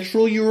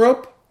Central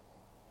Europe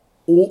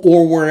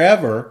or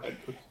wherever,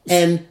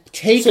 and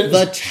take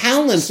the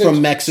talent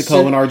from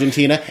Mexico and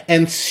Argentina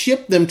and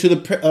ship them to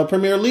the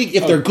Premier League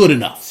if they're good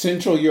enough.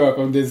 Central Europe,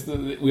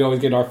 we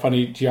always get our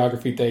funny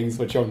geography things,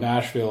 which are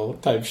Nashville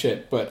type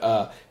shit,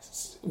 but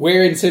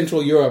where in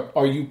Central Europe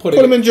are you putting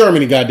Put them in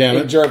Germany,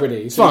 goddammit. in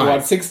Germany? So Fine. you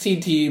want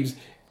 16 teams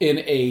in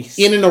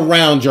and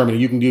around Germany.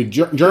 You can do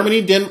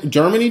Germany,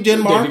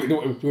 Denmark.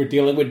 We're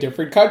dealing with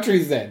different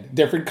countries then.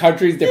 Different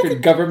countries,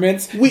 different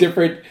governments,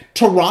 different...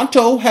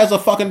 Toronto has a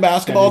fucking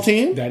basketball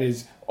team. That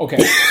is... Okay.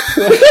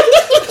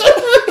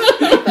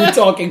 You're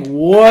talking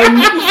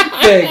one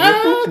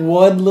thing.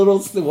 One little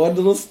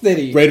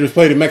city. Raiders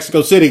played in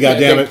Mexico City, They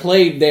goddammit.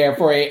 played there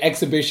for an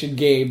exhibition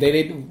game. They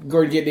didn't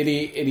go and get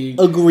any...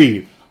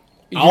 Agreed.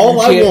 All You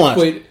I can't want...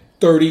 put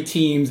 30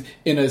 teams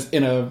in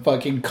a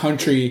fucking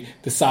country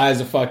the size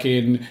of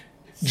fucking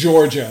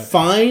Georgia.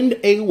 Find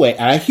a way.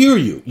 And I hear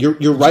you.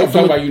 You're right. I'm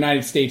talking about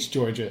United States,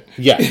 Georgia.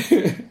 Yeah.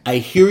 I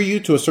hear you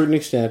to a certain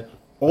extent.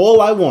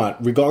 All I want,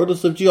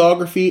 regardless of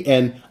geography,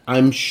 and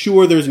I'm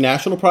sure there's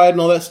national pride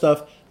and all that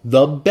stuff,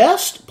 the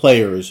best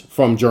players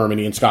from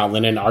Germany and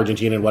Scotland and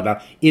Argentina and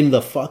whatnot in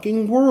the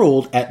fucking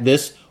world at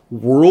this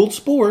world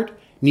sport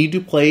need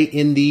to play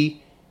in the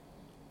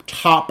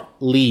top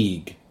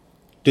league.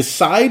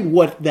 Decide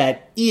what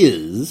that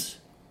is,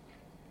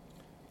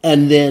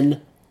 and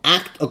then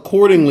act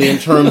accordingly in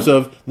terms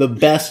of the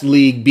best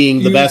league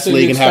being the best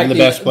league and having the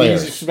best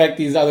players. You expect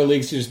these other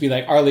leagues to just be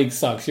like, our league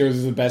sucks, yours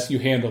is the best, you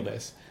handle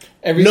this.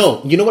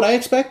 No, you know what I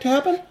expect to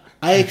happen?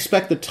 I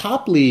expect the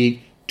top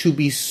league to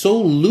be so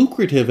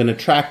lucrative and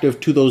attractive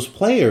to those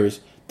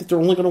players that they're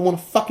only going to want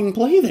to fucking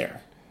play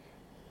there.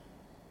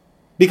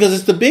 Because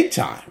it's the big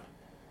time.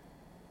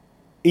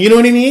 You know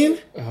what I mean?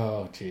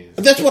 Oh, jeez.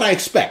 That's what I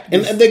expect.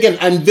 And again,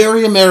 I'm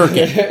very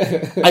American.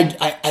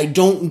 I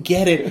don't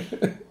get it.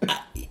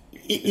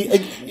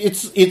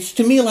 It's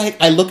to me like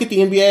I look at the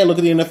NBA, I look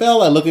at the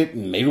NFL, I look at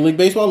Major League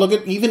Baseball, I look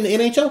at even the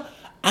NHL.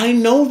 I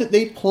know that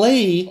they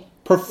play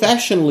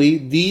professionally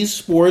these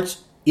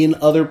sports in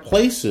other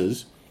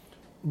places,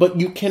 but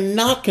you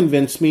cannot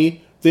convince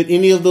me that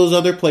any of those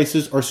other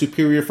places are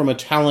superior from a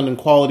talent and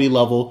quality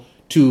level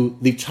to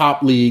the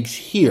top leagues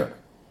here.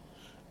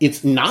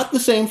 It's not the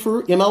same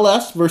for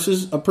MLS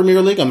versus a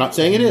Premier League. I'm not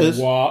saying it is.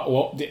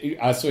 Well,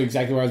 I saw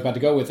exactly where I was about to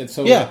go with it.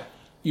 So yeah.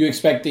 You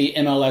expect the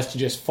MLS to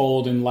just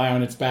fold and lie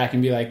on its back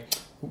and be like,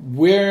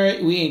 we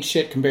ain't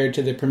shit compared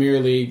to the Premier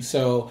League.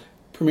 So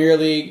Premier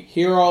League,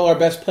 here are all our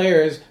best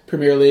players.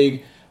 Premier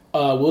League,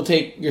 we'll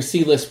take your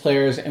C-list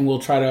players and we'll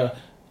try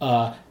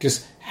to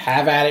just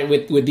have at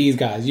it with these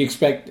guys. You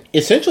expect...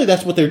 Essentially,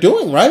 that's what they're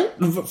doing, right?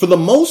 For the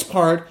most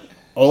part,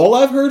 all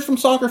I've heard from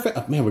soccer fans...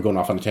 Oh, man, we're going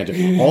off on a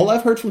tangent. All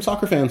I've heard from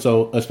soccer fans,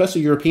 so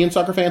especially European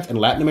soccer fans and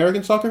Latin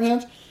American soccer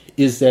fans,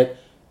 is that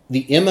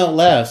the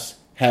MLS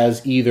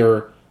has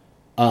either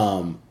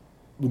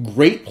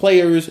great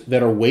players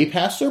that are way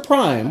past their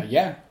prime.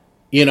 Yeah.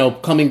 You know,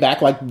 coming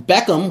back like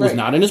Beckham was Right.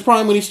 not in his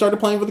prime when he started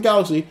playing for the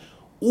Galaxy.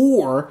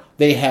 Or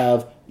they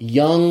have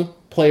young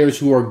players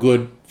who are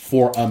good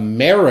for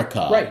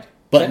America. Right.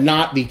 But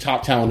not the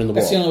top talent in the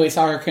That's world. the only way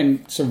soccer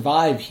can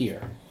survive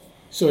here.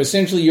 So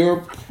essentially,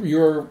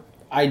 your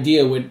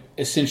idea would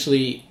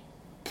essentially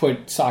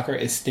put soccer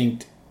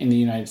extinct in the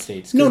United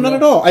States. No, not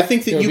at all. I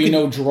think that There would you be can...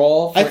 no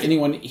draw for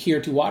anyone here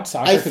to watch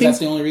soccer, because think- that's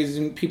the only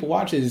reason people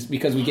watch it is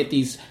because we get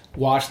these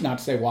not to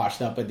say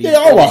washed up, but these They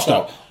are washed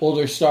up.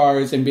 older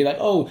stars and be like,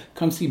 oh,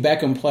 come see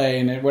Beckham play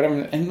and whatever,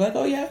 and like,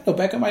 oh yeah, no,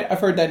 Beckham, I've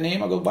heard that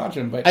name, I'll go watch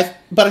him. But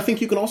But I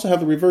think you can also have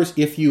the reverse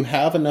if you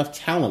have enough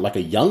talent, like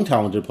a young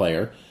talented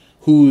player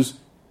who's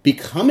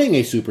becoming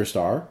a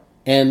superstar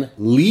and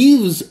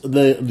leaves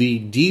the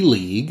D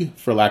League,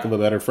 for lack of a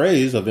better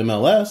phrase, of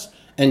MLS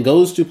and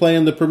goes to play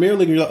in the Premier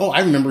League. And you're like, oh,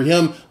 I remember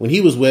him when he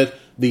was with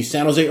the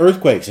San Jose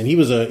Earthquakes, and he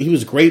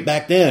was great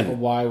back then.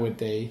 why would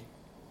they?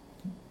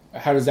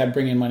 How does that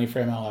bring in money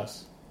for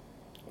MLS?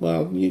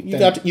 Well, you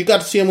got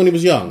to see him when he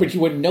was young. But you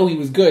wouldn't know he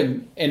was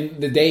good.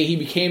 And the day he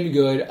became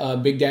good,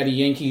 Big Daddy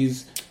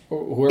Yankees,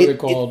 or whoever they're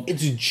called.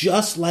 It's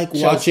just like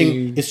Chelsea.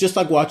 watching. It's just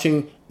like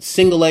watching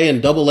single A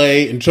and double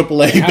A and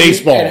triple A How many-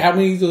 baseball. and how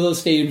many of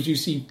those stadiums do you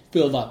see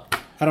filled up?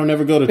 I don't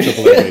ever go to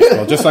triple A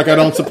baseball. Just like I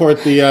don't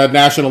support the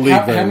National League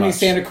How very many much.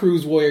 Santa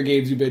Cruz Warrior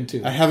games you been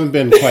to? I haven't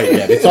been quite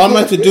yet. It's on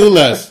my to-do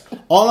list.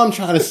 All I'm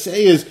trying to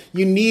say is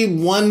you need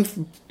one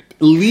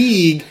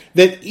league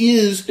that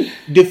is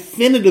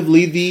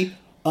definitively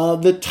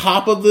the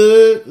top of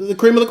the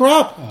cream of the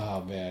crop.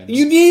 Oh man,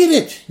 You need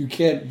it. you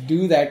can't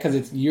do that because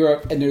it's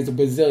Europe and there's a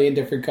bazillion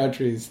different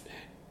countries.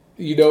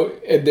 You know,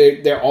 and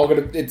they're all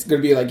gonna. It's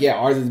gonna be like, yeah,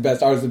 ours is the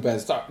best. Ours is the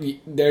best.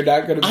 They're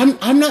not gonna.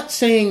 I'm not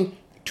saying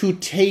to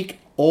take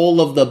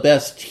all of the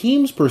best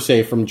teams per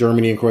se from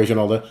Germany and Croatia and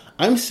all that.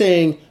 I'm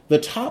saying the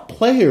top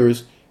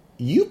players,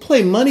 you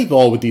play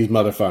Moneyball with these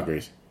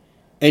motherfuckers.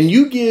 And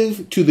you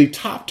give to the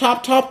top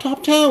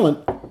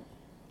talent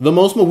the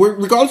most,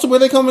 regardless of where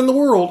they come in the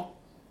world.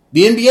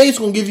 The NBA is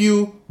going to give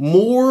you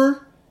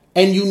more,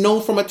 and you know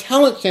from a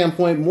talent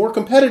standpoint, more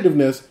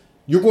competitiveness.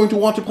 You're going to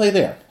want to play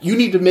there. You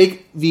need to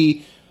make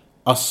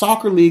a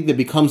soccer league that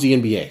becomes the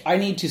NBA. I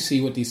need to see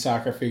what these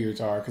soccer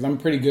figures are because I'm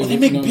pretty good. They with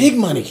make knowing- big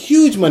money,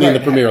 huge money in the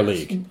Right. Premier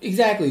League.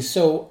 Exactly.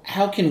 So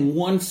how can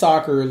one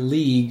soccer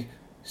league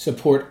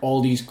support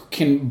all these?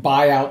 Can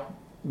buy out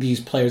these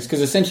players,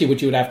 because essentially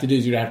what you would have to do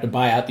is you'd have to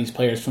buy out these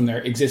players from their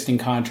existing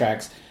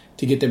contracts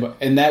to get them,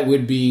 and that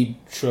would be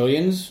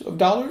trillions of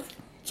dollars.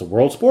 It's a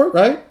world sport,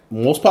 right?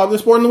 Most popular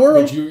sport in the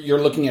world. But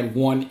you're looking at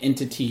one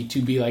entity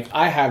to be like,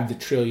 I have the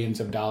trillions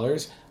of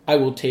dollars. I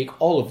will take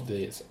all of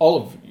this, all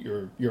of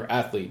your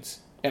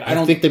athletes, and I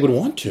don't think they would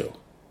want to.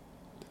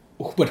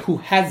 But who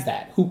has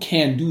that? Who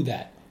can do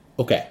that?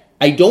 Okay,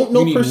 I don't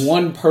know. You need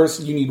one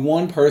person. You need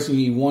one person.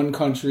 You need one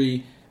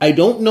country. I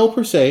don't know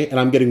per se, and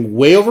I'm getting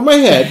way over my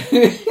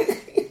head.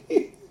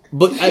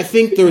 But I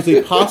think there's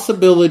a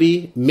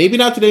possibility, maybe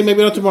not today,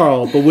 maybe not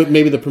tomorrow, but with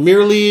maybe the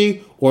Premier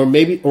League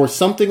or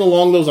something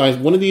along those lines,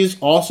 one of these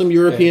awesome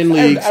European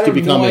leagues to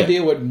become it. I have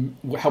no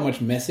idea how much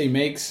Messi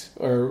makes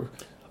or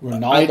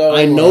Ronaldo.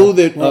 I know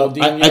that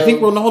I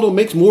think Ronaldo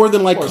makes more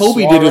than like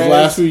Kobe did his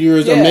last few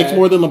years, or makes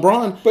more than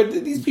LeBron. But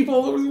these people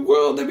all over the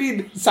world, I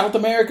mean, South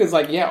America is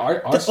like,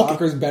 our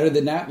soccer's better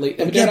than that. Like,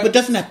 but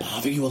doesn't that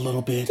bother you a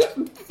little bit?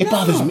 It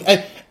bothers me.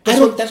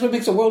 That's what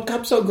makes the World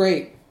Cup so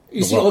great.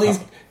 You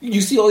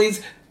see all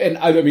these, and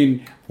I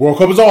mean, World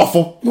Cup is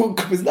awful. World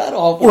Cup is not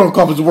awful. World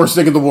Cup is the worst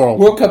thing in the world.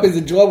 World Cup is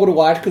enjoyable to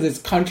watch because it's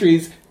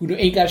countries who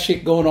ain't got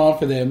shit going on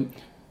for them,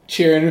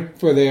 cheering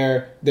for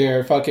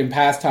their fucking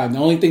pastime. The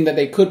only thing that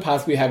they could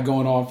possibly have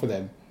going on for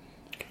them.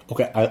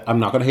 Okay, I'm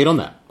not going to hate on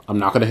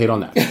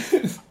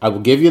that. I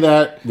will give you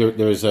that.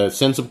 There's a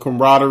sense of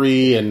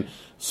camaraderie and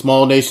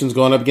small nations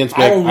going up against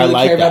big. I don't really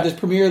care that. about this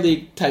Premier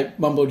League type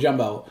mumbo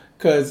jumbo.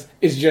 Because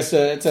it's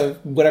a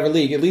whatever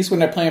league. At least when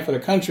they're playing for the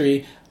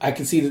country, I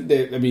can see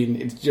that.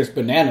 It's just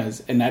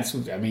bananas, and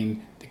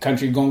the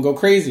country going to go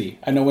crazy.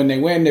 I know when they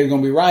win, there's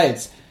going to be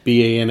riots.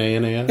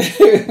 BANANAS.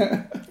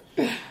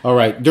 All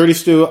right, Dirty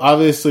Stu.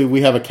 Obviously, we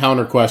have a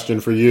counter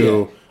question for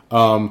you.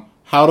 Yeah.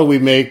 How do we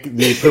make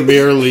the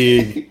Premier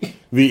League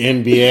the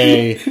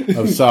NBA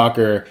of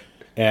soccer,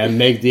 and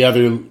make the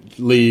other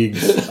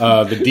leagues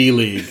the D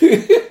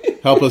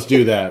League? Help us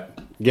do that.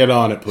 Get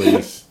on it,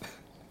 please.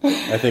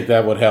 I think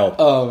that would help.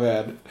 Oh,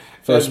 man.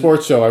 For a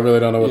sports show, I really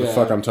don't know what the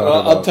fuck I'm talking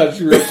about. I'll touch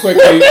real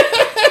quickly.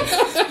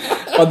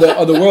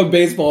 on the World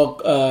Baseball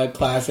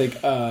Classic,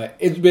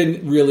 it's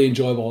been really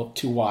enjoyable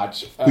to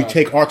watch. We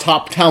take our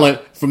top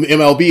talent from the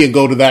MLB and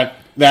go to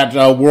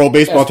that World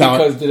Baseball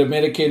talent. Because the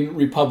Dominican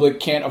Republic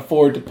can't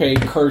afford to pay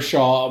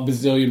Kershaw a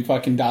bazillion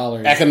fucking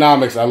dollars.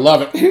 Economics, I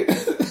love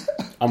it.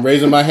 I'm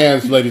raising my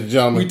hands, ladies and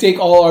gentlemen. We take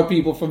all our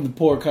people from the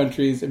poor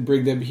countries and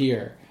bring them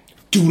here.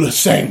 Do the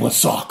same with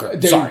soccer.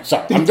 Sorry.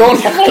 I'm going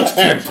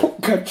to poor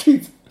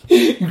countries.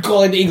 You're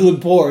calling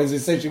England poor is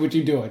essentially what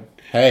you're doing.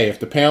 Hey, if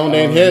the pound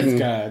ain't hidden,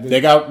 they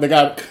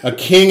got a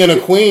king and a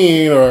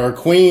queen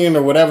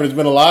or whatever that's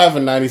been alive for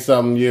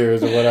 90-something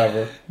years or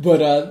whatever.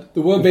 But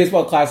the World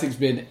Baseball Classic's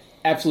been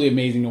absolutely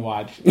amazing to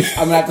watch. I'm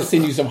going to have to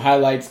send you some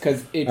highlights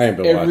because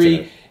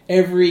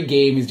every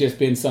game has just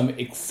been some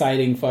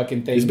exciting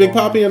fucking thing. Is Big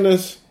Papi in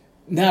this?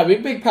 No,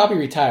 Big Papi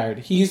retired.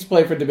 He used to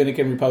play for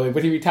Dominican Republic,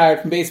 but he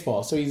retired from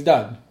baseball, so he's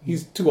done.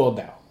 He's too old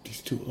now.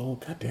 He's too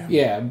old, goddamn.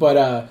 Yeah,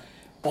 but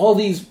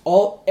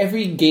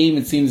every game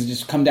it seems to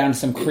just come down to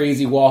some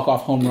crazy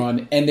walk-off home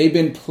run, and they've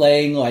been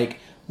playing like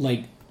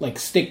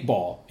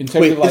stickball. In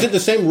terms of is it the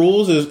same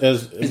rules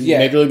as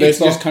Major League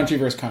Baseball? It's just country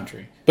versus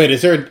country. Wait,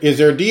 is there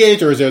a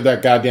DH or is there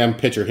that goddamn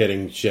pitcher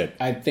hitting shit?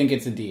 I think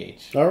it's a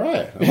DH. All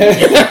right.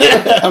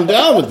 I'm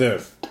down with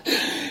this.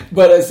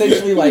 But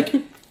essentially,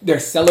 they're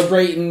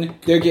celebrating,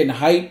 they're getting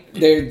hyped,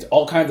 there's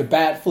all kinds of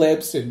bat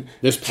flips. And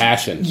there's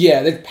passion.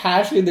 Yeah, there's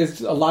passion,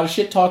 there's a lot of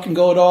shit talking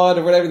going on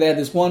or whatever. They had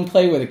this one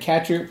play where the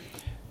catcher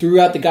threw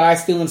out the guy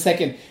still in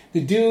second. The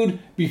dude,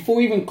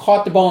 before he even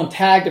caught the ball and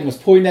tagged him, was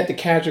pointing at the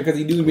catcher because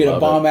he knew he made a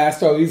bomb-ass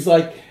throw. He's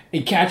like,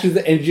 he catches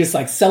it and just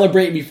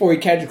celebrating before he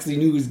catches it because he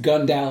knew he was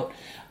gunned out.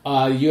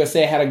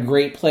 USA had a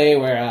great play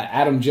where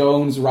Adam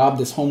Jones robbed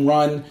this home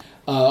run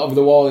over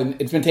the wall, and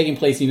it's been taking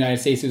place in the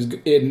United States.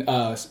 It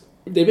was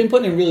they've been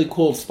putting in really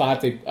cool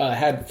spots. They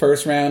had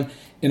first round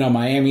in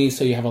Miami,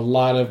 so you have a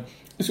lot of.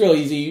 It's real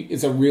easy.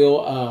 It's a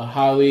real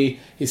highly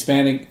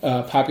Hispanic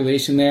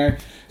population there.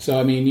 So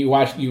I mean, you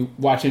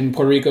watching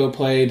Puerto Rico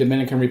play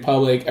Dominican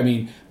Republic. I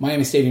mean,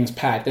 Miami Stadium is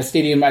packed. That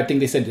stadium, I think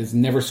they said, has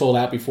never sold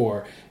out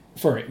before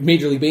for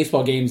Major League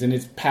Baseball games, and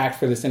it's packed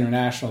for this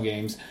international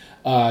games.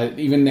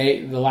 Even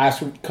the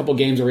last couple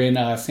games are in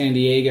San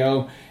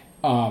Diego.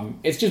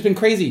 It's just been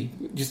crazy.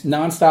 Just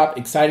nonstop,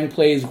 exciting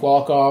plays,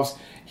 walk-offs,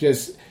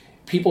 just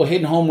people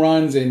hitting home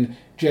runs and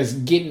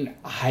just getting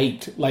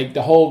hyped. Like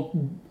the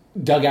whole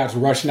dugouts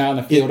rushing out in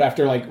the field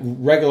after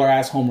regular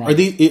ass home runs.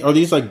 Are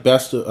these like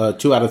best 2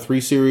 out of 3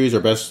 series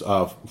or best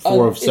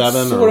 4 of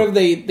 7? Sort of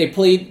they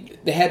played.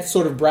 They had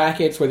sort of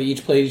brackets where they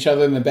each played each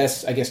other, and the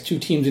best, I guess, 2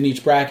 teams in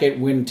each bracket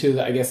went to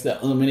the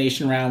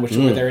elimination round, which is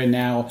where they're in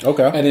now.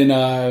 Okay. And then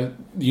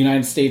the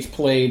United States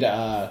played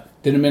the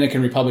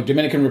Dominican Republic.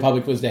 Dominican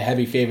Republic was the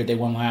heavy favorite. They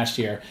won last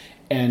year.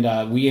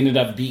 And we ended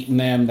up beating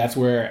them. That's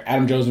where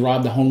Adam Jones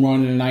robbed the home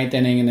run in the 9th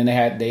inning, and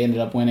then they ended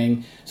up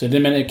winning. So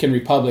Dominican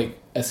Republic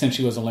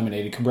essentially was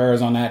eliminated.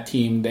 Cabrera's on that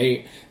team.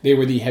 They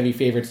were the heavy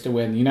favorites to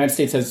win. The United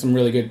States has some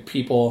really good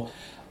people.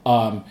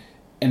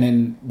 And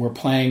then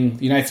the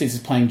United States is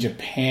playing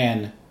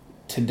Japan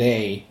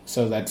today.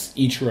 So that's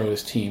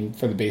Ichiro's team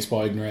for the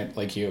baseball ignorant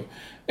like you.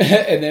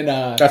 And then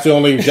that's the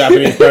only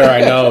Japanese player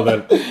I know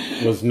that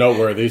was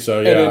noteworthy.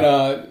 So yeah. And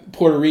then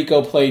Puerto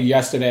Rico played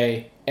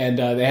yesterday, and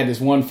they had this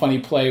one funny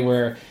play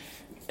where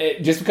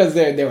just because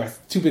they were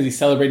too busy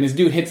celebrating, this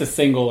dude hits a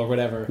single or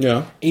whatever.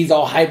 Yeah, he's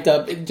all hyped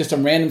up, just a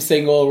random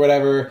single or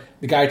whatever.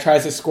 The guy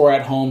tries to score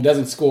at home,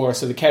 doesn't score,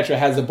 so the catcher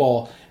has the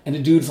ball, and the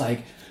dude's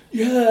like,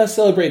 yeah,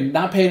 celebrating,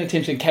 not paying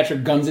attention. Catcher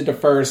guns it to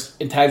first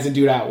and tags the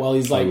dude out while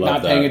he's like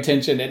not paying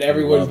attention, and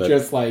everyone's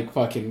just like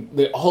fucking.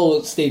 The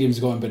whole stadium's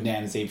going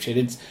bananas, ape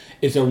shit.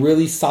 It's a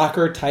really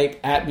soccer type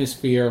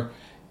atmosphere,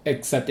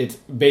 except it's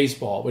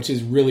baseball, which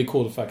is really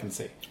cool to fucking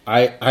see.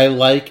 I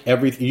like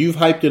everything. You've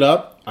hyped it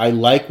up. I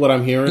like what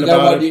I'm hearing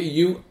about it.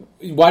 You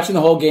watching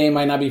the whole game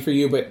might not be for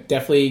you, but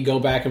definitely go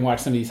back and watch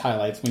some of these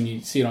highlights when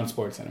you see it on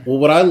SportsCenter. Well,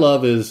 what I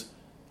love is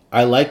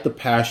I like the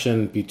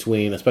passion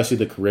between, especially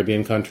the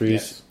Caribbean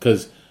countries,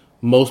 because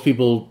most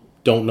people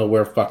don't know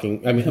where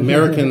fucking... I mean,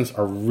 Americans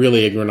are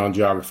really ignorant on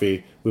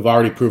geography. We've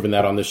already proven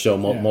that on this show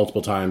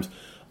multiple times.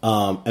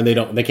 And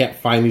they can't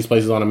find these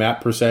places on a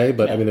map per se,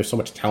 but I mean, there's so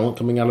much talent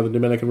coming out of the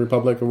Dominican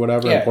Republic or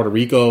whatever, and Puerto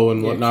Rico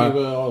and whatnot.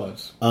 Cuba, all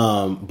those.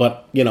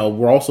 But, you know,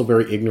 we're also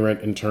very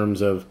ignorant in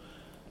terms of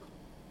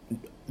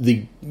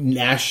the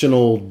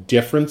national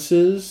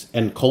differences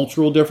and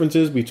cultural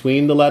differences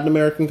between the Latin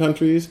American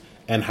countries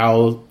and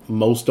how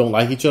most don't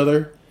like each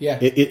other. Yeah.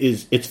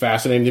 It's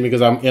fascinating to me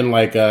because I'm in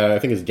like, I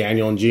think it's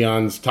Daniel and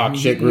Gion's talk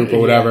shit group or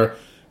whatever.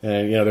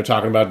 And, you know, they're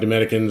talking about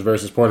Dominicans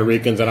versus Puerto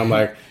Ricans. And I'm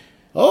like,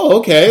 oh,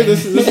 okay,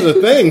 this is a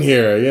thing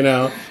here, you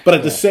know. But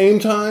at the same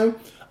time,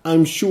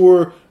 I'm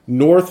sure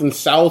North and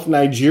South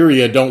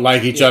Nigeria don't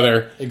like each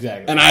other.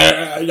 Exactly. And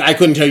I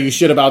couldn't tell you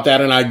shit about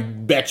that, and I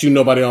bet you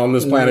nobody on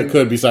this planet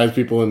could besides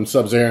people in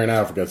sub-Saharan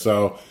Africa.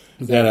 So,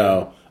 you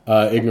know,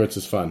 ignorance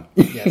is fun.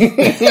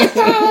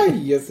 Yes.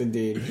 Yes,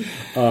 indeed.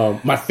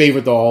 My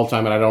favorite, though, all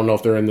time, and I don't know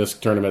if they're in this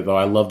tournament, though,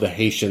 I love the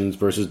Haitians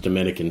versus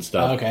Dominican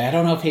stuff. Okay, I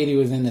don't know if Haiti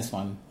was in this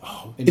one.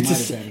 Oh,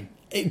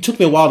 it took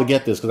me a while to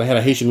get this, because I had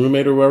a Haitian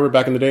roommate or whatever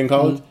back in the day in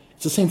college.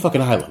 It's the same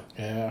fucking island.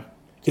 Yeah.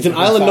 It's an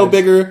island no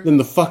bigger than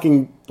the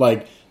fucking,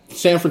 like,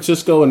 San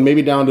Francisco and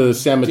maybe down to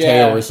San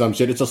Mateo or some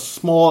shit. It's a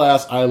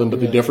small-ass island,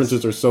 but the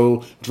differences are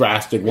so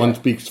drastic. One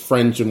speaks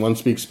French and one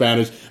speaks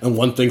Spanish, and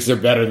one thinks they're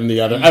better than the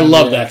other. I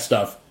love that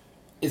stuff.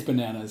 It's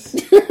bananas.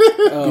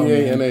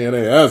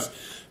 P-A-N-A-N-A-S.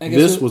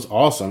 This was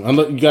awesome.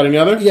 You got any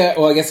other? Yeah,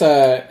 well, I guess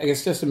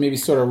just to maybe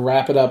sort of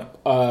wrap it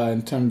up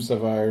in terms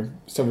of our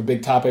sort of a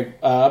big topic,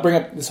 I'll bring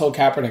up this whole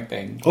Kaepernick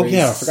thing. Oh,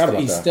 yeah, I forgot about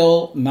that. He's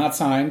still not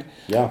signed.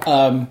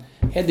 Yeah.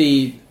 He had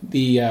the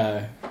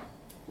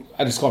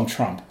I just call him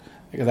Trump,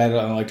 because I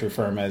don't like to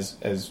refer him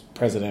as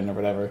president or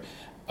whatever.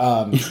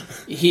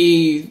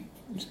 He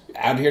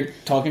out here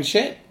talking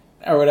shit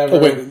or whatever. Oh,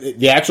 wait,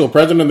 the actual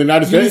president of the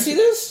United States? Did you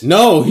see this?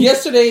 No.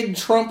 Yesterday,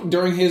 Trump,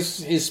 during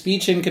his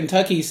speech in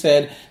Kentucky,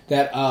 said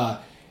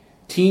that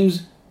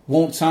teams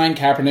won't sign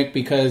Kaepernick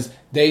because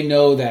they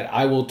know that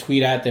I will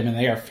tweet at them and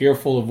they are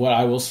fearful of what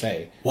I will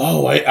say.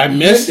 Whoa, I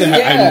missed that.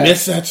 Yeah. I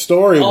missed that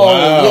story. Oh,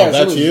 wow, yeah,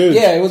 that's huge.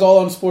 Yeah, it was all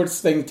on sports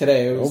thing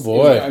today. It was, oh,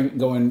 boy. It was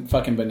going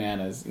fucking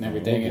bananas and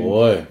everything. Oh,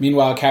 boy. And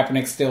meanwhile,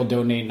 Kaepernick's still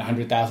donating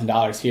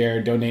 $100,000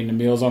 here, donating to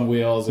Meals on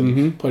Wheels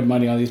and putting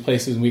money on these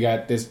places. And we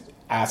got this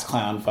ass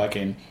clown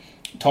fucking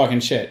talking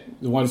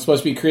shit. The one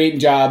supposed to be creating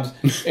jobs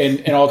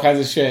and all kinds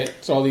of shit.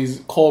 So all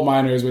these coal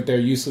miners with their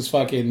useless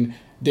fucking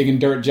digging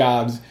dirt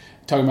jobs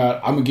talking about,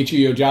 I'm going to get you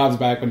your jobs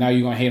back, but now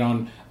you're going to hate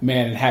on a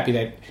man and happy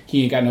that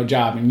he ain't got no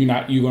job and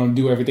you're going to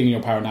do everything in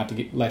your power not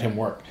to let him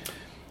work.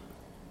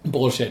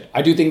 Bullshit.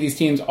 I do think these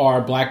teams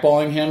are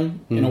blackballing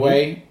him in a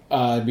way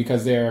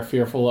because they're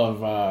fearful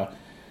of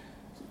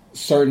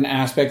certain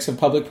aspects of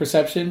public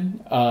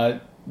perception,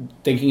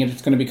 thinking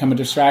it's going to become a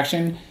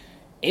distraction.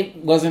 It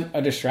wasn't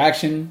a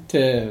distraction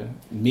to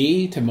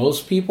me, to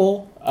most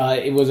people.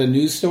 It was a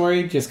news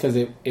story just because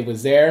it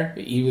was there.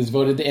 He was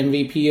voted the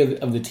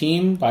MVP of the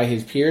team by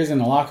his peers in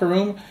the locker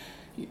room.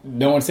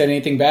 No one said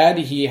anything bad.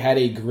 He had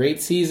a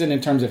great season in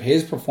terms of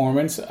his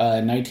performance.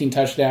 19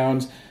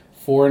 touchdowns,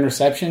 4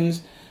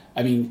 interceptions.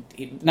 I mean,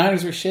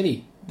 Niners were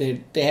shitty.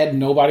 They had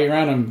nobody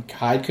around him.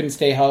 Hyde couldn't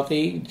stay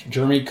healthy.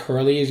 Jeremy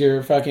Curley is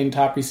your fucking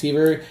top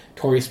receiver.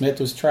 Torrey Smith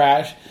was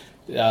trash.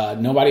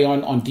 Nobody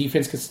on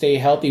defense could stay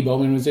healthy.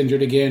 Bowman was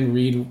injured again.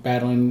 Reed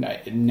battling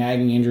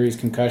nagging injuries,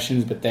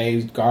 concussions, but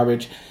they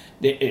garbage.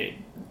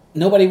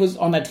 Nobody was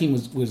on that team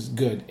was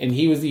good, and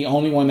he was the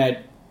only one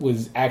that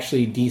was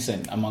actually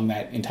decent among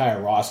that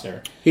entire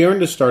roster. He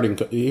earned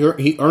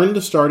he earned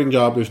the starting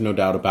job. There's no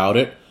doubt about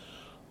it.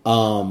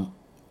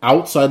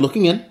 Outside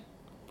looking in,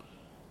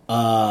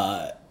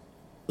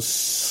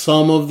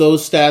 some of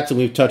those stats, and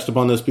we've touched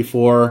upon this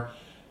before.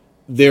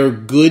 They're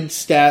good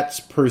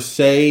stats per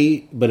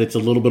se, but it's a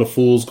little bit of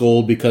fool's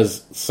gold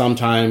because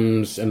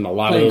sometimes in a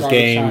lot of those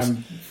games,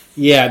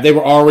 they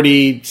were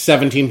already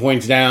 17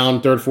 points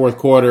down, third, fourth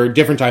quarter,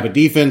 different type of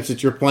defense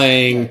that you're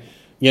playing,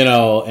 you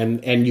know,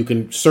 and you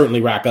can certainly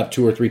rack up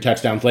 2 or 3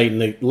 touchdowns late in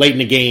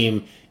the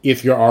game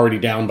if you're already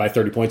down by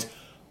 30 points.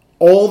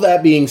 All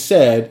that being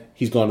said,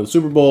 He's gone to the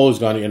Super Bowl. He's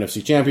gone to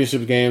NFC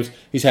Championship games.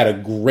 He's had a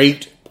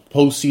great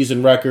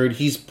postseason record.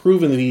 He's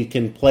proven that he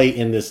can play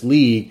in this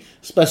league,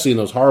 especially in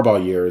those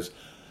Harbaugh years.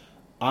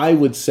 I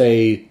would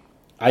say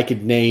I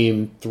could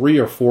name 3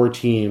 or 4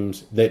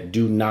 teams that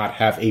do not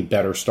have a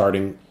better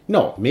starting.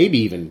 No, maybe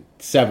even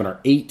 7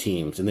 or 8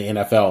 teams in the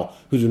NFL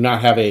who do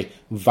not have a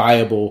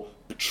viable,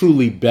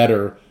 truly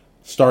better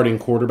starting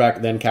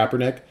quarterback than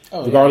Kaepernick.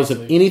 Regardless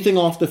of anything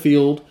off the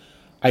field,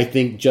 I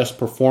think just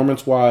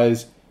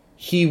performance-wise,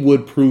 he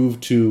would prove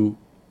to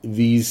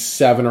these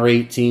 7 or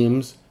 8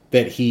 teams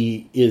that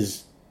he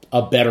is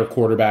a better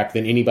quarterback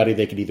than anybody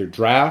they could either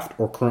draft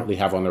or currently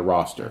have on their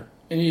roster.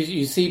 And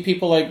you see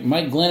people like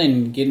Mike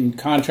Glennon getting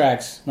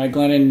contracts. Mike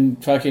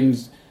Glennon fucking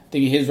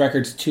thinking his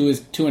record's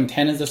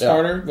 2-10 as a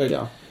starter,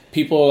 but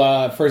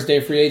people first day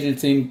of free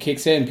agency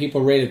kicks in,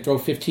 people ready to throw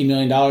 $15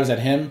 million at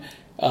him,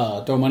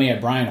 throw money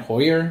at Brian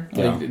Hoyer,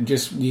 like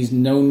just these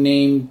no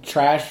name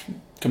trash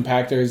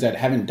compactors that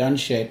haven't done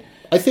shit.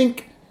 I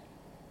think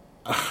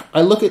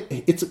I look at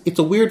it's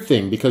a weird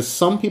thing because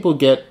some people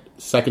get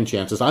second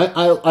chances. I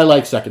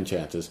like second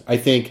chances. I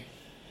think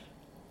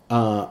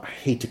I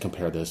hate to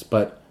compare this,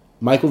 but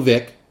Michael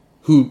Vick,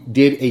 who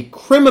did a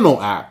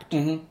criminal act,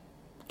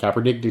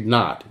 Kaepernick did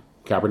not.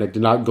 Kaepernick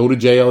did not go to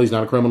jail. He's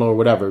not a criminal or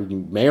whatever.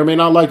 You may or may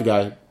not like the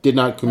guy. Did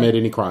not commit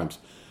any crimes.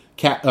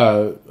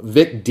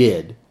 Vick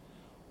did.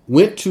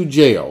 Went to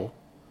jail.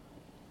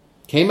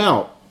 Came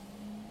out.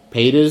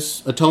 Paid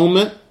his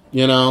atonement.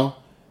 Did a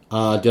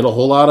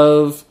whole lot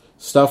of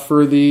stuff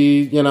for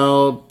the,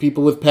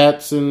 people with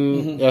pets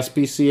and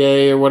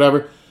SPCA or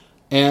whatever.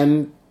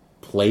 And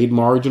played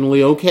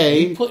marginally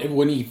okay.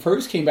 When he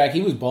first came back,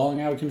 he was balling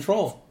out of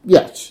control.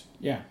 Yes.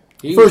 Yeah.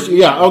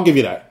 I'll give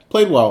you that.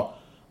 Played well.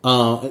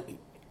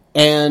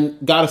 And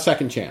got a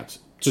second chance.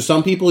 To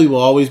some people, he will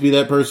always be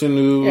that person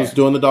who is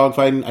doing the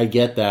dogfighting. I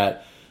get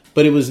that.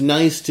 But it was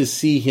nice to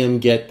see him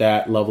get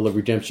that level of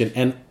redemption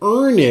and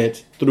earn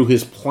it through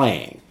his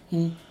playing.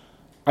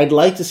 I'd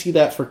like to see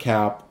that for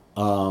Cap.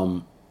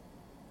 And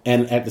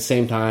at the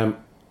same time,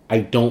 I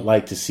don't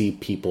like to see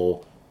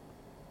people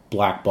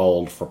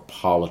blackballed for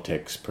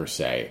politics, per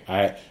se.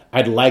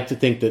 I'd like to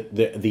think that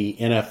the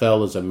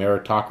NFL is a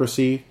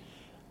meritocracy,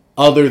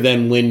 other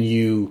than when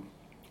you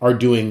are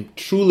doing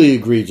truly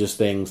egregious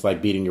things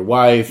like beating your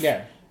wife,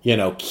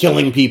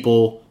 killing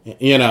people,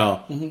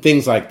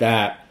 things like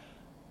that.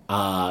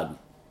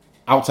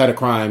 Outside of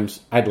crimes,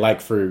 I'd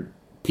like for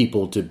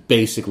people to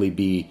basically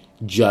be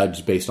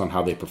judged based on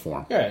how they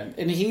perform. Yeah,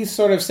 and he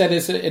sort of said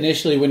this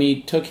initially when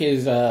he took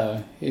his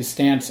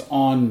stance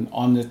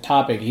on the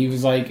topic. He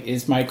was like,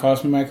 "This might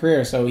cost me my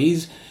career," so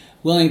he's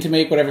willing to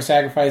make whatever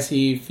sacrifice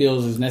he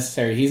feels is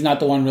necessary. He's not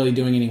the one really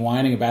doing any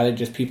whining about it.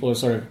 Just people are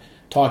sort of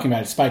talking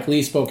about it. Spike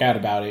Lee spoke out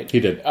about it.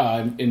 He did,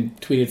 and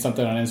tweeted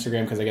something on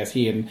Instagram because I guess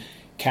he and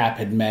Cap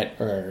had met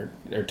or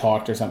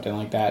talked or something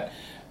like that.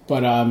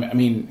 But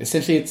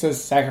essentially, it's a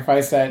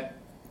sacrifice that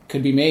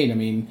could be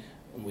made.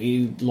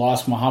 We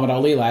lost Muhammad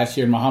Ali last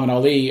year, and Muhammad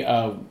Ali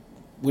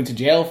went to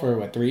jail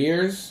for 3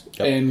 years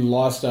and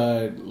lost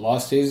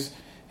his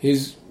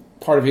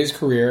part of his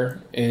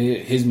career,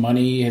 his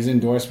money, his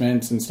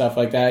endorsements, and stuff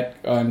like that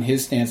on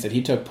his stance that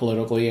he took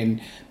politically.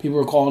 And people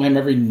were calling him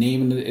every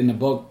name in the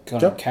book,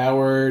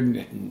 coward,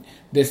 and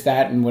this,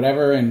 that, and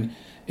whatever. And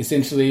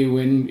essentially,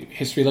 when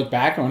history looked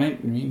back on it,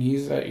 he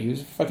was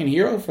a fucking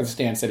hero for the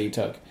stance that he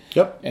took.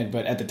 Yep.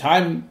 But at the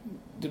time,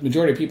 the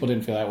majority of people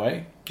didn't feel that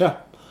way. Yeah.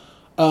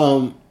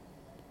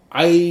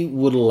 I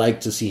would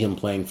like to see him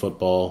playing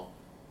football.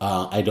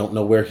 I don't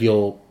know where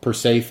he'll per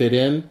se fit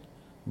in,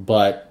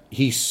 but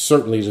he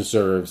certainly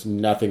deserves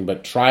nothing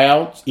but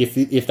tryouts.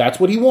 If that's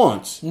what he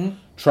wants,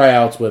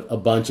 tryouts with a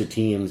bunch of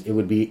teams. It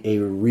would be a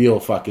real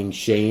fucking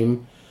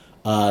shame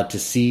to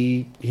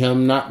see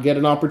him not get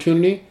an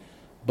opportunity.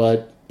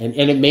 But and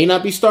it may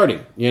not be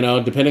starting,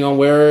 depending on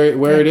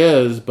where it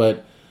is.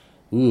 But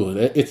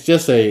it's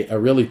just a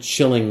really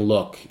chilling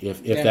look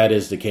if that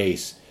is the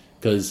case,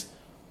 because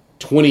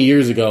 20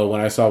 years ago, when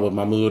I saw with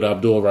Mahmoud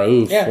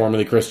Abdul-Rauf,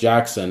 formerly Chris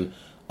Jackson,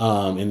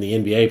 in the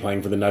NBA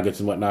playing for the Nuggets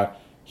and whatnot,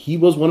 he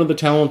was one of the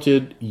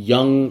talented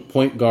young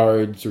point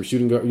guards or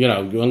shooting guard,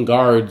 young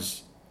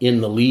guards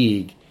in the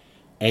league.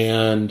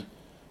 And,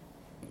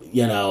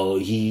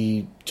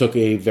 he took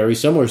a very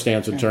similar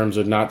stance in terms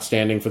of not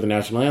standing for the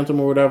national anthem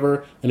or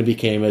whatever, and it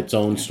became its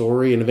own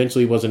story, and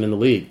eventually he wasn't in the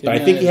league. But I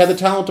think he had the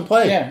talent to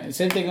play. Yeah,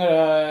 same thing with,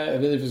 I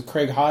believe it was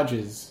Craig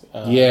Hodges.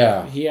 He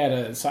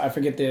had I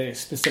forget the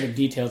specific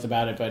details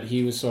about it, but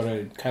he was sort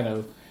of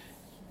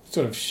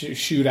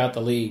shoot out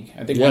the league.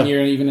 I think 1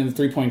 year, even in the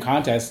 3-point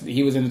contest,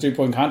 he was in the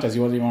 3-point contest. He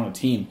wasn't even on a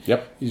team.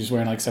 Yep. He was just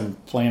wearing some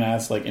plain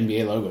ass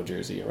NBA logo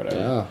jersey or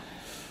whatever.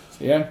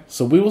 Yeah.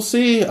 So we will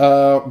see.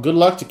 Good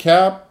luck to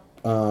Cap.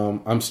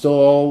 I'm still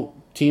all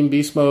Team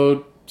Beast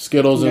Mode,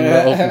 Skittles in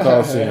the Oakland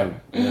Coliseum.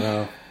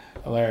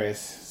 Hilarious.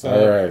 So,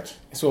 all right.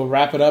 So we'll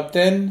wrap it up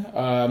then.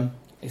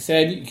 I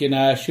said you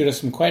can shoot us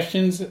some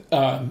questions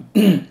at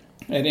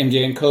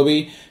MJ and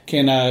Kobe.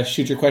 Can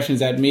shoot your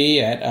questions at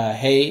me at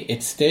Hey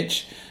It's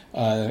Stitch,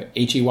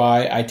 HEYITS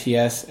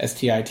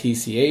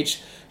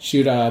STITCH.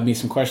 shoot me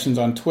some questions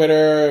on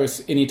Twitter,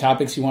 any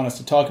topics you want us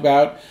to talk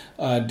about.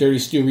 Dirty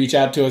Stu, reach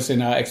out to us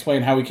and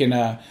explain how we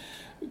can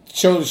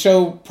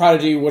show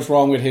Prodigy what's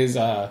wrong with his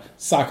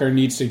soccer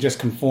needs to just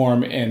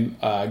conform and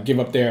give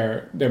up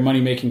their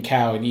money-making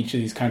cow in each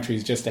of these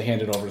countries just to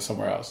hand it over to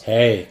somewhere else.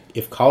 Hey,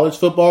 if college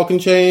football can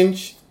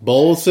change,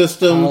 bowl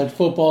system... College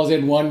football's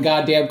in one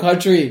goddamn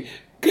country.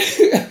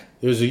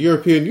 There's a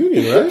European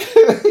Union,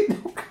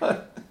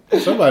 right?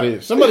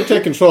 Somebody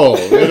take control.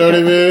 You know what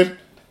I mean?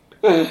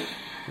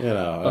 You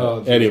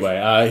know.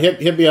 Anyway,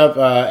 hit me up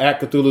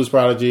at Cthulhu's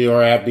Prodigy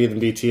or at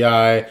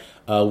BTI.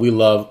 We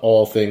love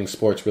all things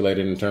sports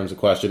related in terms of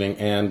questioning,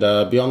 and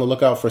be on the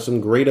lookout for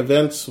some great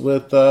events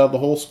with the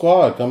whole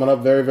squad coming up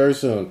very, very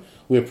soon.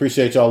 We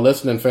appreciate y'all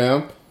listening,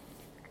 fam.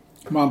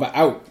 Come on, but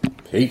out.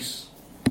 Peace.